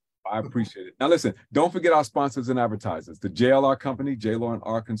service. I appreciate it. Now listen, don't forget our sponsors and advertisers, the JLR Company, J. Lauren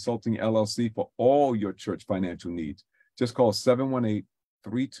R. Consulting, LLC, for all your church financial needs. Just call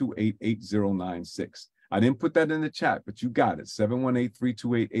 718-328-8096. I didn't put that in the chat, but you got it,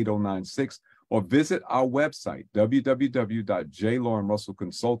 718-328-8096. Or visit our website,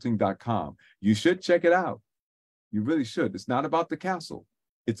 www.jlaurenrussellconsulting.com. You should check it out. You really should. It's not about the castle.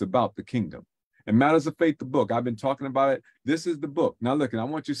 It's about the kingdom. And Matters of Faith, the book, I've been talking about it. This is the book. Now look, and I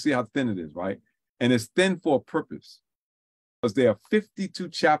want you to see how thin it is, right? And it's thin for a purpose, because there are 52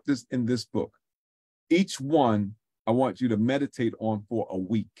 chapters in this book. Each one I want you to meditate on for a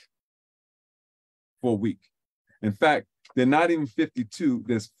week. For a week. In fact, they're not even 52,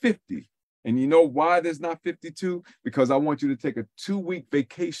 there's 50. And you know why there's not 52? Because I want you to take a 2-week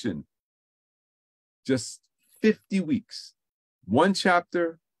vacation. Just 50 weeks. One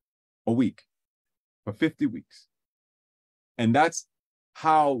chapter a week for 50 weeks. And that's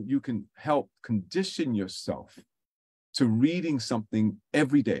how you can help condition yourself to reading something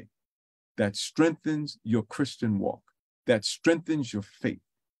every day that strengthens your Christian walk, that strengthens your faith,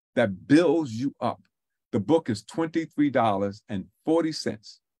 that builds you up. The book is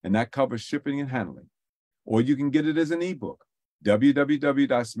 $23.40. And that covers shipping and handling. Or you can get it as an ebook,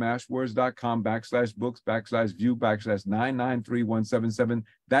 www.smashwords.com/books/view/993-177.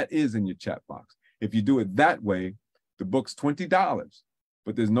 That is in your chat box. If you do it that way, the book's $20,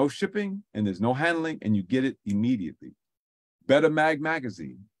 but there's no shipping and there's no handling, and you get it immediately. Better Mag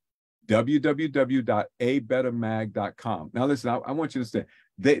Magazine, www.abettermag.com. Now listen, I want you to say,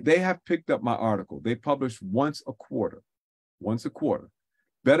 they have picked up my article. They publish once a quarter.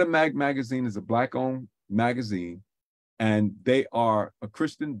 Better Mag Magazine is a Black-owned magazine, and they are a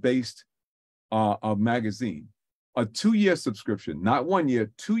Christian-based magazine. A 2-year subscription, not 1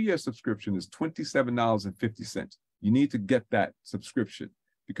 year, 2-year subscription is $27.50. You need to get that subscription,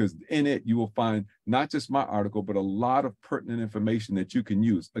 because in it you will find not just my article, but a lot of pertinent information that you can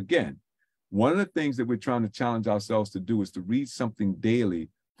use. Again, one of the things that we're trying to challenge ourselves to do is to read something daily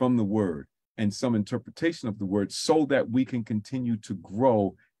from the Word and some interpretation of the Word, so that we can continue to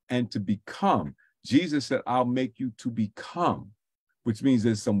grow and to become. Jesus said, I'll make you to become, which means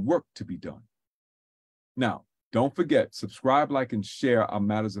there's some work to be done. Now, don't forget, subscribe, like, and share our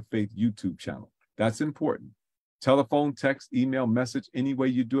Matters of Faith YouTube channel. That's important. Telephone, text, email, message, any way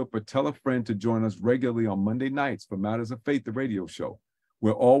you do it, but tell a friend to join us regularly on Monday nights for Matters of Faith, the radio show.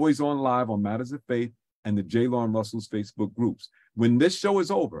 We're always on live on Matters of Faith and the J. Lauren Russell's Facebook groups. When this show is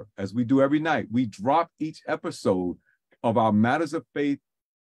over, as we do every night, we drop each episode of our Matters of Faith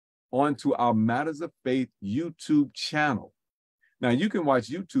onto our Matters of Faith YouTube channel. Now you can watch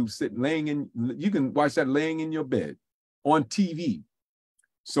YouTube you can watch that laying in your bed on TV.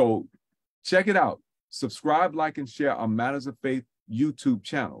 So check it out. Subscribe, like, and share our Matters of Faith YouTube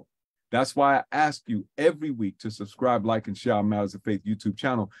channel. That's why I ask you every week to subscribe, like, and share our Matters of Faith YouTube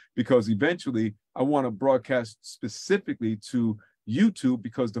channel, because eventually I want to broadcast specifically to YouTube,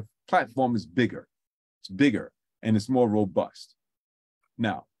 because the platform is bigger. It's bigger and it's more robust.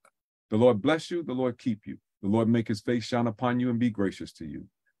 Now, the Lord bless you. The Lord keep you. The Lord make his face shine upon you and be gracious to you.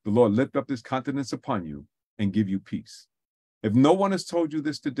 The Lord lift up his countenance upon you and give you peace. If no one has told you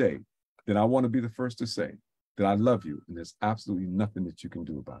this today, then I want to be the first to say that I love you, and there's absolutely nothing that you can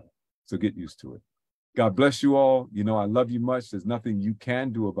do about it. So get used to it. God bless you all. You know, I love you much. There's nothing you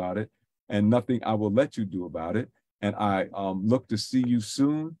can do about it, and nothing I will let you do about it. And I look to see you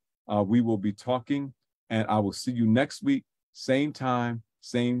soon. We will be talking, and I will see you next week, same time,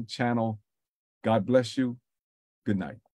 same channel. God bless you. Good night.